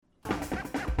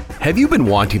Have you been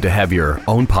wanting to have your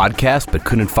own podcast but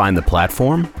couldn't find the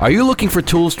platform? Are you looking for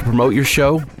tools to promote your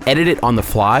show, edit it on the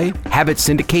fly, have it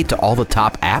syndicate to all the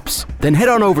top apps? Then head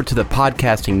on over to the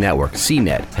podcasting network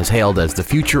CNET has hailed as the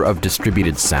future of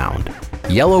distributed sound.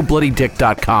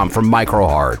 YellowBloodyDick.com from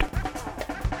MicroHard.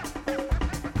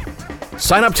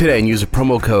 Sign up today and use a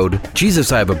promo code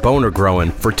Jesus I Have a Boner Growing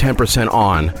for 10%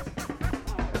 on.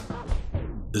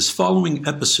 This following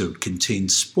episode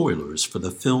contains spoilers for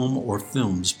the film or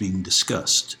films being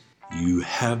discussed. You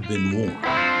have been warned.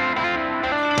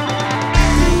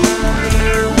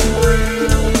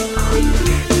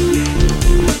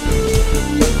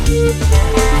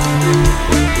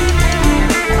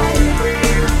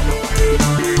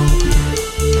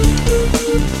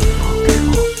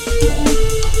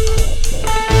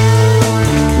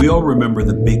 We all remember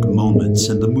the big moments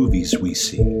in the movies we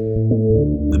see.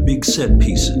 The big set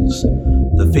pieces,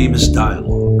 the famous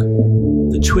dialogue,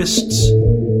 the twists,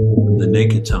 the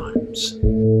naked times.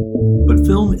 But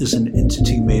film is an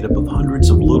entity made up of hundreds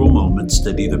of little moments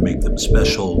that either make them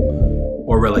special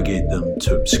or relegate them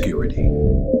to obscurity.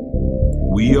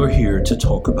 We are here to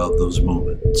talk about those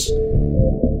moments.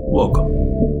 Welcome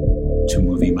to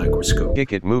Movie Microscope.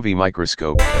 Kick it, Movie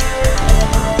Microscope.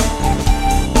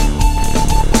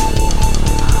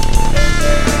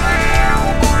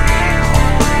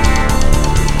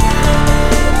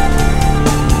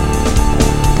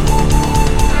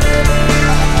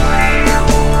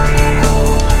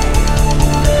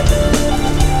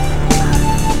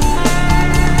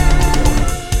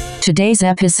 Today's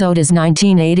episode is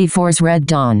 1984's Red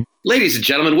Dawn. Ladies and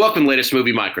gentlemen, welcome to the latest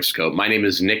Movie Microscope. My name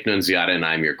is Nick Nunziata, and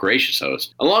I'm your gracious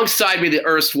host. Alongside me, the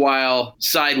erstwhile,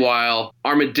 sidewhile,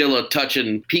 armadillo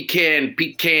touching, pecan,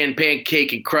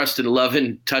 pancake, and crust and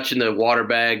loving, touching the water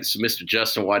bags, Mr.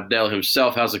 Justin Waddell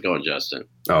himself. How's it going, Justin?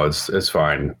 Oh, it's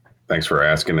fine. Thanks for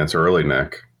asking. It's early,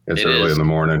 Nick. It's early in the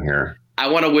morning here. I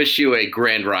want to wish you a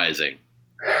grand rising.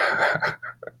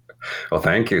 Well,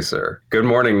 thank you, sir. Good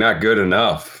morning, not good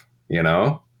enough. You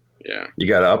know? Yeah. You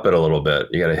got to up it a little bit.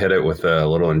 You got to hit it with a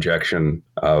little injection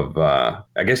of,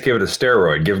 I guess give it a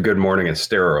steroid. Give Good Morning a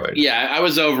steroid. Yeah, I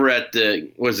was over at the,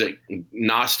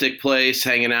 Gnostic place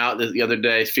hanging out the other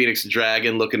day, Phoenix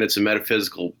Dragon, looking at some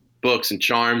metaphysical books and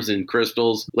charms and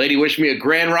crystals. Lady wished me a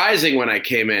grand rising when I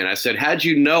came in. I said, how'd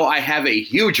you know I have a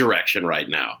huge erection right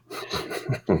now?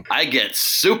 I get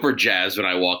super jazzed when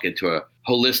I walk into a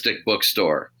holistic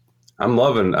bookstore. I'm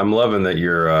loving that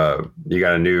you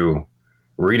got a new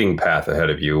reading path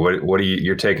ahead of you. What are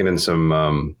you're taking in some,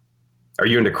 are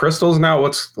you into crystals now?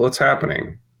 What's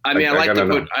happening? I mean,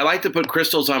 I like to put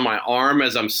crystals on my arm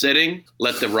as I'm sitting,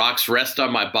 let the rocks rest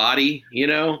on my body, you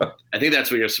know? I think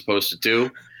that's what you're supposed to do.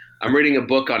 I'm reading a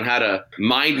book on how to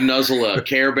mind nuzzle a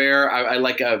Care Bear. I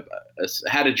like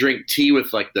how to drink tea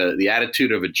with like the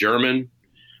attitude of a German.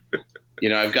 You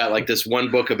know, I've got like this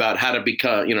one book about how to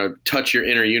become, touch your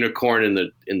inner unicorn in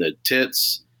the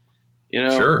tits. You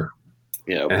know, sure.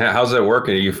 Yeah. And how's that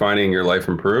working? Are you finding your life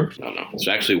improved? No, it's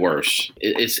actually worse.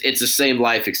 It's the same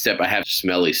life except I have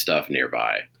smelly stuff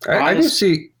nearby. I do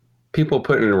see people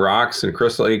putting rocks and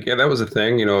crystals. Yeah, that was a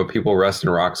thing. You know, people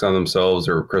resting rocks on themselves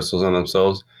or crystals on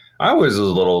themselves. I always was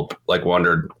a little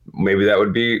wondered maybe that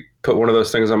would be put one of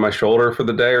those things on my shoulder for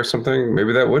the day or something.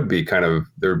 Maybe that would be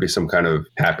there would be some kind of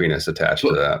happiness attached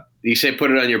to that. You say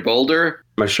put it on your boulder?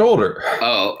 My shoulder.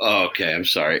 Oh, okay. I'm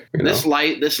sorry. This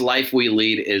life we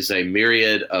lead is a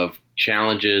myriad of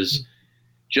challenges.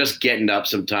 Just getting up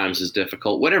sometimes is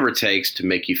difficult. Whatever it takes to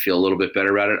make you feel a little bit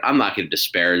better about it. I'm not going to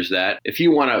disparage that. If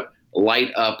you want to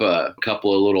light up a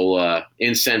couple of little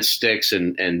incense sticks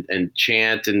and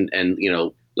chant and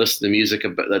listen to music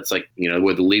that's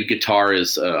where the lead guitar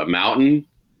is a mountain,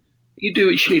 you do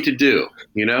what you need to do,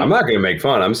 I'm not going to make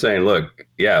fun. I'm saying, look,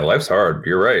 yeah, life's hard.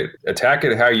 You're right. Attack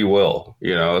it how you will.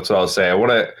 That's all I'll say.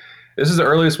 This is the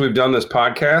earliest we've done this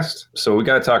podcast, so we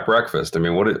got to talk breakfast. I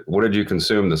mean, what did you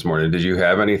consume this morning? Did you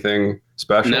have anything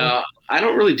special? No, I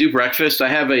don't really do breakfast. I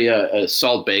have a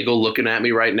salt bagel looking at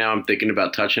me right now. I'm thinking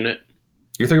about touching it.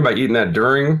 You're thinking about eating that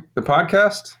during the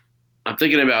podcast? I'm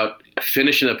thinking about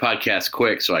finishing the podcast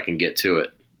quick so I can get to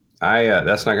it.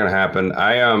 That's not going to happen.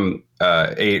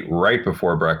 I ate right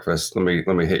before breakfast. Let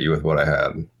me hit you with what I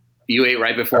had. You ate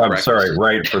right before breakfast? I'm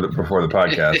sorry, before the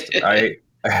podcast.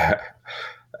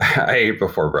 I ate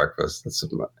before breakfast.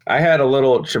 I had a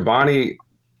little Chobani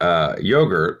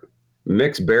yogurt,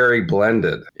 mixed berry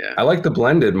blended. Yeah. I like the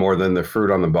blended more than the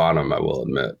fruit on the bottom, I will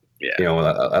admit. Yeah.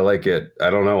 I like it. I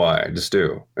don't know why. I just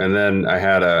do. And then I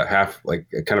had a half,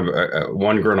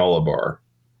 one granola bar,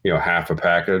 half a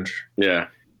package. Yeah.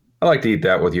 I like to eat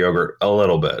that with yogurt a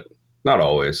little bit. Not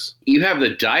always. You have the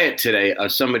diet today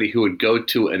of somebody who would go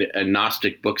to a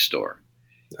Gnostic bookstore.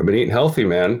 I've been eating healthy,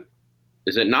 man.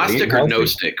 Is it Gnostic or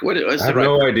Gnostic? I have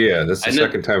no idea. This is the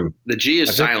second time. The G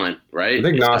is silent, right? I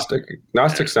think Gnostic.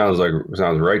 Gnostic sounds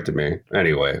right to me.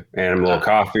 Anyway, and a little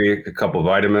coffee, a couple of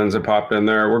vitamins that popped in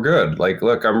there. We're good. Like,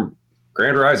 look, I'm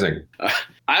Grand Rising.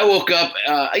 I woke up,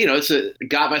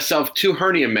 got myself 2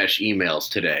 hernia mesh emails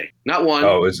today. Not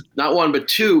one, but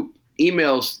 2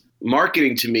 emails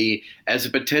marketing to me as a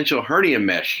potential hernia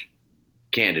mesh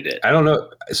candidate. I don't know.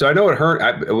 So I know what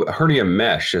hernia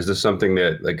mesh is. This something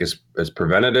that like is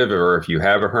preventative, or if you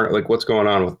have a hernia, like what's going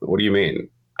on with? What do you mean?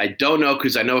 I don't know,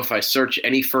 because I know if I search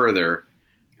any further,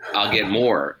 I'll get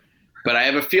more. But I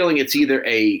have a feeling it's either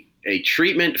a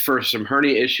treatment for some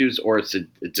hernia issues or it's a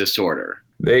disorder.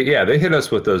 They hit us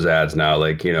with those ads now,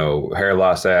 like, hair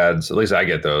loss ads. At least I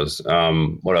get those.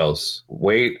 What else?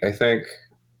 Weight, I think.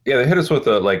 Yeah, they hit us with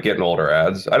the getting older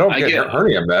ads. I get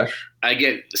hernia mesh. I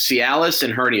get Cialis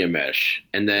and hernia mesh.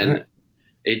 And then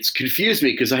it's confused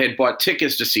me because I had bought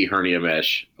tickets to see hernia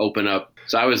mesh open up.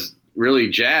 So I was really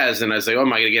jazzed, and I was like, oh,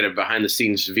 am I going to get a behind the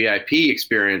scenes VIP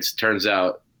experience? Turns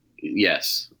out,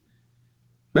 yes.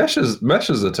 Mesh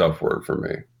is a tough word for me.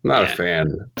 I'm not a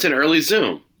fan. It's an early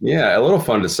Zoom. Yeah, a little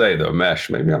fun to say though, mesh.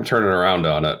 Maybe I'm turning around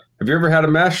on it. Have you ever had a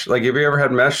mesh? Like, have you ever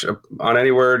had mesh on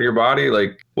anywhere in your body?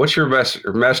 Like, what's your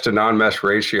mesh to non-mesh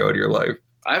ratio in your life?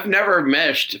 I've never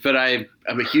meshed, but I'm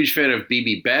a huge fan of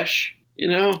BB Besh,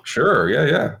 Sure,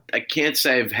 yeah. I can't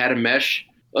say I've had a mesh.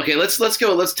 Okay, let's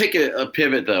go. Let's take a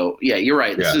pivot though. Yeah, you're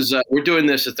right. This is we're doing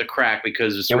this at the crack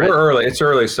because we're early. It's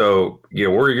early, so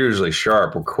we're usually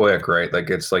sharp. We're quick, right? Like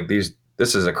it's like these.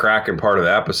 This is a cracking part of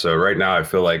the episode. Right now, I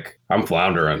feel like I'm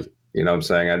floundering. You know what I'm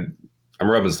saying?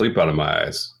 I'm rubbing sleep out of my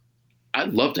eyes.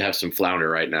 I'd love to have some flounder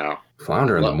right now.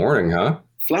 Flounder in the morning, huh?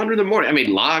 Flounder in the morning. I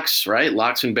mean, lox, right?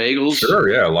 Lox and bagels. Sure,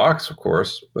 yeah, lox, of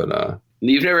course. But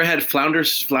you've never had flounder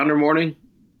morning?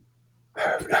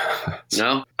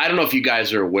 No? I don't know if you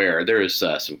guys are aware. There is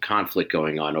some conflict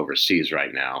going on overseas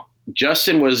right now.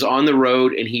 Justin was on the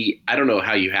road, and I don't know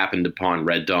how you happened upon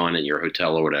Red Dawn in your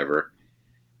hotel or whatever.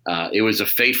 It was a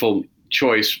fateful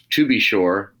choice, to be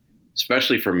sure,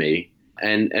 especially for me.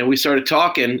 And we started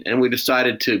talking, and we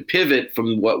decided to pivot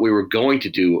from what we were going to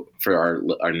do for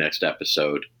our next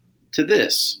episode to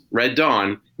this, Red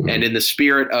Dawn. Mm-hmm. And in the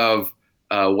spirit of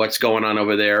what's going on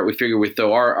over there, we figured we'd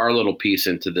throw our little piece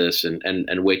into this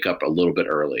and wake up a little bit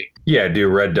early. Yeah, do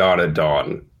Red Dawn at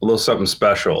dawn. A little something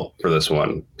special for this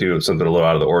one. Do something a little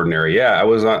out of the ordinary. Yeah, I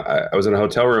was in a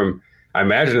hotel room. I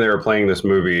imagine they were playing this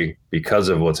movie because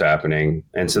of what's happening.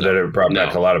 And so that it brought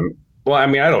back a lot of... Well, I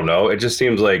mean, I don't know. It just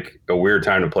seems like a weird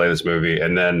time to play this movie.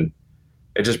 And then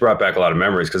it just brought back a lot of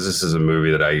memories because this is a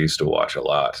movie that I used to watch a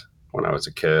lot when I was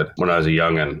a kid, when I was a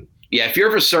youngin'. Yeah, if you're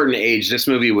of a certain age, this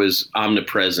movie was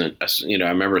omnipresent. I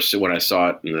remember when I saw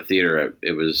it in the theater,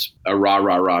 it was a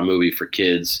rah movie for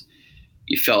kids.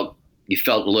 You felt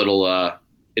a little,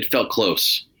 it felt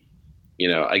close.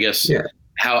 I guess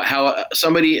how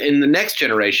somebody in the next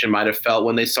generation might have felt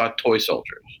when they saw Toy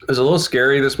Soldiers. It was a little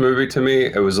scary, this movie, to me.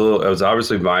 It was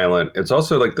obviously violent. It's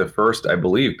also like the first, I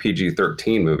believe,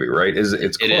 PG-13 movie, right?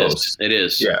 It's close. It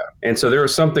is. Yeah. And so there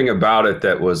was something about it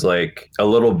that was like a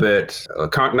little bit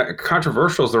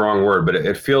controversial is the wrong word, but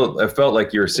it felt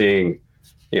like you were seeing,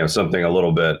 something a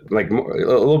little bit like a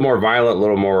little more violent, a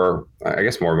little more, I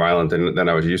guess, more violent than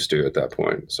I was used to at that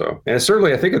point. So, and it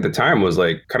certainly, I think at the time was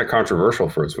like kind of controversial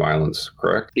for its violence,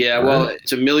 correct? Yeah. Well,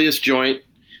 it's a Milius joint.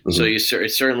 Mm-hmm. So he's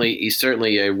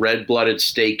certainly a red-blooded,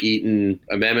 steak-eating,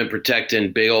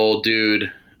 amendment-protecting, big old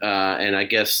dude, and I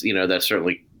guess that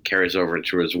certainly carries over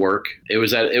into his work. It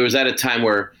was at a time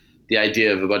where the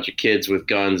idea of a bunch of kids with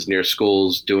guns near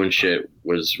schools doing shit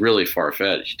was really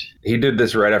far-fetched. He did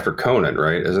this right after Conan,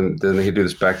 right? Didn't he do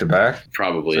this back-to-back?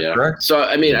 Probably, yeah. Correct? So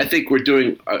I mean, I think we're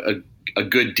doing a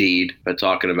good deed by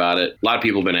talking about it. A lot of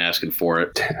people have been asking for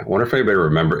it. I wonder if anybody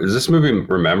remembers. Is this movie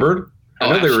remembered? I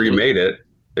know absolutely. They remade it.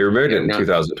 They remade it in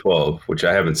 2012, which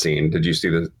I haven't seen. Did you see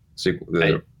the sequel,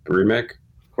 the remake?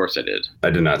 Of course I did. I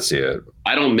did not see it.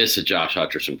 I don't miss a Josh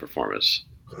Hutcherson performance.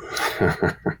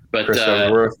 But Chris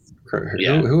Hemsworth.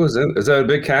 Yeah. Who was in? Is that a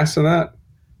big cast in that?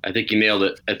 I think you nailed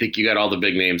it. I think you got all the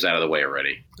big names out of the way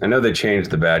already. I know they changed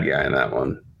the bad guy in that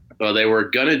one. Well, they were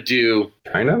gonna do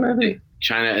China, maybe?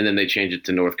 China, and then they changed it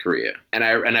to North Korea. And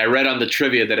I read on the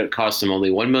trivia that it cost them only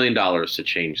 $1 million to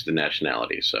change the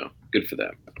nationality. So good for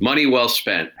them. Money well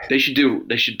spent. They should do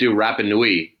Rapa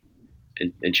Nui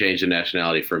and change the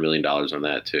nationality for $1 million on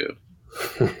that too.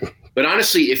 But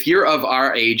honestly, if you're of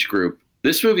our age group,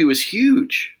 this movie was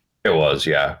huge. It was,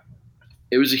 yeah.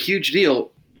 It was a huge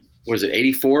deal. Was it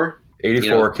 84?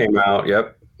 84 came out.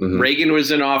 Yep. Reagan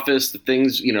was in office. The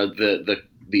things,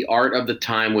 the art of the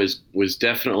time was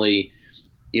definitely,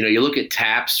 you look at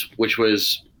Taps, which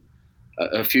was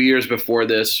a few years before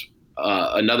this,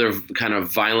 another kind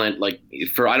of violent, I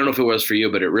don't know if it was for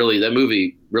you, but that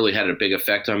movie really had a big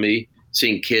effect on me.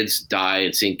 Seeing kids die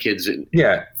and seeing kids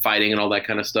fighting and all that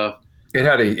kind of stuff. I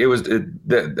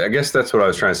guess that's what I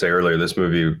was trying to say earlier. This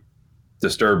movie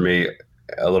disturbed me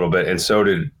a little bit, and so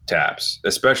did Taps,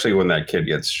 especially when that kid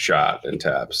gets shot in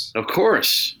Taps. Of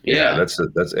course. Yeah.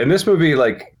 That's in this movie.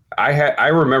 I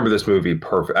remember this movie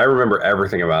perfect. I remember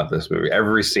everything about this movie,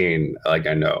 every scene. I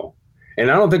know, and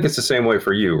I don't think it's the same way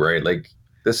for you, right?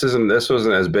 This wasn't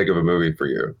as big of a movie for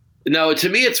you. No, to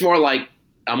me, it's more like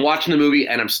I'm watching the movie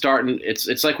and I'm starting.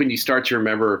 It's like when you start to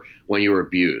remember when you were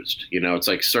abused. It's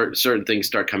like certain things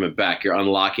start coming back. You're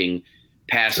unlocking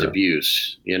past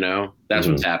abuse. That's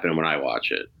what's happening when I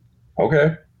watch it.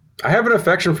 Okay, I have an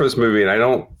affection for this movie, and I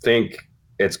don't think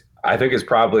I think it's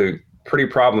probably pretty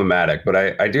problematic, but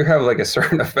I do have a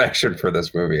certain affection for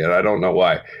this movie, and I don't know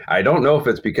why. I don't know if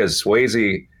it's because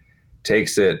Swayze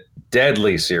takes it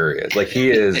deadly serious.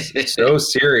 He is so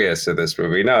serious in this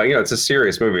movie. No, it's a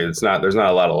serious movie. There's not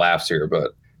a lot of laughs here,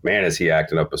 but man, is he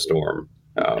acting up a storm.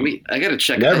 I got to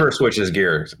check. Never switches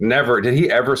gears. Never. Did he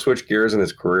ever switch gears in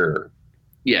his career?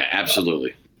 Yeah,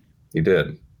 absolutely. He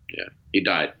did. Yeah, he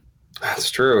died. That's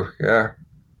true. Yeah.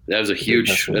 That's a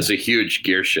huge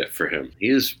gear shift for him. He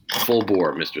is full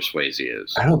bore, Mr. Swayze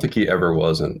is. I don't think he ever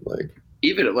wasn't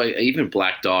even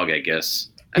Black Dog, I guess.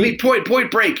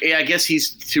 Point Break. Yeah, I guess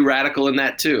he's too radical in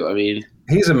that too.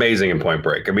 He's amazing in Point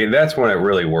Break. That's when it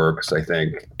really works. I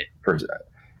think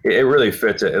it really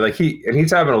fits it.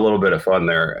 He's having a little bit of fun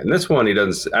there. And this one, he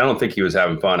doesn't. I don't think he was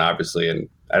having fun, obviously, and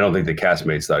I don't think the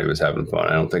castmates thought he was having fun.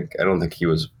 I don't think he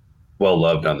was well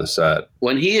loved on the set.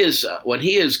 When he is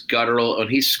guttural, when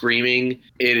he's screaming,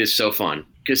 it is so fun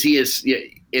because he is.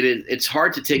 It's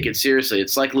hard to take it seriously.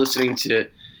 It's like listening to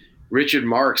Richard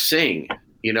Marx sing.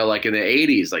 In the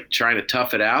 80s, trying to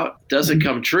tough it out, doesn't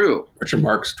come true. Richard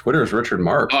Marx, Twitter is Richard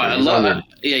Marx. Oh, I love it.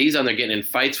 Yeah, he's on there getting in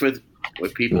fights with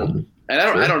people. Mm-hmm. And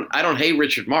I don't hate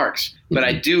Richard Marx, but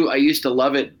I do. I used to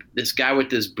love it. This guy with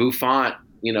this bouffant,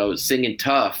 singing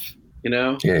tough.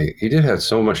 Yeah, he did have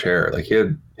so much hair. He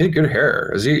had good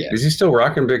hair. Is he still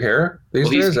rocking big hair these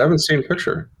days? I haven't seen a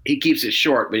picture. He keeps it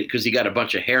short, but because he got a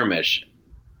bunch of hair mesh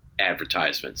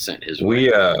advertisements sent his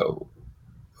way.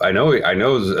 I know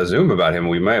a Zoom about him.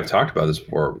 We might have talked about this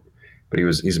before, but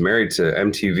he's married to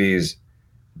MTV's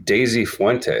Daisy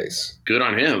Fuentes. Good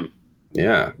on him.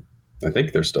 Yeah, I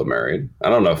think they're still married. I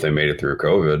don't know if they made it through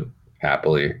COVID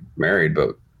happily married,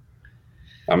 but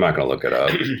I'm not going to look it up.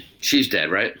 She's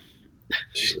dead, right?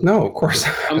 No, of course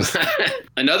not.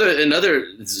 Another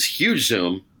huge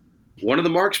Zoom. One of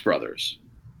the Marx brothers.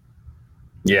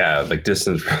 Yeah,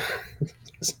 distant.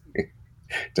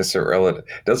 Does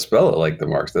spell it like the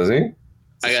Marx, doesn't he?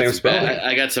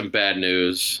 I got some bad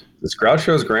news. Is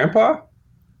Groucho's grandpa?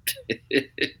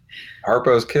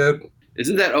 Harpo's kid?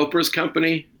 Isn't that Oprah's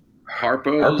company?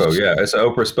 Harpo, yeah. It's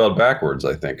Oprah spelled backwards,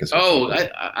 I think.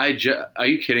 Are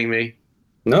you kidding me?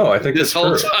 No, I think this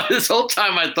whole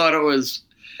time I thought it was.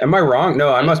 Am I wrong?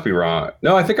 No, I must be wrong.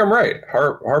 No, I think I'm right.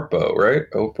 Harpo, right?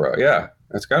 Oprah. Yeah,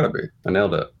 that's got to be. I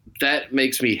nailed it. That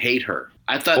makes me hate her.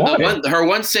 I thought her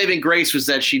one saving grace was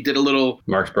that she did a little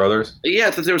Marx Brothers. Yeah,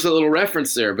 I thought there was a little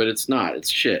reference there, but it's not. It's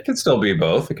shit. It can still be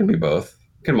both. It can be both.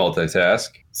 It can multitask.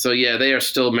 So yeah, they are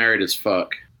still married as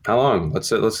fuck. How long? Let's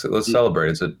celebrate.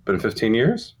 Has it been 15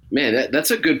 years? Man,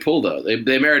 that's a good pull though.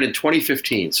 They married in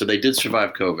 2015, so they did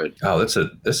survive COVID. Oh,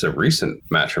 that's a recent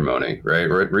matrimony, right?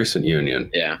 Recent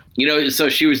union. Yeah. So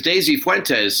she was Daisy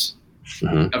Fuentes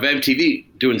of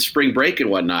MTV doing Spring Break and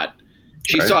whatnot.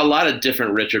 She saw a lot of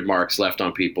different Richard Marx left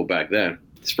on people back then.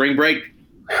 Spring Break.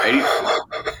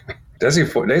 Daisy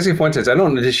Fuentes. I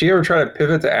don't know. Did she ever try to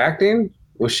pivot to acting?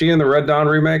 Was she in the Red Dawn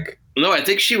remake? No, I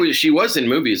think she was in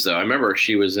movies though. I remember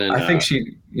she was in. I think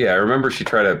I remember she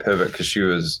tried to pivot because she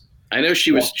was. I know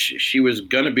she was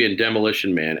going to be in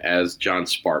Demolition Man as John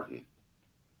Spartan.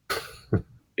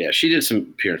 Yeah, she did some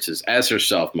appearances as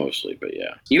herself mostly, but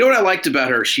yeah. You know what I liked about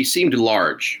her? She seemed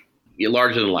larger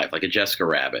than life, like a Jessica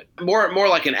Rabbit. More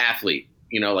like an athlete,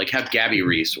 like how Gabby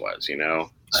Reese was,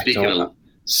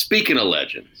 Speaking of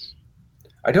legends.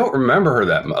 I don't remember her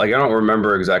that much. I don't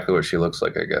remember exactly what she looks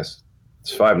like, I guess.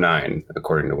 It's 5'9",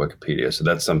 according to Wikipedia, so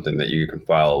that's something that you can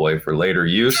file away for later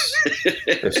use.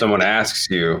 If someone asks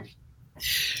you,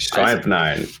 she's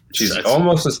 5'9". She's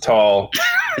almost as tall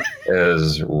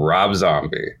as Rob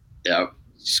Zombie. Yep.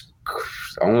 She's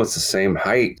almost the same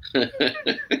height.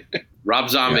 Rob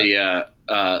Zombie,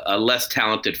 a less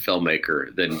talented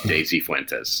filmmaker than Daisy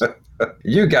Fuentes.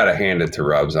 You got to hand it to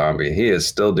Rob Zombie. He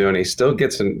still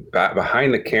gets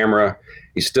behind the camera.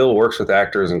 He still works with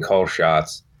actors and calls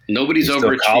shots. Nobody's he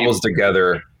overachieved. Still cobbles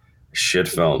together shit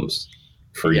films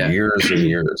for years and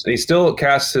years. And he still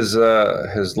casts his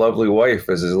lovely wife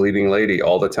as his leading lady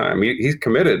all the time. He's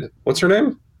committed. What's her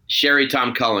name? Sherry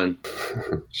Tom Cullen.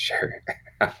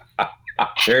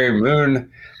 Sherry Moon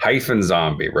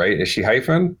Zombie, right? Is she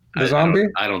hyphen the zombie?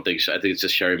 I don't think so. I think it's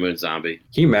just Sherry Moon Zombie.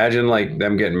 Can you imagine like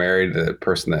them getting married, the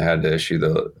person that had to issue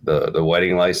the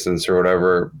wedding license or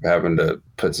whatever, having to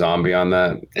put zombie on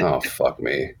that? Oh, fuck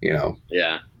me.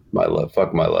 Yeah.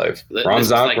 Fuck my life. Rob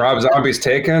Zombie's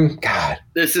taken? God.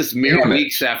 This is mere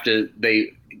weeks after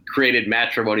they created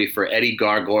matrimony for Eddie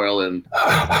Gargoyle and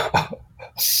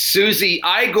Susie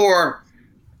Igor.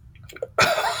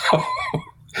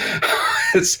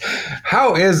 Is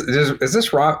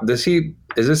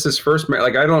this his first marriage?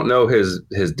 Like, I don't know his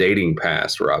dating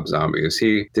past, Rob Zombie.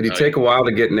 Did he take a while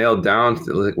to get nailed down?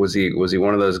 Was he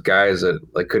one of those guys that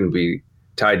like couldn't be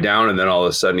tied down and then all of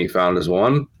a sudden he found his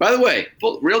one? By the way,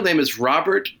 real name is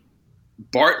Robert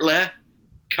Bartlett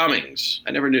Cummings.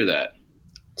 I never knew that.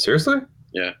 Seriously?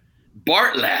 Yeah.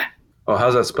 Bartlett. Oh,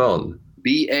 how's that spelled?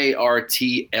 Bartleh,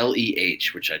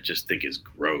 which I just think is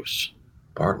gross.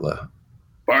 Bartlett.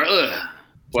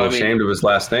 Well, ashamed of his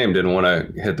last name. Didn't want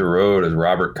to hit the road as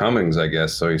Robert Cummings, I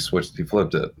guess. So he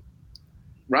flipped it.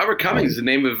 Robert Cummings is the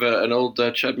name of an old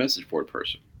Chud message board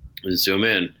person. Let's zoom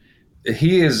in.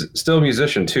 He is still a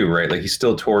musician too, right? Like he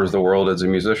still tours the world as a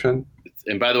musician.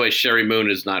 And by the way, Sherry Moon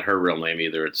is not her real name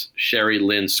either. It's Sherry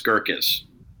Lynn Skirkis.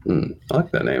 I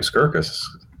like that name, Skirkis.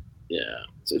 Yeah.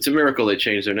 It's a miracle they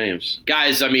changed their names.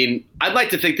 Guys, I mean, I'd like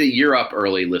to think that you're up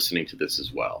early listening to this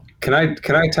as well. Can I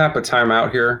tap a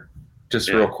timeout here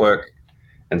real quick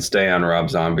and stay on Rob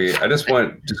Zombie? I just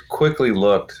quickly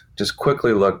looked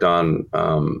on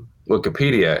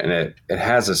Wikipedia, and it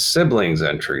has a siblings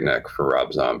entry, Nick, for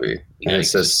Rob Zombie. And it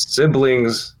says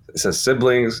siblings,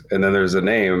 and then there's a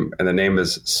name, and the name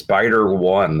is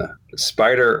Spider-1.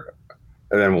 Spider,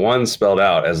 and then one spelled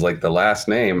out as like the last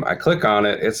name. I click on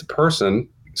it, it's a person.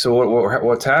 So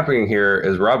what's happening here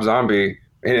is Rob Zombie,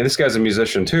 and this guy's a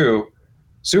musician too,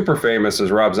 super famous as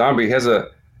Rob Zombie, has a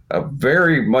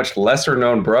very much lesser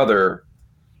known brother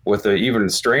with an even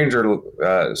stranger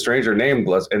name,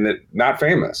 and not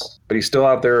famous, but he's still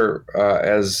out there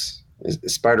as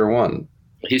Spider-1.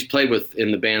 He's played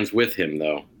in the bands with him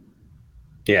though.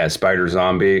 Yeah, Spider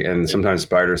Zombie, and sometimes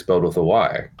Spider spelled with a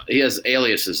Y. He has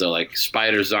aliases though, like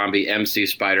Spider Zombie, MC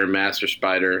Spider, Master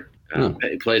Spider.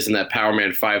 He plays in that Power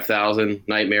Man 5000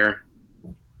 Nightmare.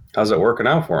 How's it working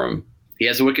out for him? He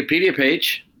has a Wikipedia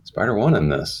page. Spider-1 in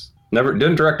this.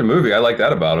 Didn't direct a movie. I like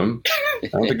that about him. I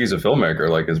don't think he's a filmmaker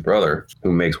like his brother,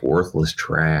 who makes worthless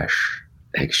trash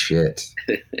like shit.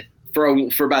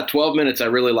 For about 12 minutes, I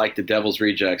really liked The Devil's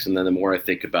Rejects, and then the more I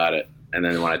think about it, and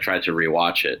then when I tried to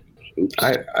rewatch it, oops.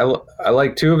 I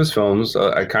like two of his films.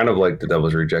 I kind of like The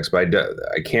Devil's Rejects, but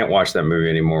I can't watch that movie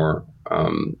anymore.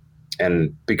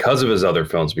 And because of his other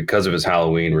films, because of his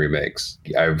Halloween remakes,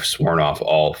 I've sworn off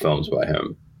all films by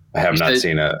him. I've not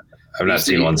seen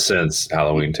one since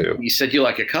Halloween 2. You said you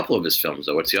like a couple of his films,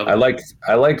 though. What's the other?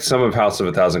 I liked some of House of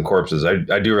a Thousand Corpses.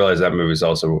 I do realize that movie's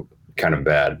also kind of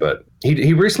bad, but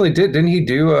he recently didn't he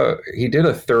do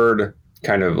a third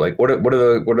kind of like what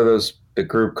are those the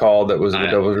group called that was The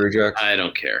Devil's Rejects? I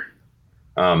don't care.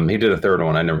 He did a third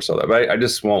one. I never saw that, but I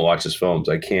just won't watch his films.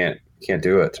 I can't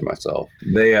do it to myself.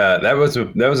 They that was a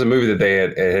movie that they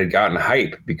had gotten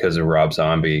hype because of Rob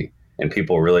Zombie, and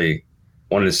people really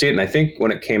wanted to see it. And I think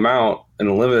when it came out in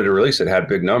a limited release, it had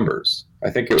big numbers. I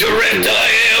think it was. Correct,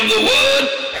 I am the one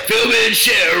filming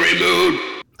Sherry Moon.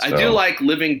 I do like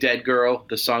Living Dead Girl,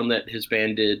 the song that his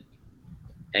band did,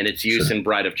 and its use in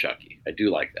Bride of Chucky. I do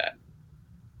like that.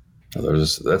 Oh,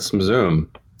 that's some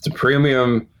Zoom. It's a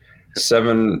premium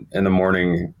 7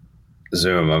 a.m.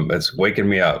 Zoom. It's waking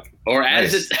me up. Or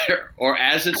as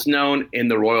as it's known in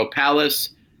the Royal Palace,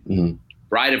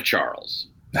 Bride of Charles.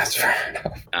 That's fair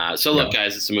enough. So look,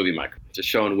 guys, it's a movie microphone. It's a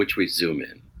show in which we zoom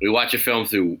in. We watch a film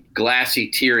through glassy,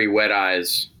 teary, wet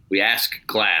eyes. We ask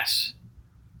glass.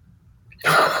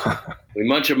 We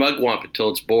munch a mugwump until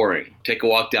it's boring. Take a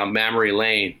walk down Mammary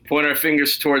Lane. Point our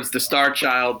fingers towards the Star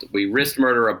Child. We wrist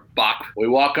murder a Bach. We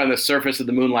walk on the surface of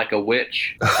the moon like a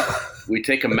witch. We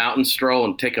take a mountain stroll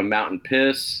and take a mountain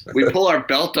piss. We pull our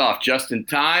belt off just in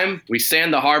time. We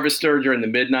sand the harvester during the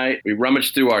midnight. We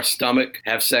rummage through our stomach,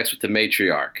 have sex with the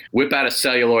matriarch. Whip out a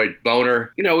celluloid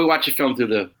boner. You know, we watch a film through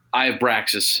the eye of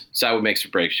Braxis. It's how we make or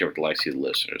break share with the likes of the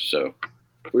listeners. So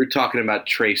we're talking about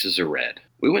Traces of Red.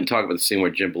 We wouldn't talk about the scene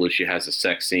where Jim Belushi has a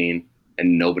sex scene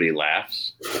and nobody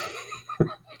laughs.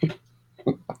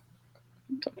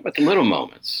 Talk about the little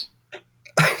moments.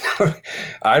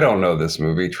 I don't know this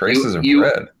movie. Traces of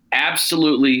Red.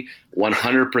 Absolutely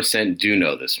 100% do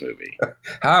know this movie.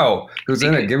 How? Who's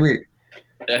in it? Give me.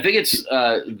 I think it's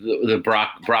the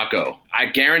Bracco. I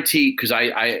guarantee, because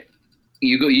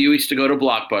you used to go to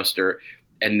Blockbuster,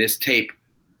 and this tape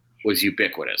was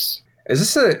ubiquitous.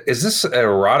 Is this an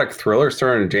erotic thriller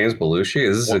starring James Belushi?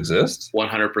 Does this exist?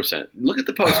 100%. Look at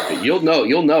the poster. You'll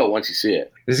know once you see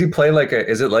it. Does he play like a?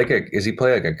 Is he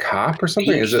play like a cop or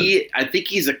something? I think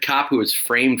he's a cop who was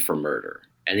framed for murder,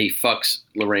 and he fucks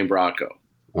Lorraine Bracco.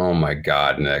 Oh my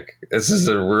God, Nick! This is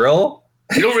a real.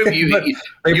 You don't remember?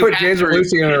 They put James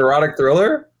Belushi in an erotic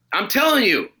thriller. I'm telling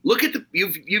you. Look at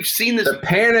you've seen this. The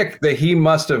panic that he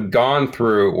must have gone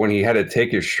through when he had to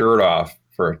take his shirt off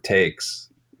for takes.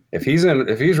 If he's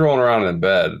rolling around in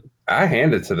bed, I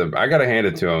hand it to them. I gotta hand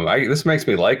it to him. This makes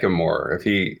me like him more. If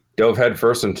he dove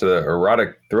headfirst into the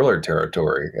erotic thriller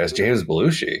territory as James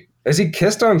Belushi, has he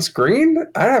kissed on screen?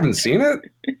 I haven't seen it.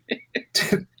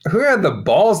 Who had the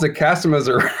balls to cast him as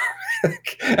a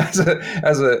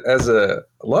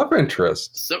love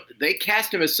interest? So they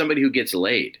cast him as somebody who gets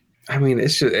laid. I mean,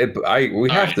 it's just we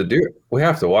have to do it. We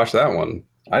have to watch that one.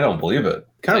 I don't believe it.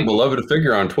 Kind of beloved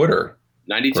figure on Twitter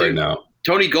 92 right now.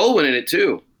 Tony Goldwyn in it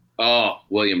too. Oh,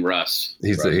 William Russ.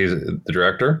 He's the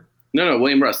director? No,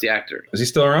 William Russ, the actor. Is he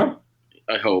still around?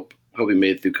 I hope he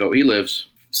made it through COVID. He lives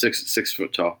 6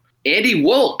 foot tall. Andy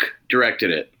Wolk directed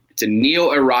it. It's a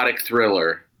neo-erotic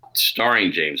thriller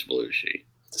starring James Belushi.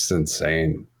 It's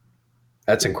insane.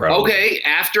 That's incredible. Okay,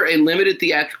 after a limited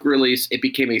theatrical release, it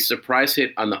became a surprise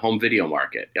hit on the home video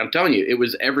market. I'm telling you, it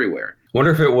was everywhere.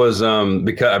 Wonder if it was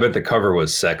because I bet the cover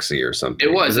was sexy or something.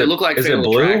 It was. It looked like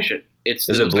Fatal Attraction. Is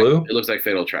it blue? It looks like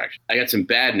Fatal Attraction. I got some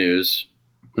bad news.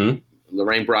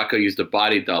 Lorraine Bracco used a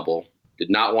body double.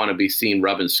 Did not want to be seen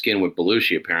rubbing skin with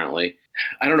Belushi, apparently.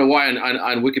 I don't know why.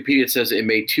 On Wikipedia, it says it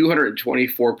made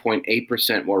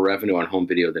 224.8% more revenue on home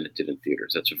video than it did in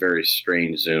theaters. That's a very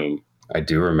strange zoom. I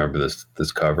do remember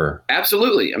this cover.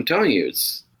 Absolutely. I'm telling you.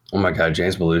 Oh, my God.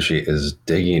 James Belushi is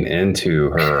digging into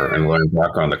her and Lorraine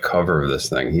Bracco on the cover of this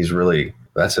thing.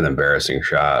 That's an embarrassing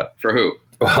shot. For who?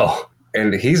 Well,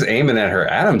 and he's aiming at her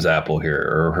Adam's apple here,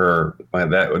 or her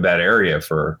that area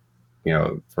for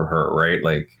her, right?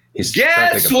 Like he's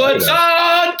guess what's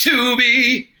on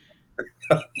Tubi.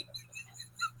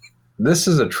 This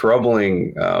is a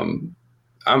troubling.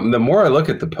 The more I look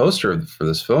at the poster for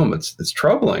this film, it's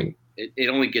troubling. It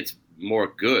only gets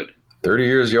more good. 30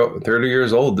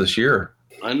 years old this year.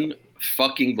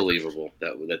 Unfucking believable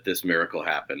that this miracle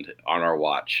happened on our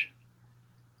watch.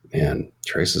 Man,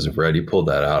 Traces of Red, you pulled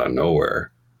that out of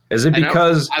nowhere. Is it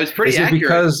because I was pretty accurate? Is it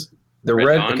because the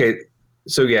red Dawn? Okay,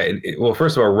 so yeah. Well,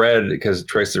 first of all, red because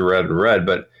Traces of Red,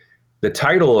 but the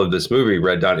title of this movie,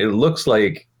 Red Dawn, it looks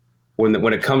like when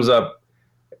it comes up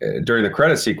during the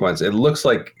credit sequence, it looks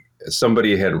like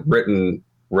somebody had written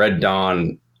Red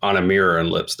Dawn on a mirror in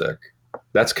lipstick.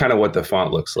 That's kind of what the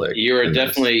font looks like. You are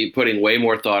definitely putting way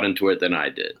more thought into it than I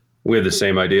did. We have the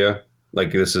same idea.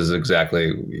 Like this is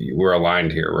exactly, we're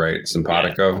aligned here, right?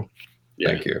 Simpatico. Yeah.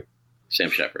 Thank you. Sam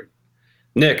Shepard.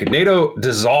 Nick, NATO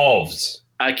dissolves.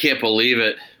 I can't believe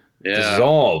it. Yeah.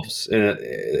 Dissolves. And,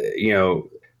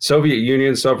 Soviet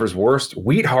Union suffers worst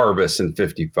wheat harvest in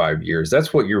 55 years.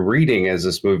 That's what you're reading as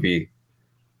this movie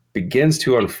begins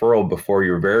to unfurl before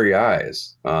your very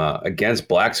eyes. Against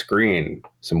black screen,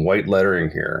 some white lettering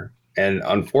here. And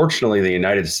unfortunately, the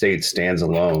United States stands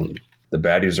alone. The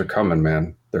baddies are coming,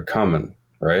 man. They're coming,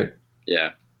 right?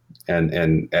 Yeah.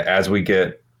 And as we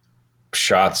get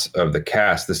shots of the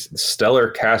cast, this stellar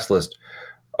cast list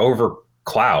over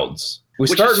clouds. We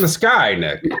start in the sky,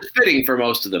 Nick. It's fitting for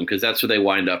most of them because that's where they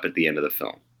wind up at the end of the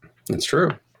film. That's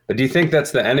true. But do you think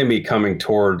that's the enemy coming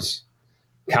towards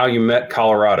Calumet,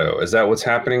 Colorado? Is that what's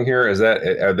happening here?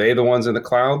 Are they the ones in the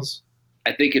clouds?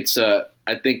 I think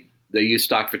I think they used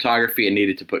stock photography and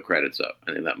needed to put credits up.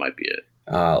 I think that might be it.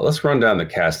 Let's run down the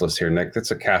cast list here, Nick. That's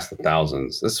a cast of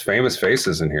thousands. There's famous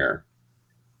faces in here.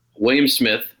 William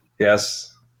Smith.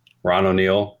 Yes. Ron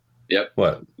O'Neal. Yep.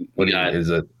 What is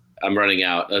it? I'm running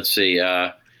out. Let's see.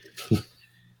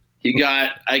 You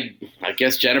got, I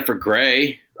guess, Jennifer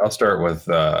Grey. I'll start with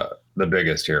the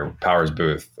biggest here, Powers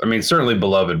Booth. I mean, certainly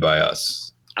beloved by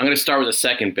us. I'm going to start with the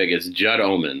second biggest, Judd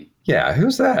Omen. Yeah,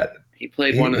 who's that? He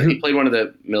played one of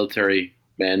the military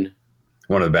men.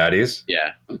 One of the baddies?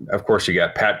 Yeah. Of course, you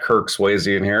got Pat Kirk Swayze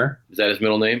in here. Is that his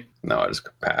middle name? No, it's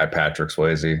Patrick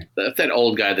Swayze. That's that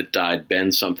old guy that died,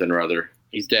 Ben something or other.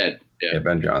 He's dead. Yeah,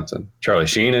 Ben Johnson. Charlie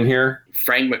Sheen in here.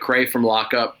 Frank McRae from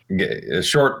Lockup. A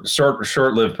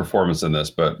short-lived performance in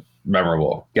this, but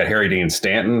memorable. You got Harry Dean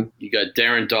Stanton. You got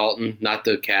Darren Dalton, not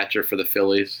the catcher for the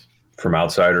Phillies. From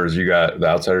Outsiders, you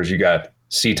got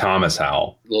C. Thomas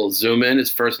Howell. A little zoom in,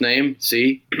 his first name,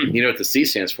 C. You know what the C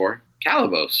stands for?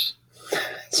 Calabos.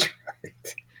 That's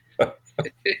right.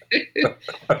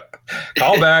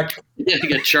 Call back. You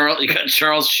got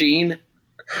Charles Sheen.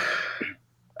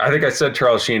 I think I said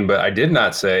Charles Sheen, but I did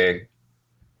not say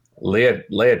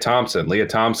Leah Thompson. Leah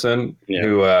Thompson,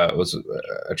 who was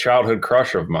a childhood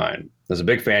crush of mine. I was a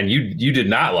big fan. You did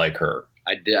not like her.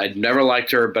 I did. I never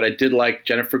liked her, but I did like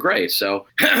Jennifer Grey. So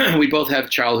we both have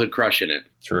childhood crush in it.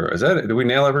 True. Did we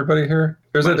nail everybody here?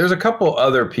 There's a couple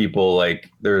other people, like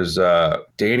there's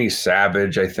Danny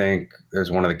Savage, I think.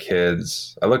 There's one of the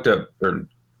kids. I looked up,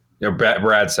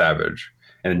 Brad Savage.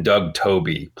 And Doug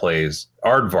Toby plays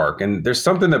Aardvark. And there's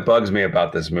something that bugs me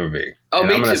about this movie. Oh,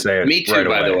 me too. Me too,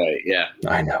 by the way. Yeah.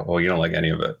 I know. Well, you don't like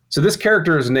any of it. So this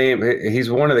character's name,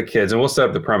 he's one of the kids, and we'll set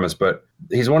up the premise, but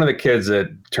he's one of the kids that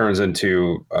turns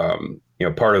into,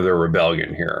 part of the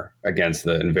rebellion here against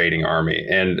the invading army.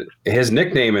 And his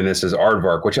nickname in this is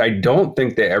Aardvark, which I don't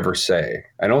think they ever say.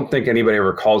 I don't think anybody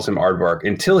ever calls him Aardvark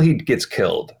until he gets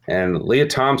killed. And Leah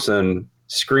Thompson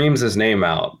screams his name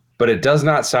out. But it does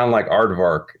not sound like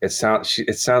Aardvark. It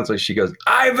sounds like she goes,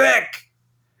 Ivik!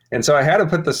 And so I had to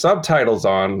put the subtitles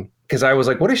on because I was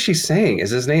like, what is she saying? Is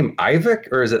his name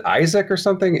Ivik or is it Isaac or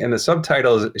something? And the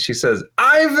subtitles, she says,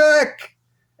 Ivik!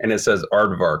 And it says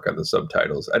Aardvark on the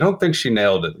subtitles. I don't think she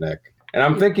nailed it, Nick. And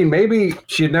I'm thinking maybe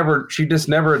she just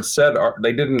never had said,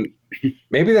 they didn't,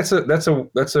 maybe that's a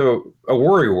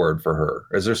worry word for her.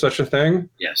 Is there such a thing?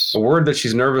 Yes. A word that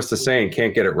she's nervous to say and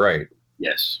can't get it right.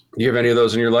 Yes. Do you have any of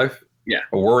those in your life? Yeah.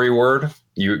 A worry word?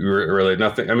 You really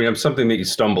nothing. I mean, I'm something that you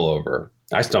stumble over.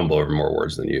 I stumble over more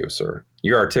words than you, sir.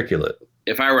 You're articulate.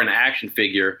 If I were an action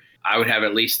figure, I would have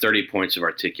at least 30 points of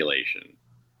articulation.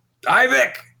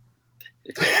 Ivik!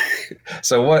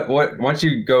 So what, why don't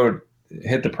you go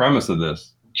hit the premise of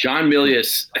this? John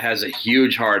Milius has a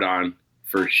huge hard-on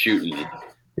for shooting.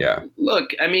 Yeah.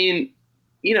 Look, I mean,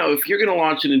 if you're going to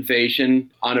launch an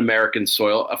invasion on American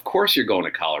soil, of course you're going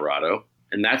to Colorado.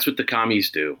 And that's what the commies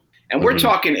do. And we're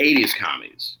talking 80s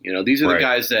commies. These are the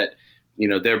guys that,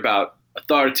 they're about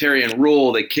authoritarian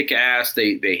rule. They kick ass.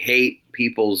 They hate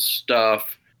people's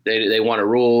stuff. They want to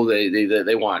rule.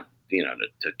 They want,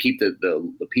 to keep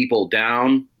the people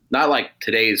down. Not like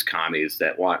today's commies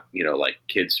that want, like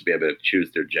kids to be able to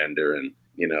choose their gender and,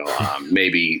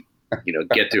 maybe,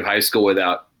 get through high school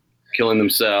without killing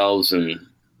themselves and,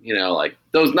 like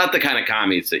those, not the kind of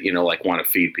commies that, like want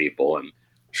to feed people and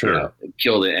sure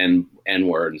kill the N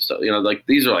word and stuff. Like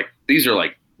these are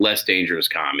like less dangerous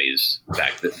commies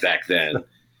back then.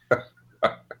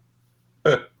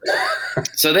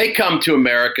 So they come to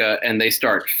America and they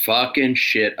start fucking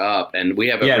shit up, and we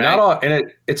have not all.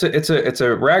 And it's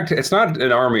a rag. It's not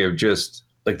an army of just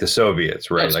like the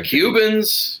Soviets, right? It's like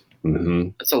Cubans. Mm-hmm.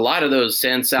 It's a lot of those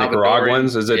San Salvadorians.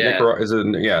 Nicaraguans. Is it? Yeah. Is it?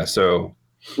 Yeah. So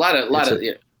a lot of.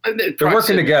 Yeah. They're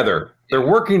working together. They're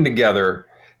working together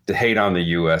to hate on the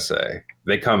USA.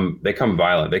 They come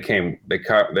violent. They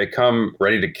come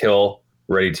ready to kill,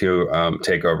 ready to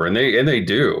take over, and they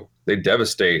do. They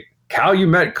devastate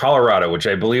Calumet, Colorado, which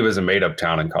I believe is a made up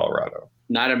town in Colorado.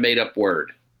 Not a made up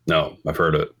word. No, I've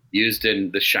heard it. Used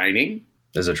in The Shining.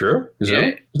 Is it true? Zoom?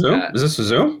 Yeah. Zoom? Is this a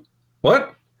Zoom?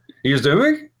 What? You're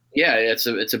zooming? Yeah, it's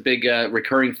a big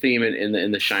recurring theme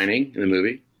in The Shining, in the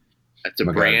movie. That's a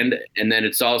brand. And then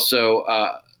it's also,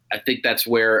 I think that's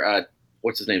where,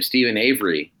 what's his name? Stephen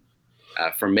Avery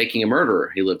from Making a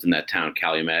Murderer. He lived in that town,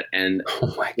 Calumet. And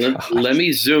let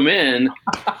me zoom in.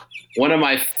 One of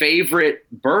my favorite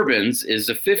bourbons is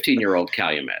a 15-year-old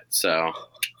Calumet. So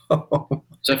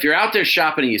if you're out there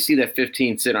shopping and you see that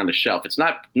 15 sit on the shelf, it's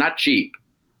not cheap,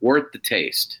 worth the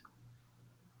taste.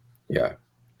 Yeah.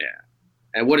 Yeah.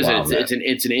 And what is it?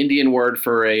 It's an Indian word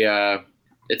for a.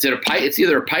 It's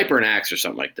either a pipe or an axe or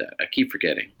something like that. I keep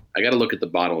forgetting. I got to look at the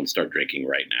bottle and start drinking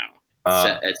right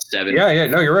now. At 7. Yeah.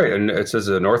 No, you're right. And it says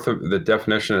the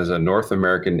definition is a North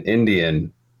American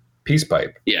Indian peace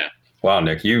pipe. Yeah. Wow,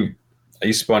 Nick, you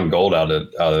spun gold out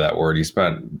of that word. You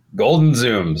spent golden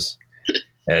zooms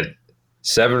at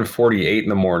 7:48 in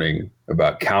the morning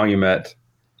about Calumet.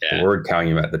 Yeah. The word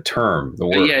Calumet, the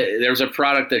word. Yeah, there's a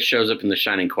product that shows up in The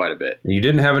Shining quite a bit. You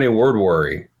didn't have any word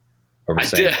worry over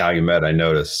saying Calumet, I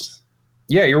noticed.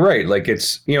 Yeah, you're right. Like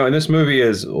it's, in this movie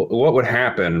is what would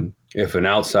happen if an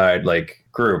outside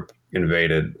group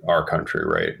invaded our country,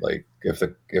 right? Like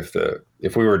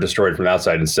if we were destroyed from the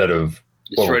outside instead of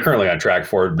what we're currently on track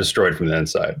for, destroyed from the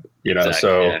inside. You know, Exactly,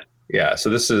 so yeah. So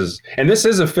this is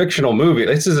a fictional movie.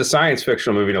 This is a science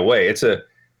fictional movie in a way. It's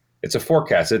a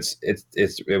forecast.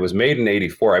 It was made in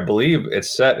 84. I believe it's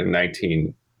set in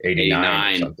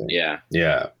 1989 or something. Yeah.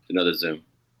 Yeah. Another zoom.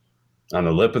 On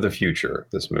the lip of the future,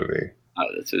 this movie.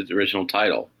 That's its original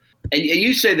title. And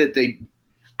you say that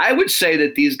I would say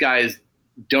that these guys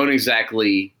don't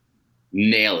exactly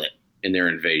nail it in their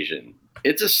invasion.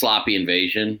 It's a sloppy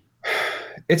invasion.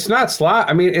 It's not slot.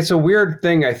 I mean, it's a weird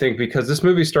thing, I think, because this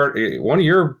movie one of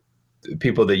your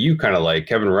people that you kind of like,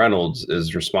 Kevin Reynolds,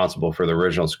 is responsible for the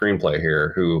original screenplay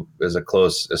here, who is a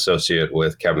close associate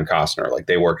with Kevin Costner. Like,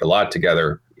 they worked a lot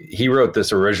together. He wrote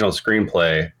this original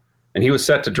screenplay, and he was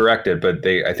set to direct it, but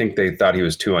I think they thought he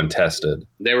was too untested.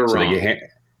 They were wrong. They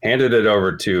handed it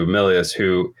over to Milius,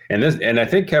 who, and I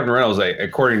think Kevin Reynolds,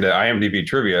 according to IMDb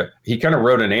trivia, he kind of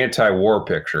wrote an anti-war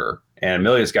picture, and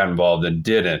Milius got involved and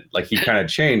didn't. Like, he kind of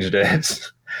changed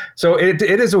it. So it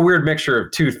is a weird mixture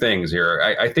of two things here.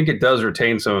 I think it does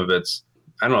retain some of its,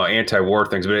 I don't know, anti-war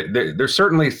things, but there's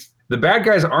certainly, the bad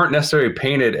guys aren't necessarily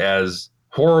painted as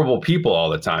horrible people all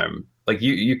the time. Like,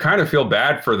 you kind of feel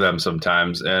bad for them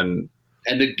sometimes, and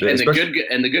the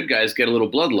good guys get a little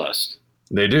bloodlust.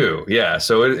 They do, yeah.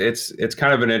 So it's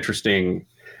kind of an interesting,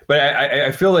 but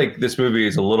I feel like this movie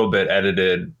is a little bit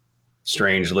edited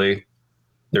strangely.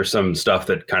 There's some stuff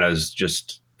that kind of is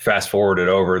just fast forwarded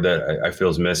over that I feel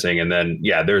is missing, and then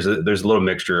there's a little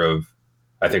mixture of,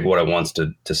 I think, what it wants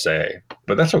to say,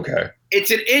 but that's okay.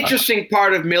 It's an interesting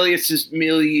part of Milius's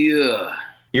milieu.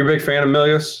 You're a big fan of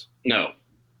Milius? No.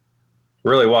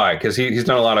 Really? Why? Because he's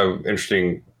done a lot of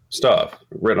interesting stuff.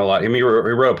 Written a lot. I mean, he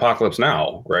wrote Apocalypse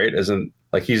Now, right? Isn't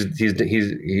like he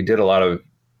did a lot of.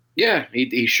 Yeah,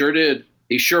 he sure did.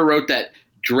 He sure wrote that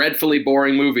dreadfully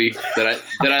boring movie that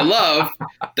I love,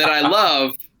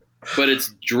 but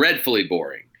it's dreadfully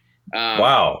boring.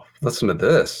 Wow, listen to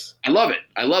this. I love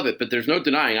it, but there's no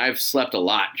denying I've slept a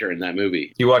lot during that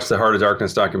movie. You watched the Heart of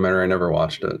Darkness documentary? I never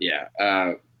watched it.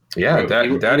 Yeah.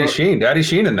 Daddy Sheen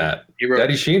in that. He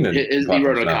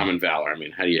wrote on Common Valor. I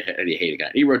mean, how do you hate a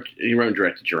guy? He wrote and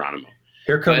directed Geronimo.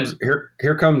 Here comes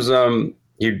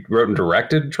he wrote and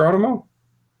directed Geronimo?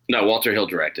 No, Walter Hill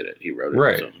directed it. He wrote it.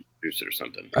 Right. Produced it or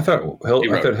something. I thought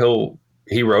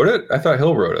he wrote it? I thought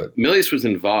Hill wrote it. Milius was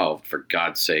involved, for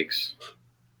God's sakes.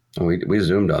 We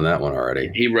zoomed on that one already.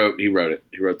 He wrote it.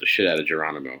 He wrote the shit out of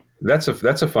Geronimo. That's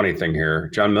a funny thing here.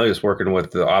 John Milius working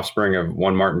with the offspring of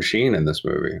one Martin Sheen in this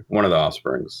movie. One of the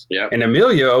offsprings. Yeah. And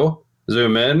Emilio,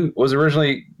 zoom in, was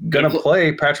originally going to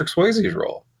play Patrick Swayze's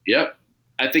role. Yep.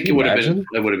 I think it would have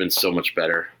been so much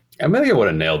better. Emilio would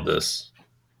have nailed this.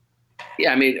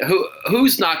 Yeah, I mean,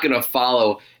 who's not going to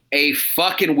follow a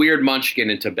fucking weird munchkin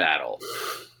into battle?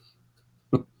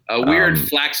 A weird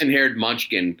flaxen-haired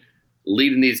munchkin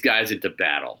leading these guys into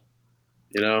battle,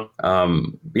 you know?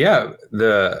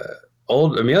 The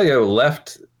old Emilio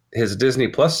left his Disney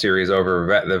Plus series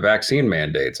over the vaccine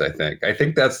mandates, I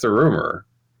think that's the rumor.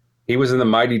 He was in the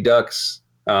Mighty Ducks,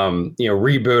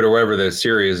 reboot or whatever the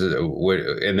series would,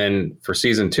 and then for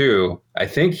season 2, I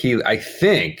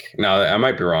think, now I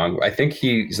might be wrong, I think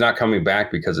he's not coming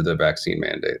back because of the vaccine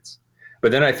mandates.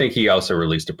 But then I think he also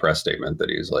released a press statement that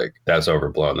he's like, that's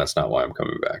overblown. That's not why I'm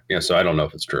coming back. So I don't know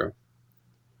if it's true.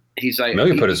 He's like,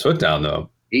 Emilio put his foot down, though.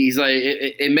 He's like,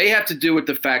 it may have to do with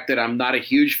the fact that I'm not a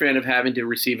huge fan of having to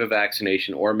receive a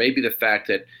vaccination, or maybe the fact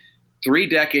that 3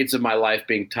 decades of my life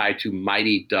being tied to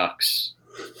Mighty Ducks.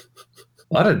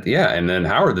 A lot of, and then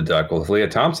Howard the Duck with Leah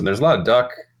Thompson. There's a lot of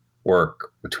duck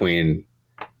work between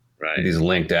these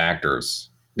linked actors.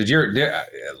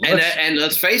 And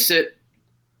let's face it,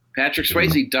 Patrick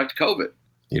Swayze ducked COVID.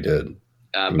 He did.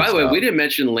 By the way, we didn't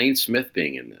mention Lane Smith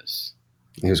being in this.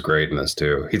 He was great in this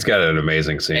too. He's got an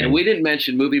amazing scene. And we didn't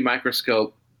mention Movie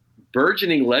Microscope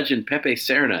burgeoning legend Pepe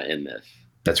Serna in this.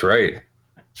 That's right.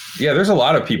 Yeah, there's a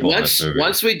lot of people in this movie.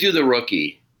 Once we do The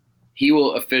Rookie, he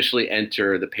will officially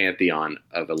enter the pantheon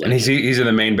of a legend. And he's in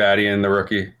the main baddie in The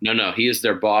Rookie? No, he is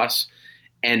their boss.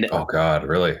 And oh God,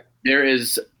 really? There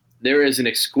is an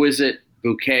exquisite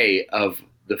bouquet of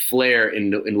the flair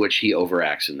in which he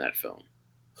overacts in that film.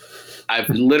 I've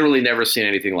literally never seen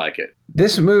anything like it.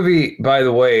 This movie, by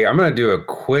the way, I'm going to do a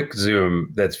quick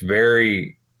zoom that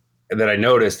I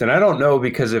noticed, and I don't know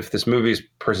because if this movie is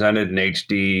presented in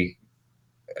HD,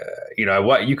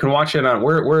 you can watch it on,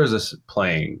 where is this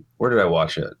playing? Where did I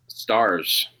watch it?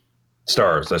 Stars,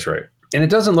 that's right. And it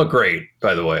doesn't look great,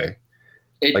 by the way.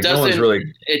 It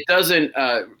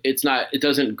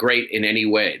doesn't grate in any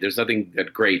way. There's nothing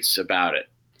that grates about it.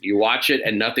 You watch it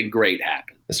and nothing great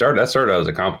happens. That started out as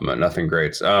a compliment. Nothing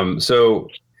great. So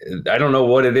I don't know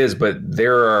what it is, but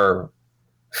there are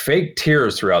fake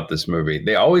tears throughout this movie.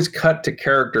 They always cut to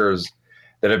characters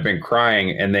that have been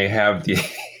crying, and they have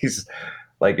these,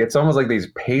 like, it's almost like these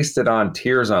pasted on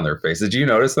tears on their face. Did you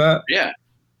notice that? Yeah.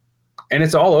 And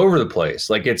it's all over the place.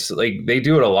 Like, it's like they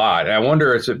do it a lot. And I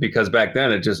wonder if it's because back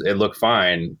then it looked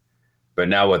fine, but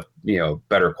now with,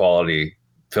 better quality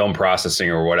film processing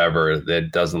or whatever,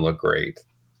 it doesn't look great.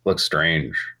 Looks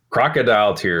strange.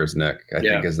 Crocodile tears, Nick, I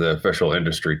think is the official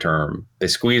industry term. They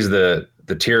squeeze the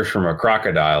tears from a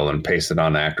crocodile and paste it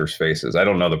on the actors' faces. I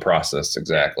don't know the process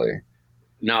exactly.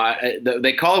 No,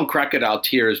 they call them crocodile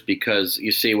tears because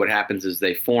you see what happens is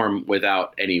they form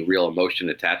without any real emotion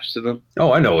attached to them.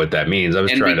 Oh, I know what that means.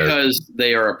 Because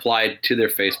they are applied to their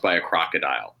face by a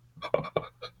crocodile.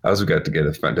 I was got to get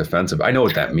defensive. I know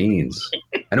what that means.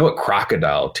 I know what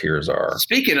crocodile tears are.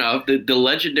 Speaking of, the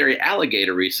legendary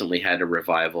Alligator recently had a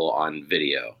revival on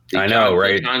video.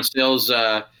 Right? John Sayles,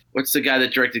 what's the guy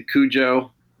that directed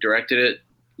Cujo? Directed it?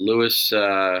 Louis.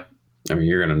 I mean,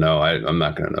 you're going to know. I'm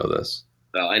not going to know this.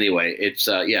 Well, anyway, it's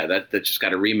that just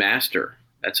got a remaster.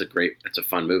 That's a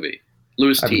fun movie.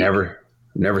 Louis T. I've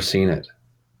never seen it.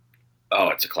 Oh,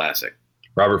 it's a classic.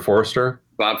 Robert Forster?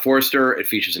 Bob Forster. It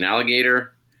features an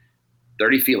alligator,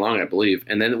 30 feet long, I believe.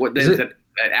 And then that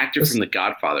actor from The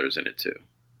Godfather is in it too.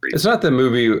 It's not the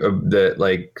movie that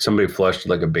like somebody flushed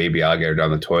like a baby alligator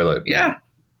down the toilet. Yeah.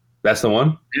 That's the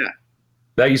one? Yeah.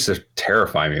 That used to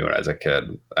terrify me when I was a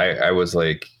kid. I was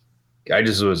like, I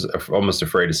just was almost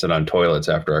afraid to sit on toilets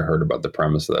after I heard about the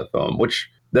premise of that film, which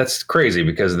that's crazy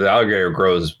because the alligator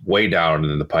grows way down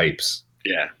in the pipes.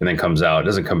 Yeah. And then comes out. It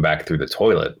doesn't come back through the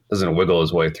toilet. Doesn't wiggle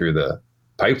his way through the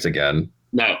pipes again.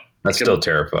 No. That's still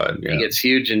terrified. Yeah. He gets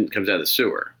huge and comes out of the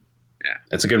sewer. Yeah.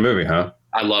 It's a good movie, huh?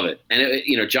 I love it.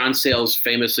 And John Sayles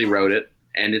famously wrote it.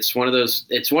 And it's one of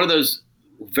those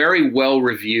very well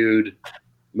reviewed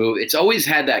movies. It's always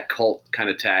had that cult kind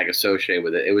of tag associated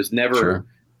with it. It was never, Sure.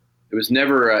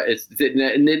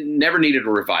 it never needed a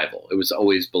revival. It was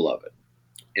always beloved.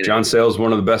 John Sayles,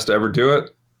 one of the best to ever do it.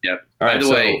 Yep. By the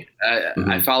way,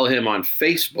 I follow him on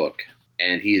Facebook,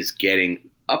 and he is getting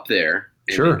up there.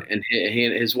 And, Sure. And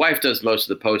his wife does most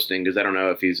of the posting because I don't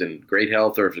know if he's in great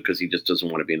health or if because he just doesn't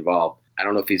want to be involved. I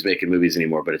don't know if he's making movies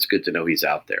anymore, but it's good to know he's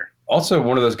out there. Also,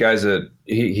 one of those guys that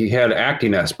he had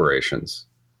acting aspirations.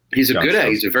 He's a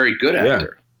very good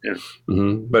actor. Yeah.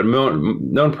 Mm-hmm. But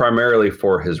known primarily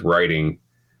for his writing,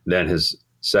 then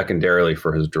secondarily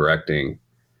for his directing,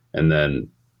 and then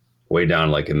way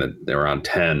down like in around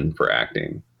 10 for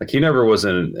acting. Like he never was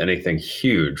in anything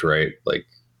huge, right? Like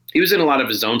he was in a lot of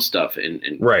his own stuff.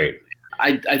 Right.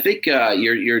 I think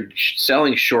you're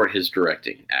selling short his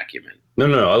directing acumen.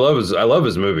 No. I love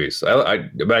his movies.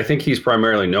 But I think he's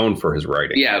primarily known for his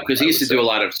writing. Yeah, because he used to do a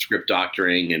lot of script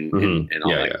doctoring and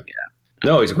all that. Yeah.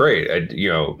 No, he's great.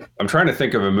 I'm trying to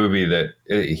think of a movie that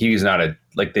he's not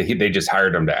they just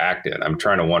hired him to act in. I'm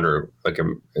trying to wonder,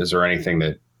 is there anything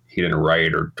that he didn't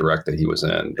write or direct that he was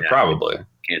in? Yeah. Probably.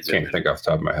 Can't think off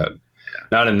the top of my head. Yeah.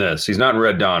 Not in this. He's not in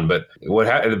Red Dawn. But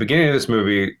at the beginning of this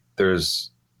movie,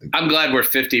 I'm glad we're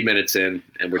 50 minutes in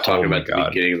and we're talking about the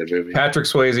beginning of the movie. Patrick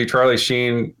Swayze, Charlie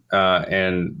Sheen,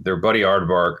 and their buddy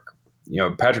Aardvark.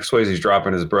 Patrick Swayze's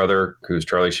dropping his brother, who's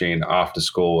Charlie Sheen, off to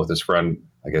school with his friend,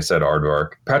 like I said,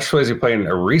 Aardvark. Patrick Swayze playing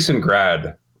a recent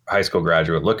high school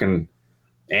graduate, looking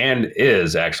and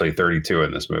is actually 32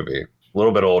 in this movie. A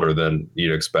little bit older than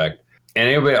you'd expect.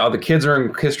 And all the kids are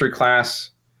in history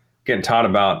class getting taught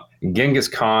about Genghis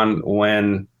Khan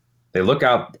when they look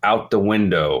out the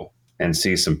window and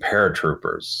see some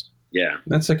paratroopers. Yeah.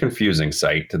 That's a confusing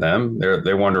sight to them.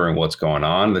 They're wondering what's going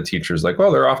on. The teacher's like,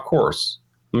 well, they're off course.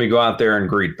 Let me go out there and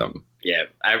greet them. Yeah.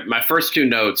 My first two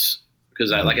notes,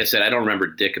 because like I said, I don't remember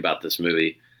dick about this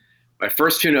movie. My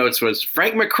first two notes was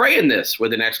Frank McRae in this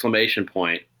with an exclamation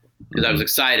point because I was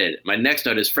excited. My next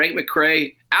note is Frank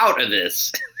McRae out of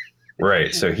this.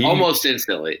 Right. So he almost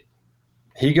instantly.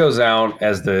 He goes out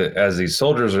as these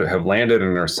soldiers have landed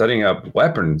and are setting up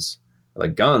weapons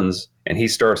like guns, and he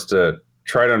starts to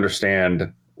try to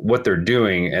understand what they're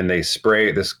doing, and they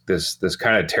spray this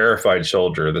kind of terrified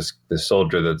soldier, this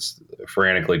soldier that's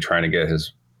frantically trying to get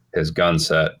his gun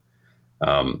set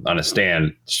on a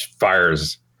stand,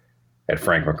 fires at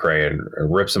Frank McRae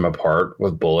and rips him apart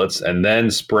with bullets, and then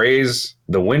sprays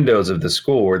the windows of the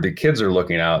school where the kids are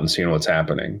looking out and seeing what's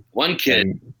happening. One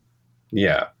kid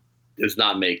does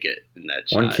not make it in that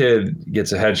shot. One kid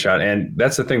gets a headshot, and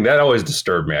that's the thing that always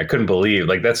disturbed me. I couldn't believe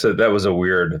that was a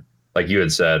weird, like you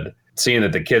had said, seeing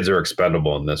that the kids are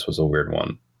expendable in this was a weird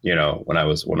one. When I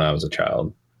was a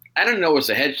child. I don't know what's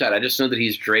a headshot. I just know that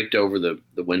he's draped over the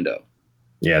window.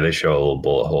 Yeah, they show a little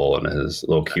bullet hole in his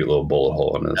cute little bullet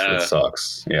hole in his. It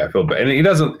sucks. Yeah, I feel bad. And he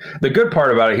doesn't. The good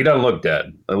part about it, he doesn't look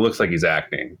dead. It looks like he's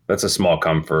acting. That's a small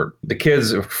comfort. The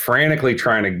kids are frantically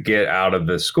trying to get out of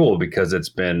this school because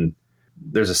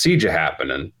there's a siege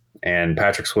happening, and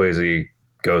Patrick Swayze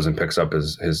goes and picks up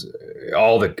his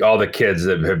all the kids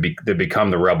that become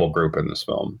the rebel group in this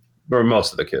film, or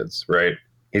most of the kids. Right?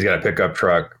 He's got a pickup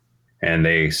truck, and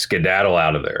they skedaddle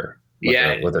out of there.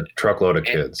 With a truckload of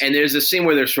kids. And there's a scene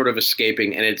where they're sort of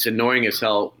escaping, and it's annoying as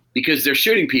hell because they're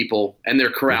shooting people and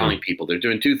they're corralling people. They're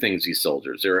doing two things, these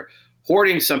soldiers. They're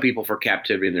hoarding some people for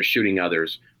captivity and they're shooting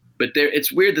others. But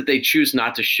it's weird that they choose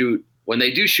not to shoot. When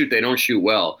they do shoot, they don't shoot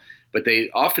well. But they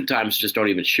oftentimes just don't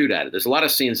even shoot at it. There's a lot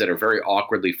of scenes that are very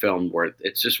awkwardly filmed where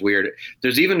it's just weird.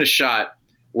 There's even a shot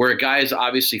where a guy is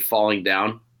obviously falling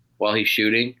down while he's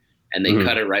shooting, and they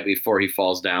cut it right before he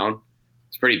falls down.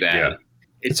 It's pretty bad. Yeah.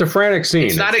 It's a frantic scene.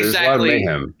 It's not exactly.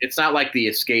 It's not like The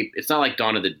Escape. It's not like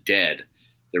Dawn of the Dead,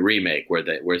 the remake,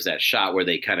 where's that shot where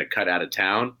they kind of cut out of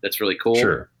town. That's really cool.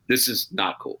 Sure. This is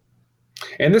not cool.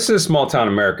 And this is small town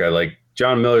America. Like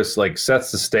John Milius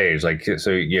sets the stage. Like, so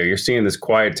you're seeing this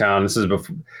quiet town. This is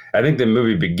before. I think the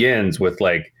movie begins with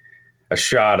like a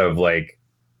shot of like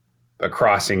a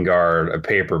crossing guard, a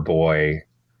paper boy,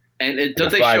 and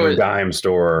don't they show a dime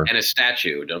store and a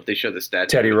statue? Don't they show the statue?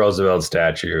 Teddy Roosevelt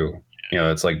statue.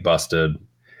 It's like busted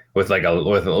with like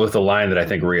with a line that I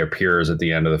think reappears at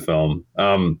the end of the film.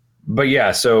 But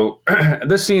yeah, so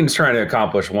this scene's trying to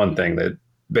accomplish one thing, that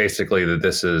basically that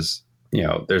this is,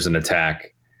 there's an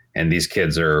attack and these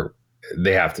kids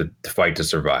they have to fight to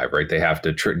survive, right? They have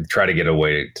to try to get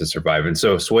away to survive. And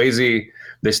so Swayze,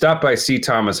 they stop by C.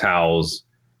 Thomas Howell's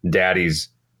daddy's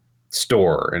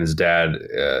store, and his dad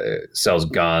sells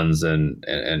guns and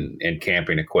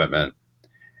camping equipment.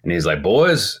 And he's like,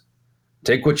 boys,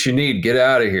 take what you need, get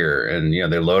out of here. And,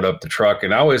 they load up the truck.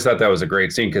 And I always thought that was a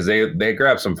great scene because they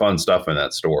grab some fun stuff in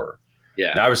that store.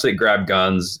 Yeah. And obviously grab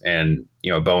guns and,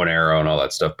 bow and arrow and all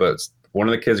that stuff. But one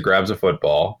of the kids grabs a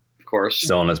football. Of course.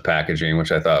 Still in his packaging,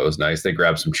 which I thought was nice. They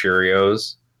grab some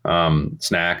Cheerios,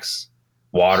 snacks,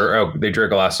 water. Oh, they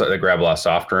grab a lot of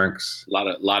soft drinks.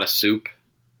 A lot of soup.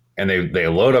 And they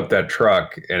load up that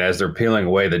truck, and as they're peeling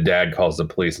away, the dad calls the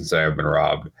police and says, I've been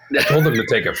robbed. I told them to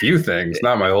take a few things,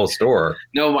 not my whole store.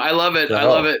 No, I love it. I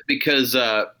love it because,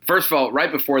 first of all,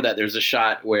 right before that, there's a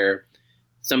shot where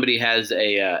somebody has an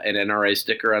NRA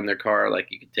sticker on their car. Like,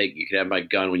 you can have my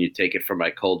gun when you take it from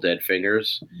my cold, dead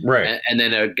fingers. Right. And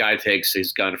then a guy takes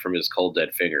his gun from his cold,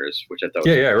 dead fingers, which I thought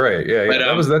was right. Yeah.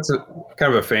 But, that's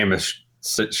kind of a famous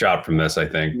shot from this, I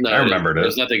think. No, I remembered it.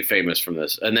 There's nothing famous from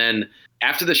this. And then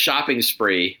after the shopping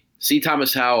spree, C.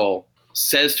 Thomas Howell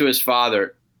says to his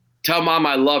father, "Tell Mom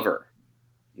I love her."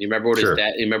 You remember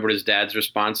what his dad's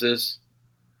response is?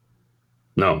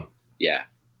 No. Yeah.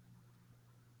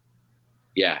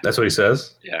 That's what he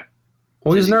says? Yeah.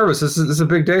 Well, he's nervous. This is a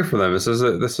big day for them. This is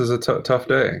a tough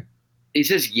day. He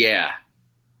says, "Yeah."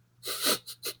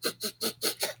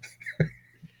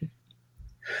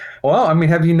 Well, I mean,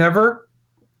 have you never?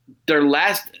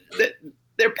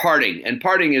 They're parting, and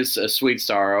parting is a sweet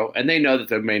sorrow, and they know that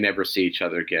they may never see each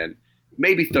other again.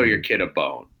 Maybe throw your kid a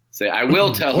bone. Say, I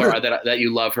will tell her that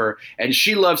you love her, and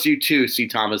she loves you too, C.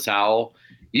 Thomas Howell.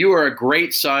 You are a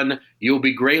great son. You'll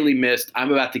be greatly missed.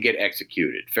 I'm about to get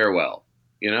executed. Farewell.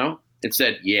 It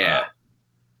said, yeah.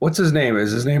 What's his name?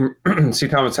 Is his name C.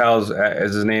 Thomas Howell?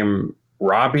 Is his name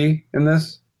Robbie in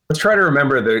this? Let's try to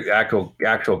remember the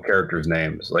actual characters'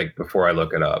 names, like before I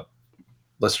look it up.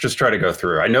 Let's just try to go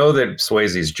through. I know that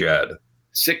Swayze's Jed.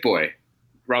 Sick Boy.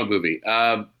 Wrong movie.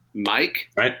 Mike?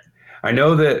 Right. I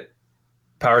know that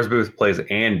Powers Booth plays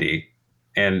Andy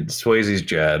and Swayze's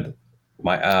Jed.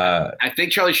 I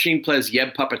think Charlie Sheen plays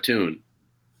Yeb Papatoon.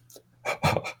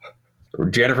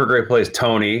 Jennifer Grey plays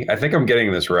Tony. I think I'm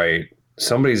getting this right.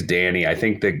 Somebody's Danny. I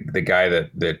think the guy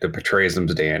that portrays him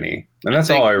is Danny. And that's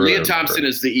all I really remember. Leah Thompson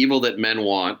is the evil that men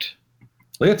want.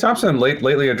 Leah Thompson,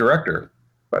 lately a director,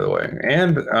 by the way.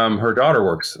 And her daughter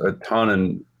works a ton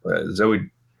in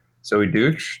Zoe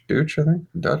Deutch, I think.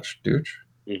 Deutch.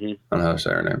 Mm-hmm. I don't know how to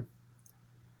say her name.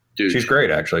 Deutch. She's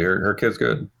great, actually. Her kid's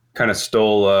good. Kind of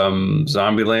stole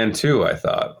Zombieland 2, I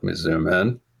thought. Let me zoom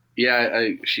in. Yeah,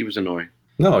 she was annoying.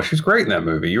 No, she's great in that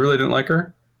movie. You really didn't like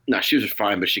her? No, she was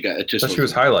fine, but she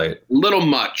was highlight. A little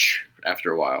much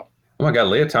after a while. Oh my God,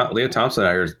 Leah Thompson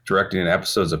out here is directing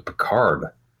episodes of Picard.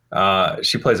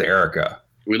 She plays Erica.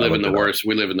 We live in the worst.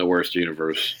 We live in the worst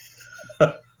universe.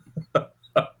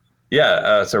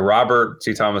 Yeah. So Robert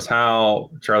C. Thomas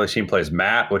Howell, Charlie Sheen plays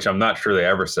Matt, which I'm not sure they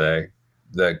ever say.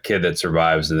 The kid that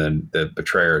survives, and then the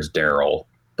betrayer is Daryl.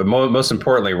 But most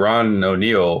importantly, Ron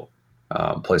O'Neal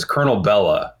plays Colonel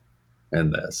Bella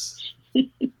in this.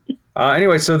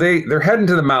 Anyway, so they're heading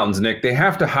to the mountains, Nick. They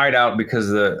have to hide out because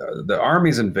the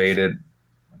army's invaded.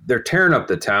 They're tearing up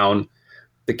the town.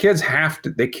 The kids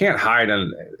they can't hide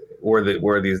on where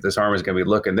this army's going to be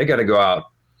looking. They got to go out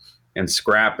and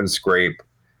scrap and scrape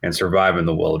and survive in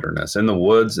the wilderness, in the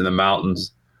woods, in the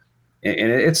mountains.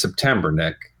 And it's September,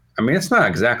 Nick. I mean, it's not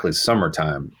exactly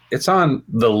summertime. It's on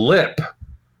the lip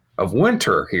of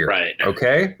winter here. Right.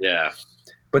 Okay? Yeah.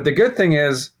 But the good thing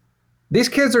is these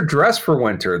kids are dressed for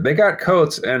winter. They got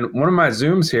coats. And one of my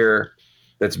Zooms here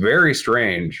that's very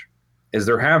strange is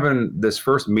they're having this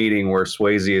first meeting where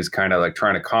Swayze is kind of like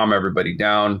trying to calm everybody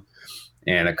down.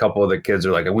 And a couple of the kids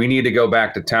are like, we need to go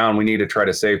back to town. We need to try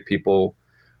to save people,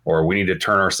 or we need to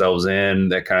turn ourselves in,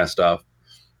 that kind of stuff.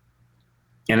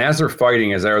 And as they're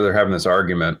fighting, as they're having this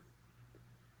argument,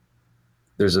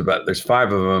 there's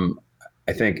 5 of them,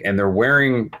 I think, and they're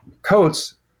wearing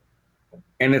coats.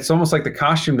 And it's almost like the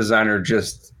costume designer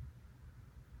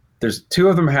there's 2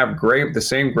 of them have the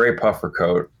same gray puffer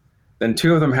coat. Then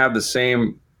 2 of them have the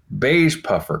same beige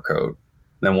puffer coat.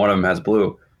 Then one of them has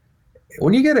blue.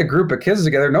 When you get a group of kids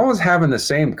together, no one's having the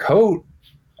same coat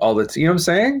all the time. You know what I'm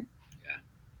saying?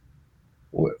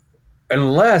 Yeah.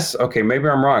 Unless, okay, maybe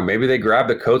I'm wrong. Maybe they grabbed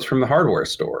the coats from the hardware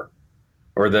store,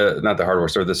 or not the hardware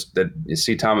store, the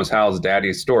C. Thomas Howell's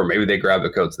daddy's store. Maybe they grabbed the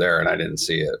coats there and I didn't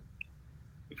see it.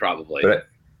 Probably.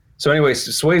 So anyway,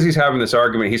 Swayze's having this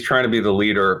argument. He's trying to be the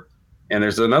leader. And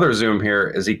there's another zoom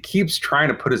here as he keeps trying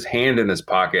to put his hand in his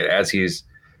pocket as he's,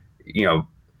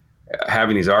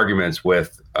 having these arguments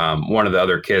with one of the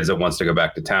other kids that wants to go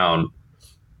back to town.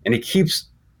 And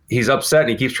he's upset and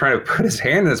he keeps trying to put his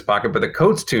hand in his pocket, but the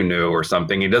coat's too new or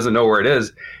something. He doesn't know where it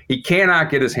is. He cannot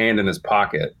get his hand in his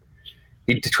pocket.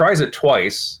 He tries it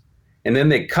twice, and then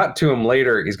they cut to him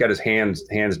later. He's got his hands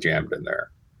jammed in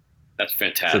there. That's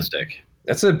fantastic.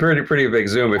 That's a pretty big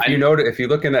zoom. If you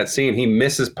look in that scene, he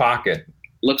misses pocket.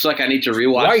 Looks like I need to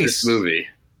rewatch this movie.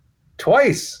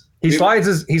 Twice. He slides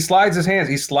his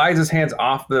hands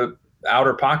off the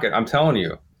outer pocket. I'm telling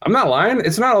you. I'm not lying.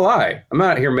 It's not a lie. I'm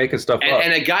not here making stuff up.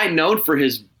 And a guy known for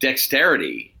his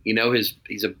dexterity.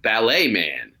 He's a ballet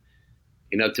man.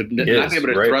 Not be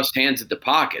able to thrust hands into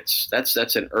pockets.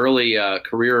 That's an early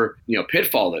career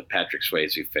pitfall that Patrick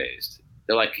Swayze faced.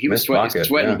 They're like, he was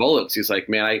sweating bullets. He's like,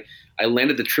 man, I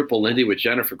landed the triple Lindy with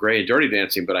Jennifer Grey in Dirty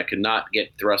Dancing, but I could not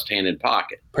get thrust hand in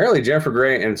pocket. Apparently Jennifer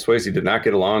Grey and Swayze did not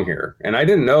get along here. And I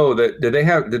didn't know that. Did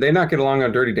they not get along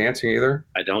on Dirty Dancing either?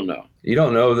 I don't know. You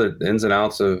don't know the ins and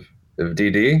outs of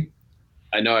DD?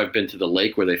 I know I've been to the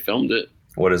lake where they filmed it.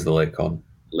 What is the lake called?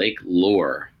 Lake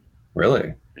Lure.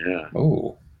 Really? Yeah.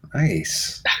 Oh,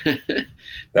 nice.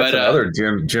 That's another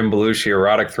Jim Belushi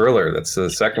erotic thriller. That's the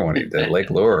second one he did, Lake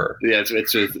Lure. Yeah,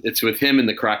 it's with him and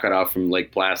the crocodile from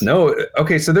Lake Placid. No,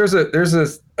 okay. So there's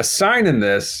a sign in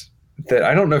this that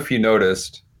I don't know if you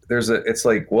noticed. It's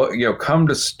like come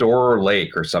to Store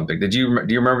Lake or something. Do you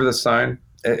remember this sign?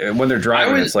 And when they're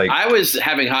driving, it's like I was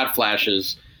having hot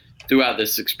flashes throughout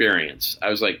this experience. I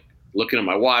was like looking at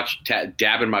my watch,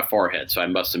 dabbing my forehead, so I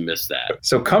must have missed that.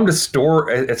 So come to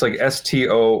Store. It's like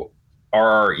STORRE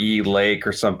Lake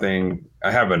or something.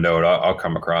 I have a note. I'll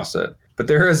come across it. But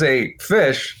there is a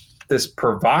fish, this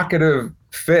provocative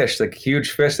fish, like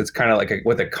huge fish that's kind of like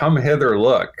with a come hither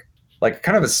look, like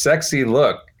kind of a sexy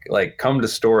look, like come to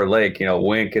Store Lake,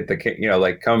 wink at the,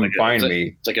 like come find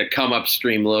me. It's like a come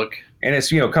upstream look. And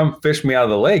it's, come fish me out of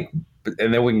the lake.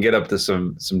 And then we can get up to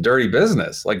some dirty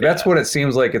business. Like that's what it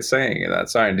seems like it's saying in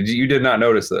that sign. You did not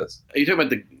notice this? Are you talking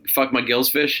about the fuck my gills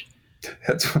fish?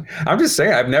 I'm just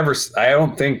saying. I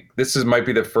don't think might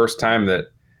be the first time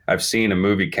that I've seen a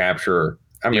movie capture.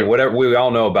 I mean, whatever we all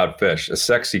know about fish, a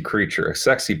sexy creature, a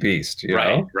sexy beast. You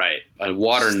know? Right. A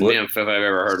water nymph, if I've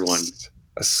ever heard one.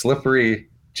 A slippery,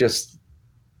 just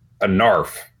a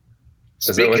narf.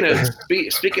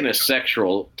 Speaking of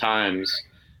sexual times.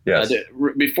 Yes.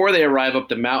 Before they arrive up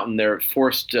the mountain, they're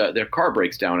forced. Their car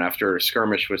breaks down after a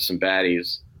skirmish with some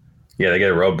baddies. Yeah, they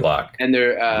get a roadblock. And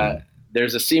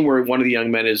there's a scene where one of the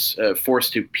young men is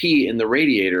forced to pee in the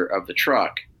radiator of the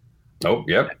truck. Oh,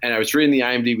 yep. And I was reading the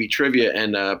IMDb trivia,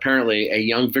 and apparently a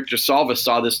young Victor Salva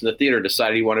saw this in the theater,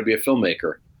 decided he wanted to be a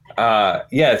filmmaker.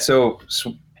 Yeah. So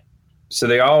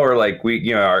they all are like, we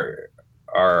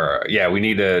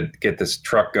need to get this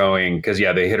truck going because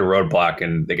they hit a roadblock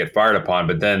and they get fired upon,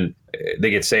 but then they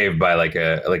get saved by like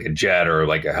a jet or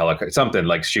like a helicopter, something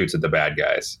like shoots at the bad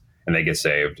guys and they get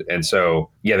saved. And so,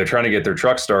 they're trying to get their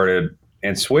truck started,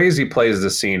 and Swayze plays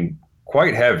this scene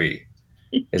quite heavy.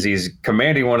 as he's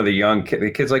commanding one of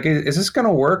the kid's like, is this going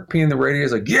to work? Peeing the radio.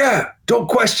 He's like, yeah, don't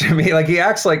question me. Like he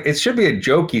acts like it should be a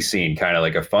jokey scene, kind of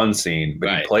like a fun scene,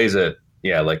 but he plays it,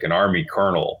 like an army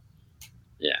colonel.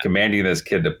 Yeah. Commanding this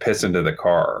kid to piss into the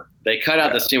car. They cut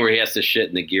out the scene where he has to shit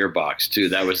in the gearbox too.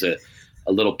 That was a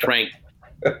little prank.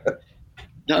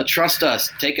 No, trust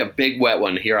us. Take a big wet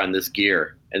one here on this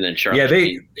gear, and then charge.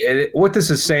 Yeah, what this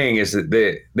is saying is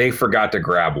that they forgot to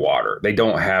grab water. They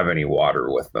don't have any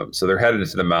water with them, so they're headed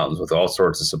into the mountains with all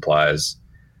sorts of supplies.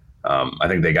 I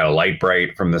think they got a light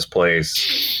bright from this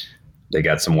place. They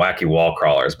got some wacky wall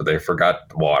crawlers, but they forgot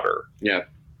the water. Yeah.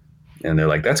 And they're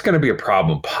like, that's going to be a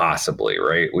problem, possibly,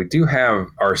 right? We do have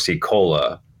RC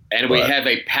Cola. And we have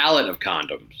a pallet of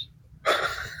condoms.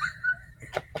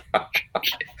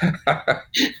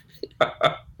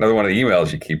 Another one of the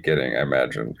emails you keep getting, I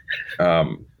imagine.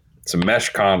 Some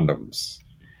mesh condoms.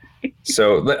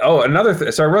 So, another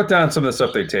thing. So I wrote down some of the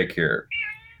stuff they take here.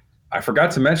 I forgot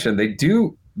to mention,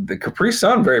 the Capri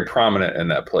Sun very prominent in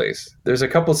that place. There's a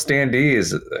couple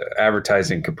standees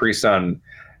advertising Capri Sun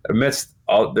amidst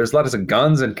there's lots of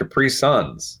guns and Capri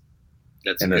Suns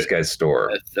in this guy's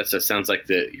store. That sounds like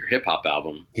your hip hop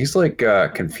album. He's like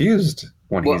confused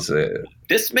when he's.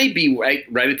 This may be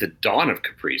right at the dawn of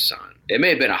Capri Sun. It may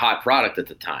have been a hot product at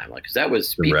the time, like because that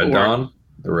was the red dawn.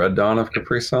 The red dawn of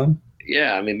Capri Sun.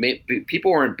 Yeah, I mean,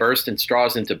 people weren't bursting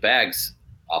straws into bags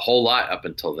a whole lot up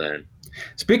until then.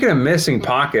 Speaking of missing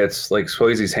pockets, like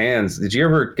Swayze's hands, did you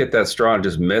ever get that straw and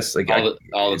just miss? Like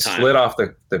all the time. Slid off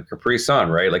the Capri Sun,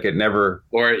 right? Like it never.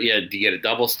 Or you get a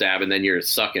double stab and then you're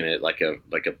sucking it like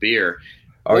a beer.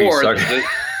 Oh, or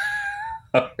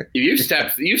you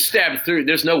stabbed through.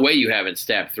 There's no way you haven't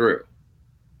stabbed through.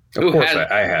 Of course,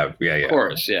 I have. Yeah. Of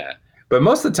course, yeah. But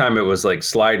most of the time it was like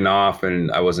sliding off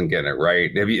and I wasn't getting it right.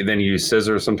 Then you use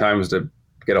scissors sometimes to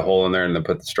get a hole in there and then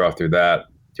put the straw through that.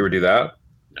 Do you ever do that?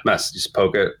 No. Just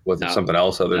poke it with something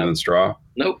else other than straw?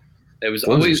 Nope. It was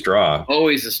always straw.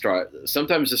 Always a straw.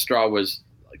 Sometimes the straw was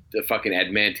like the fucking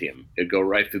adamantium. It'd go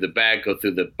right through the bag, go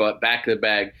through the back of the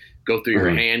bag, go through your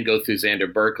hand, go through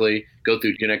Xander Berkeley, go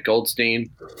through Jeanette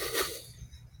Goldstein.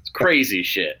 It's crazy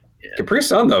shit. Yeah. Capri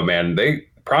Sun, though, man, they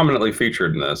prominently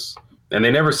featured in this. And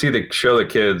they never show the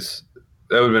kids.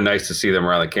 That would have been nice to see them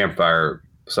around the campfire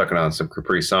sucking on some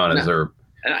Capri Sun as they're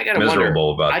and I gotta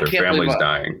miserable wonder, about their families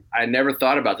dying. I never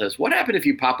thought about this. What happened if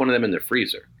you pop one of them in the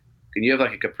freezer? Can you have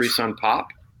like a Capri Sun pop?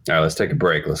 All right, let's take a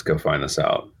break. Let's go find this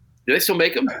out. Do they still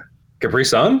make them? Capri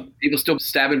Sun? People still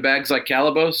stabbing bags like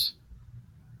Calabos?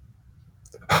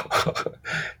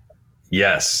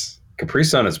 Yes. Capri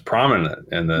Sun is prominent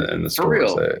in the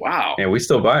stores. For real? Wow. And we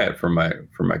still buy it for my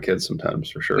kids sometimes,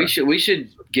 for sure. We should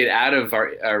get out of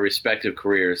our respective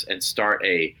careers and start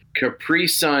a Capri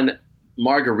Sun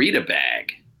margarita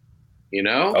bag. You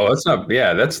know? Oh, that's not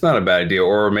a bad idea.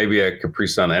 Or maybe a Capri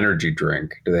Sun energy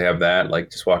drink. Do they have that?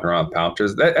 Like just walking around with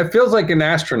pouches? It feels like an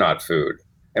astronaut food.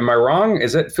 Am I wrong?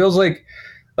 It feels like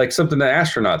something that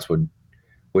astronauts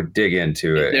would dig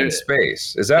into in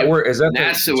space. Is that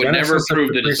NASA would never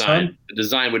approve the design? Sun? The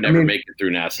design would never make it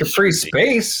through NASA. Capri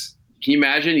space. Can you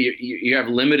imagine? You have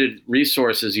limited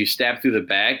resources. You stab through the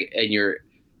bag and you're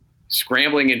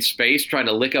scrambling in space trying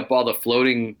to lick up all the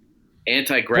floating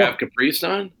anti-grav Capri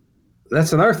Sun.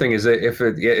 That's another thing.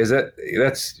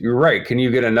 You're right. Can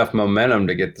you get enough momentum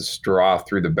to get the straw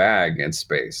through the bag in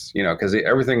space? You know, because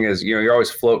everything is, you're always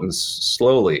floating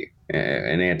slowly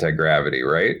in anti-gravity,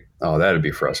 right? Oh, that'd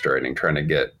be frustrating trying to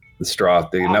get the straw,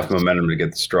 enough momentum to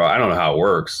get the straw. I don't know how it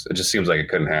works. It just seems like it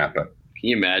couldn't happen. Can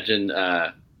you imagine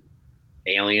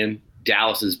Alien?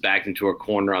 Dallas is backed into a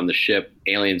corner on the ship.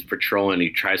 Alien's patrolling. He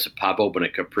tries to pop open a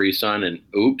Capri Sun and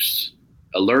oops,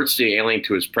 alerts the alien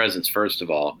to his presence, first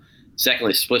of all.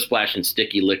 Secondly, split splash and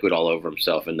sticky liquid all over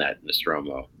himself in that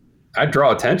Nostromo. I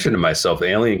draw attention to myself. The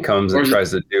alien comes and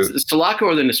tries to do. Is it Sulaco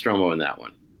or the Nostromo in that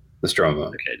one? Nostromo.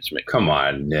 Okay, just make. Come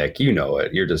on, Nick. You know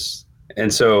it. You're just.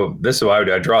 And so this is what I would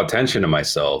do. I draw attention to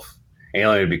myself.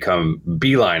 Alien would become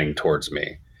beelining towards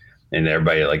me, and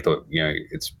everybody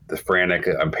it's the frantic.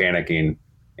 I'm panicking.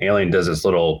 Alien does this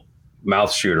little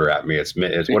mouth shooter at me. It's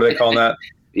what do they call that?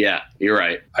 Yeah, you're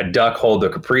right. I duck, hold the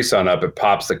Capri Sun up. It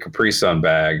pops the Capri Sun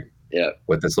bag. Yeah.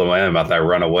 With this little animal mouth, I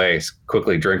run away,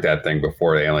 quickly drink that thing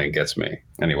before the alien gets me.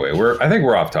 Anyway, I think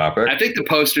we're off topic. I think the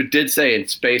poster did say in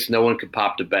space no one could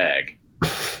pop the bag.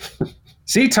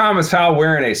 See Thomas Howell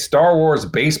wearing a Star Wars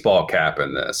baseball cap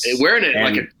in this. Wearing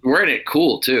it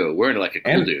cool too. Wearing it like a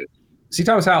cool dude. See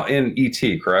Thomas Howell in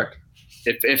E.T., correct?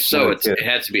 If so, it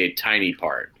has to be a tiny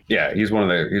part. Yeah, he's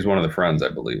one of the friends, I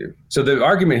believe. So the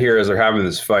argument here is they're having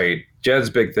this fight, Jed's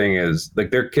big thing is like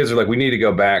their kids are like, we need to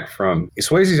go back from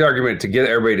Swayze's argument to get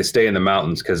everybody to stay in the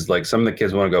mountains because like some of the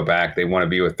kids want to go back. They want to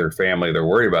be with their family. They're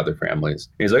worried about their families.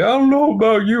 He's like, I don't know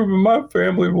about you, but my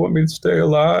family want me to stay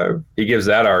alive. He gives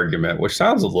that argument, which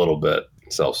sounds a little bit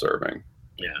self-serving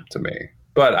to me,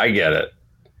 but I get it.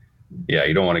 Yeah,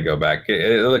 you don't want to go back.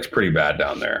 It looks pretty bad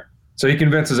down there. So he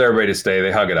convinces everybody to stay.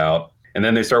 They hug it out. And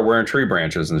then they start wearing tree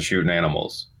branches and shooting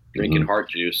animals. Drinking heart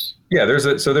juice. Yeah, there's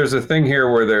a thing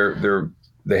here where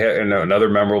they have another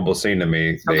memorable scene to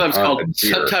me.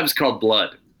 Sometimes called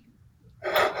blood.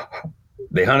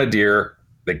 They hunt a deer,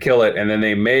 they kill it, and then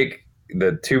they make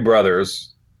the two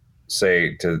brothers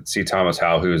say to C. Thomas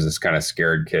Howell, who's this kind of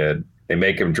scared kid, they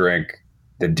make him drink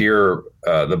the deer,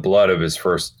 the blood of his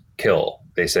first kill.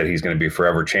 They said he's going to be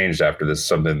forever changed after this,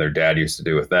 something their dad used to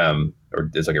do with them,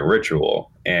 or it's like a ritual.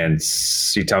 And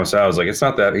C. Thomas Howell was like, it's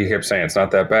not that, he kept saying, it's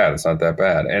not that bad. It's not that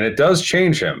bad. And it does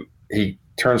change him. He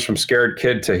turns from scared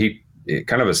kid to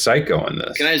kind of a psycho in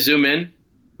this. Can I zoom in?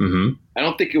 Mm-hmm. I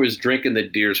don't think it was drinking the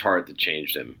deer's heart that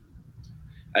changed him.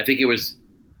 I think it was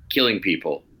killing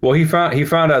people. Well, he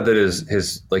found out that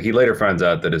his like he later finds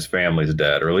out that his family's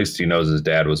dead, or at least he knows his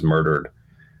dad was murdered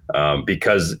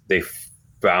because they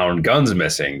found guns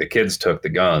missing. The kids took the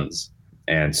guns,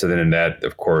 and so then that,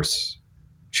 of course,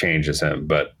 changes him.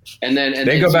 But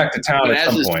they go back to town at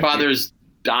some point. As his father's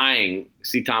dying,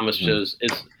 C. Thomas shows,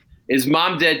 is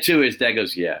mom dead too? His dad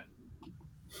goes, yeah.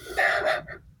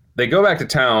 They go back to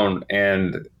town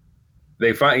and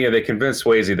they they convince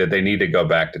Swayze that they need to go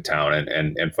back to town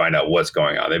and find out what's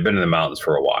going on. They've been in the mountains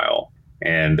for a while,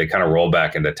 and they kind of roll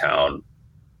back into town,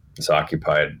 this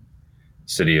occupied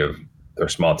city of their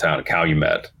small town of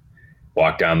Calumet,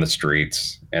 walk down the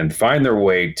streets and find their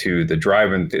way to the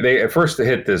drive-in. They at first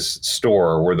hit this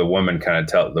store where the woman kind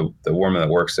of the woman that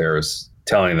works there is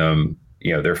telling them,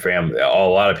 their family, a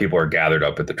lot of people are gathered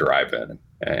up at the drive-in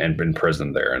and been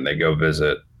imprisoned there, and they go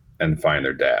visit and find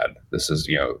their dad. This is,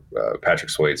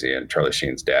 Patrick Swayze and Charlie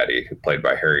Sheen's daddy, played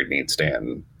by Harry Dean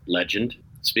Stanton. Legend.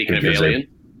 Speaking of Alien.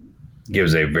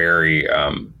 Gives a very,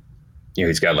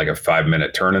 he's got like a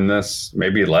 5-minute turn in this,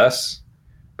 maybe less,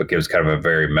 but gives kind of a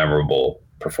very memorable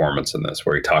performance in this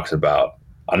where he talks about,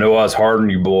 I know I was hard on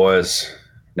you boys.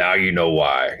 Now you know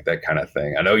why, that kind of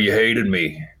thing. I know you hated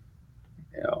me,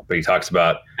 but he talks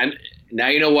about. And now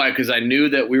you know why, because I knew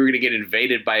that we were going to get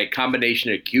invaded by a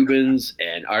combination of Cubans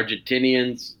and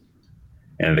Argentinians.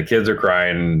 And the kids are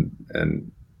crying,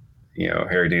 and,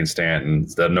 Harry Dean Stanton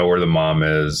doesn't know where the mom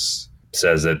is,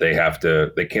 says that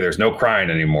there's no crying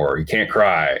anymore. You can't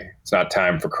cry. It's not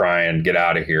time for crying. Get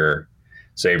out of here.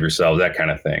 Save yourselves, that kind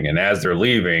of thing. And as they're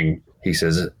leaving, he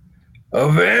says,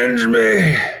 avenge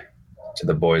me to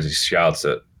the boys. He shouts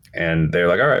it. And they're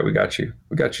like, all right, we got you.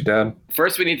 We got you, Dad.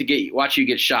 First, we need to watch you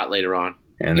get shot later on.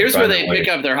 And here's where they pick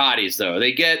up their hotties, though.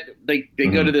 They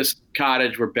go to this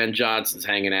cottage where Ben Johnson's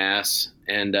hanging ass,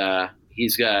 and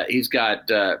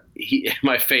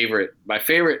my favorite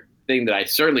thing that I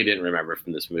certainly didn't remember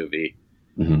from this movie,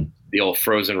 the old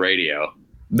Frozen radio.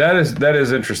 That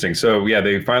is interesting. So yeah,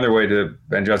 they find their way to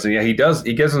Ben Johnson. Yeah, he does.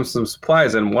 He gives them some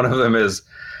supplies, and one of them is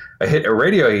a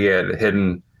radio he had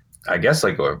hidden. I guess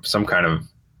like some kind of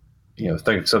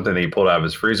something that he pulled out of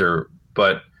his freezer.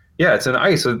 But yeah, it's an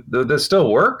ice. So does this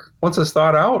still work once it's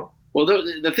thawed out? Well,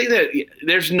 the thing that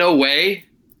there's no way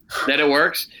that it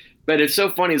works, but it's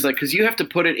so funny. It's like because you have to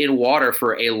put it in water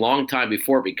for a long time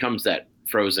before it becomes that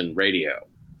frozen radio.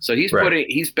 So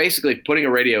he's basically putting a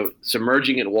radio,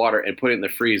 submerging it in water, and putting it in the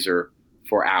freezer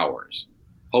for hours,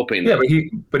 hoping. Yeah,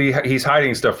 but he's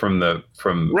hiding stuff from the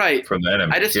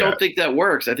enemy. I just don't think that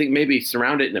works. I think maybe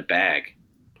surround it in a bag,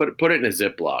 put it in a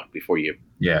Ziploc before you.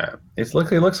 Yeah, it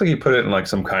looks like he put it in like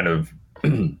some kind of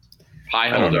pie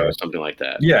holder or something like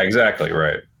that. Yeah, exactly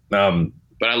right.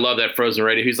 But I love that frozen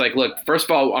radio. He's like, look, first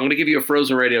of all, I'm going to give you a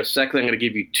frozen radio. Secondly, I'm going to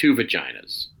give you 2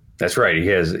 vaginas. That's right.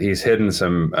 He's hidden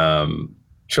some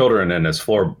children in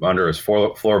under his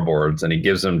floorboards, and he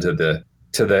gives them to the.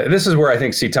 This is where I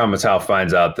think C. Thomas Howell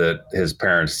finds out that his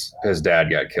dad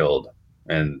got killed,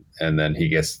 and then he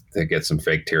gets some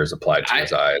fake tears applied to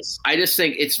his eyes. I just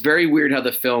think it's very weird how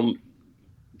the film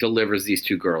delivers these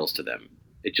 2 girls to them.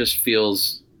 It just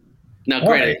feels. Now,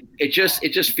 granted, it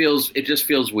just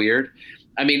feels weird.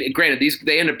 I mean, granted,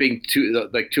 they end up being 2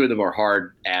 of them are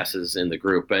hard asses in the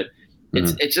group, but.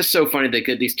 It's just so funny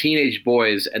that these teenage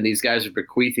boys and these guys are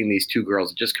bequeathing these 2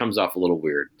 girls. It just comes off a little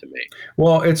weird to me.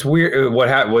 Well, it's weird.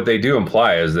 What they do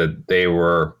imply is that they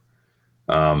were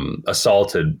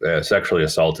sexually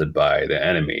assaulted by the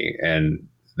enemy, and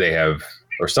they have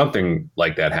or something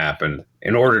like that happened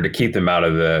in order to keep them out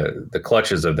of the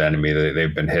clutches of the enemy.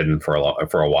 They've been hidden for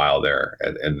a while there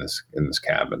in this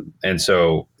cabin. And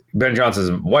so Ben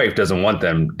Johnson's wife doesn't want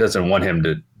him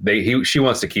to, she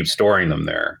wants to keep storing them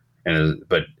there.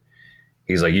 But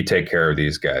he's like, you take care of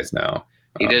these guys now.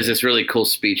 He does this really cool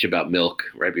speech about milk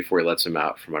right before he lets them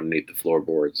out from underneath the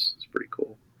floorboards. It's pretty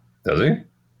cool. Does he?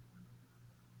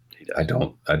 He does. I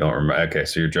don't remember. Okay,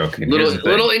 so you're joking.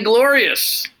 Little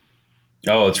Inglorious.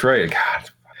 Oh, that's right. God.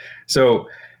 So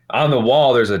on the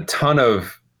wall, there's a ton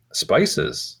of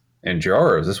spices and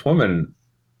jars. This woman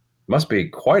must be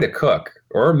quite a cook,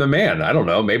 or the man. I don't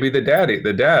know. Maybe the dad,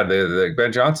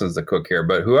 Ben Johnson's the cook here,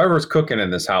 but whoever's cooking in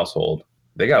this household,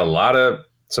 they got a lot of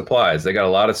supplies. They got a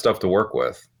lot of stuff to work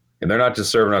with, and they're not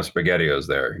just serving up SpaghettiOs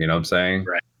there. You know what I'm saying?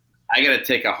 Right. I got to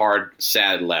take a hard,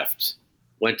 sad left.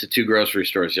 Went to 2 grocery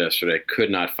stores yesterday. Could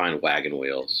not find wagon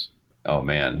wheels. Oh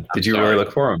man, did you really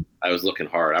look for them? I was looking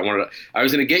hard. I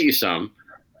was going to get you some,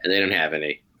 and they didn't have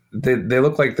any. They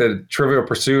look like the Trivial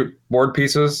Pursuit board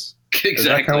pieces. Exactly. Is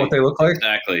that kind of what they look like?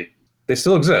 Exactly. They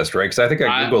still exist, right? Because I think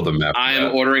I Googled them. I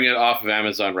am ordering it off of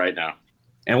Amazon right now.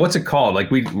 And what's it called? Like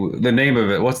the name of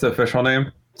it. What's the official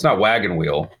name? It's not Wagon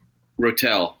Wheel.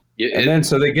 Rotel. Then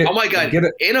so they get. Oh my God! Get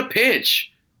it. In a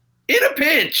pinch.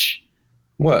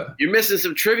 What? You're missing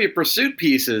some Trivia Pursuit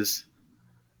pieces.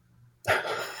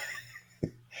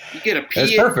 You get a pea.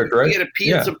 That's perfect, right? You get a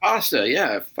pea and some pasta.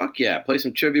 Yeah, fuck yeah. Play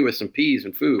some trivia with some peas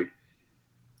and food.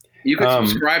 You can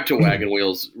subscribe to Wagon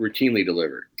Wheels routinely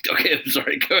delivered. Okay, I'm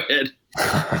sorry. Go ahead.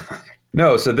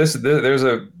 No, so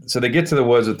so they get to the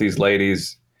woods with these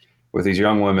ladies, with these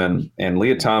young women, and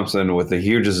Leah Thompson, with the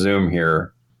hugest zoom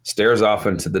here, stares off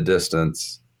into the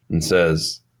distance and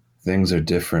says, "Things are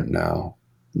different now.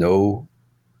 No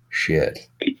shit."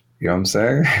 You know what I'm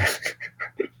saying?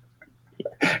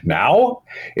 Now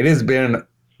it has been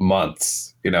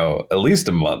months, at least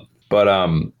a month, but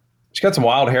she got some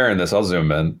wild hair in this. I'll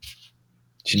zoom in.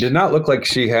 She did not look like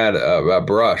she had a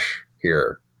brush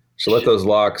here. She let those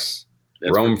locks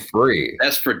roam free.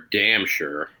 That's for damn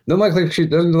sure. Doesn't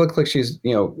look like she's,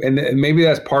 and maybe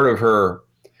that's part of her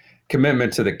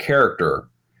commitment to the character.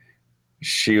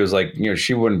 She was like,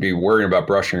 she wouldn't be worrying about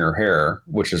brushing her hair,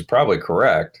 which is probably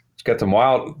correct. She's got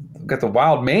the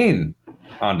wild mane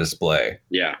on display.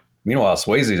 Yeah. Meanwhile,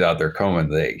 Swayze's out there combing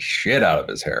the shit out of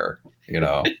his hair,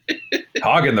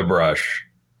 hogging the brush.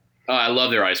 Oh, I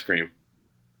love their ice cream.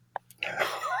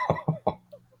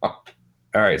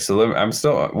 All right, so I'm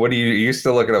still. What are you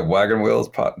still looking at Wagon Wheels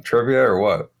trivia or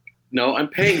what? No, I'm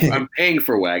paying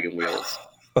for Wagon Wheels.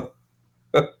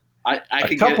 I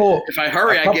could get it. If I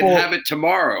hurry, I can have it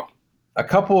tomorrow. A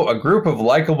group of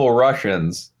likable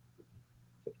Russians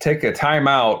take a time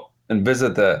out and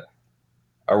visit the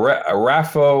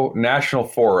Arafo National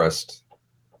Forest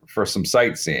for some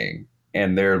sightseeing,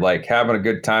 and they're like having a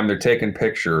good time. They're taking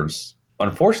pictures.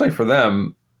 Unfortunately for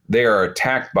them, they are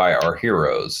attacked by our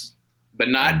heroes, but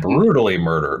not brutally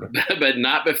murdered. But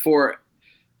not before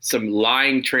some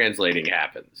lying translating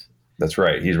happens. That's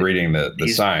right. He's reading the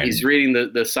sign. He's reading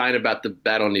the sign about the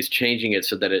battle, and he's changing it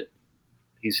so that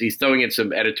he's throwing in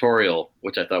some editorial,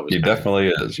 which I thought was. He definitely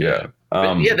is. Yeah.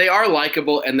 Yeah, they are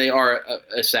likable and they are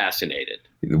assassinated.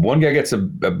 One guy gets a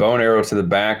bow and arrow to the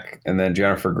back, and then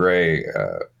Jennifer Grey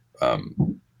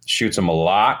shoots him a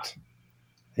lot.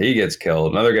 He gets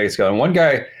killed. Another guy gets killed. And one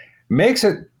guy makes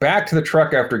it back to the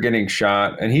truck after getting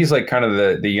shot, and he's like kind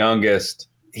of the youngest.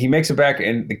 He makes it back,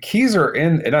 and the keys are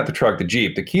in, not the truck, the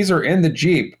Jeep. The keys are in the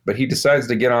Jeep, but he decides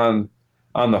to get on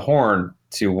the horn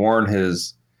to warn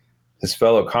his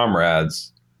fellow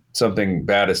comrades something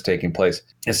bad is taking place.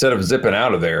 Instead of zipping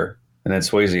out of there, and then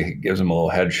Swayze gives him a little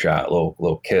headshot,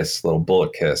 little kiss, little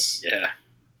bullet kiss. Yeah.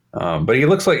 But he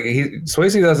looks like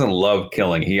Swayze doesn't love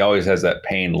killing. He always has that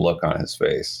pained look on his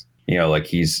face. Like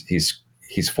he's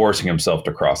forcing himself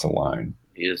to cross a line.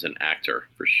 He is an actor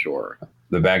for sure.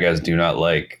 The bad guys do not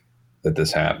like that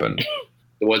this happened.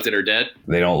 The ones that are dead?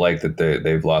 They don't like that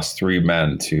they've lost 3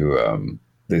 men to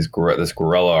this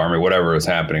guerrilla army, whatever is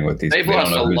happening with these. They've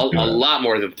lost a lot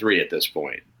more than 3 at this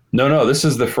point. No, this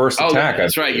is the first attack.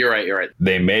 That's right. You're right.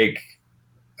 They make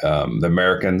the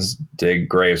Americans dig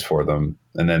graves for them,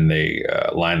 and then they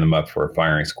line them up for a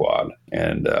firing squad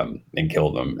and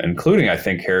kill them, including, I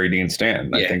think, Harry Dean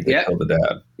Stanton. I think they killed the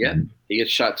dad. Yeah, he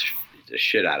gets shot the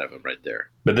shit out of him right there.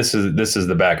 But this is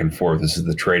the back and forth. This is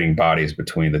the trading bodies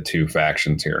between the 2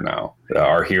 factions here now.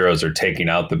 Our heroes are taking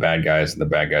out the bad guys, and the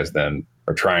bad guys then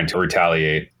are trying to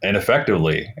retaliate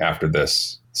ineffectively after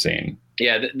this scene.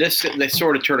 Yeah, they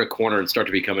sort of turn a corner and start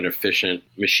to become an efficient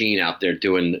machine out there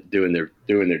doing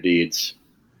their deeds.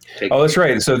 Oh, that's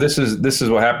right. So this is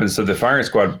what happens. So the firing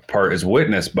squad part is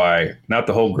witnessed by not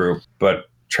the whole group, but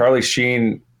Charlie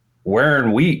Sheen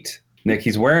wearing wheat. Nick,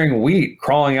 he's wearing wheat,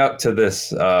 crawling up to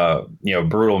this,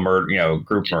 brutal murder,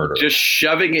 group murder. Just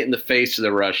shoving it in the face of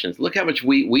the Russians. Look how much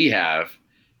wheat we have.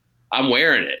 I'm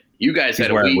wearing it. You guys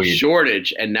had a wheat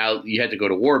shortage, and now you had to go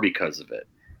to war because of it.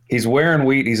 He's wearing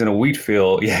wheat. He's in a wheat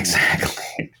field. Yeah,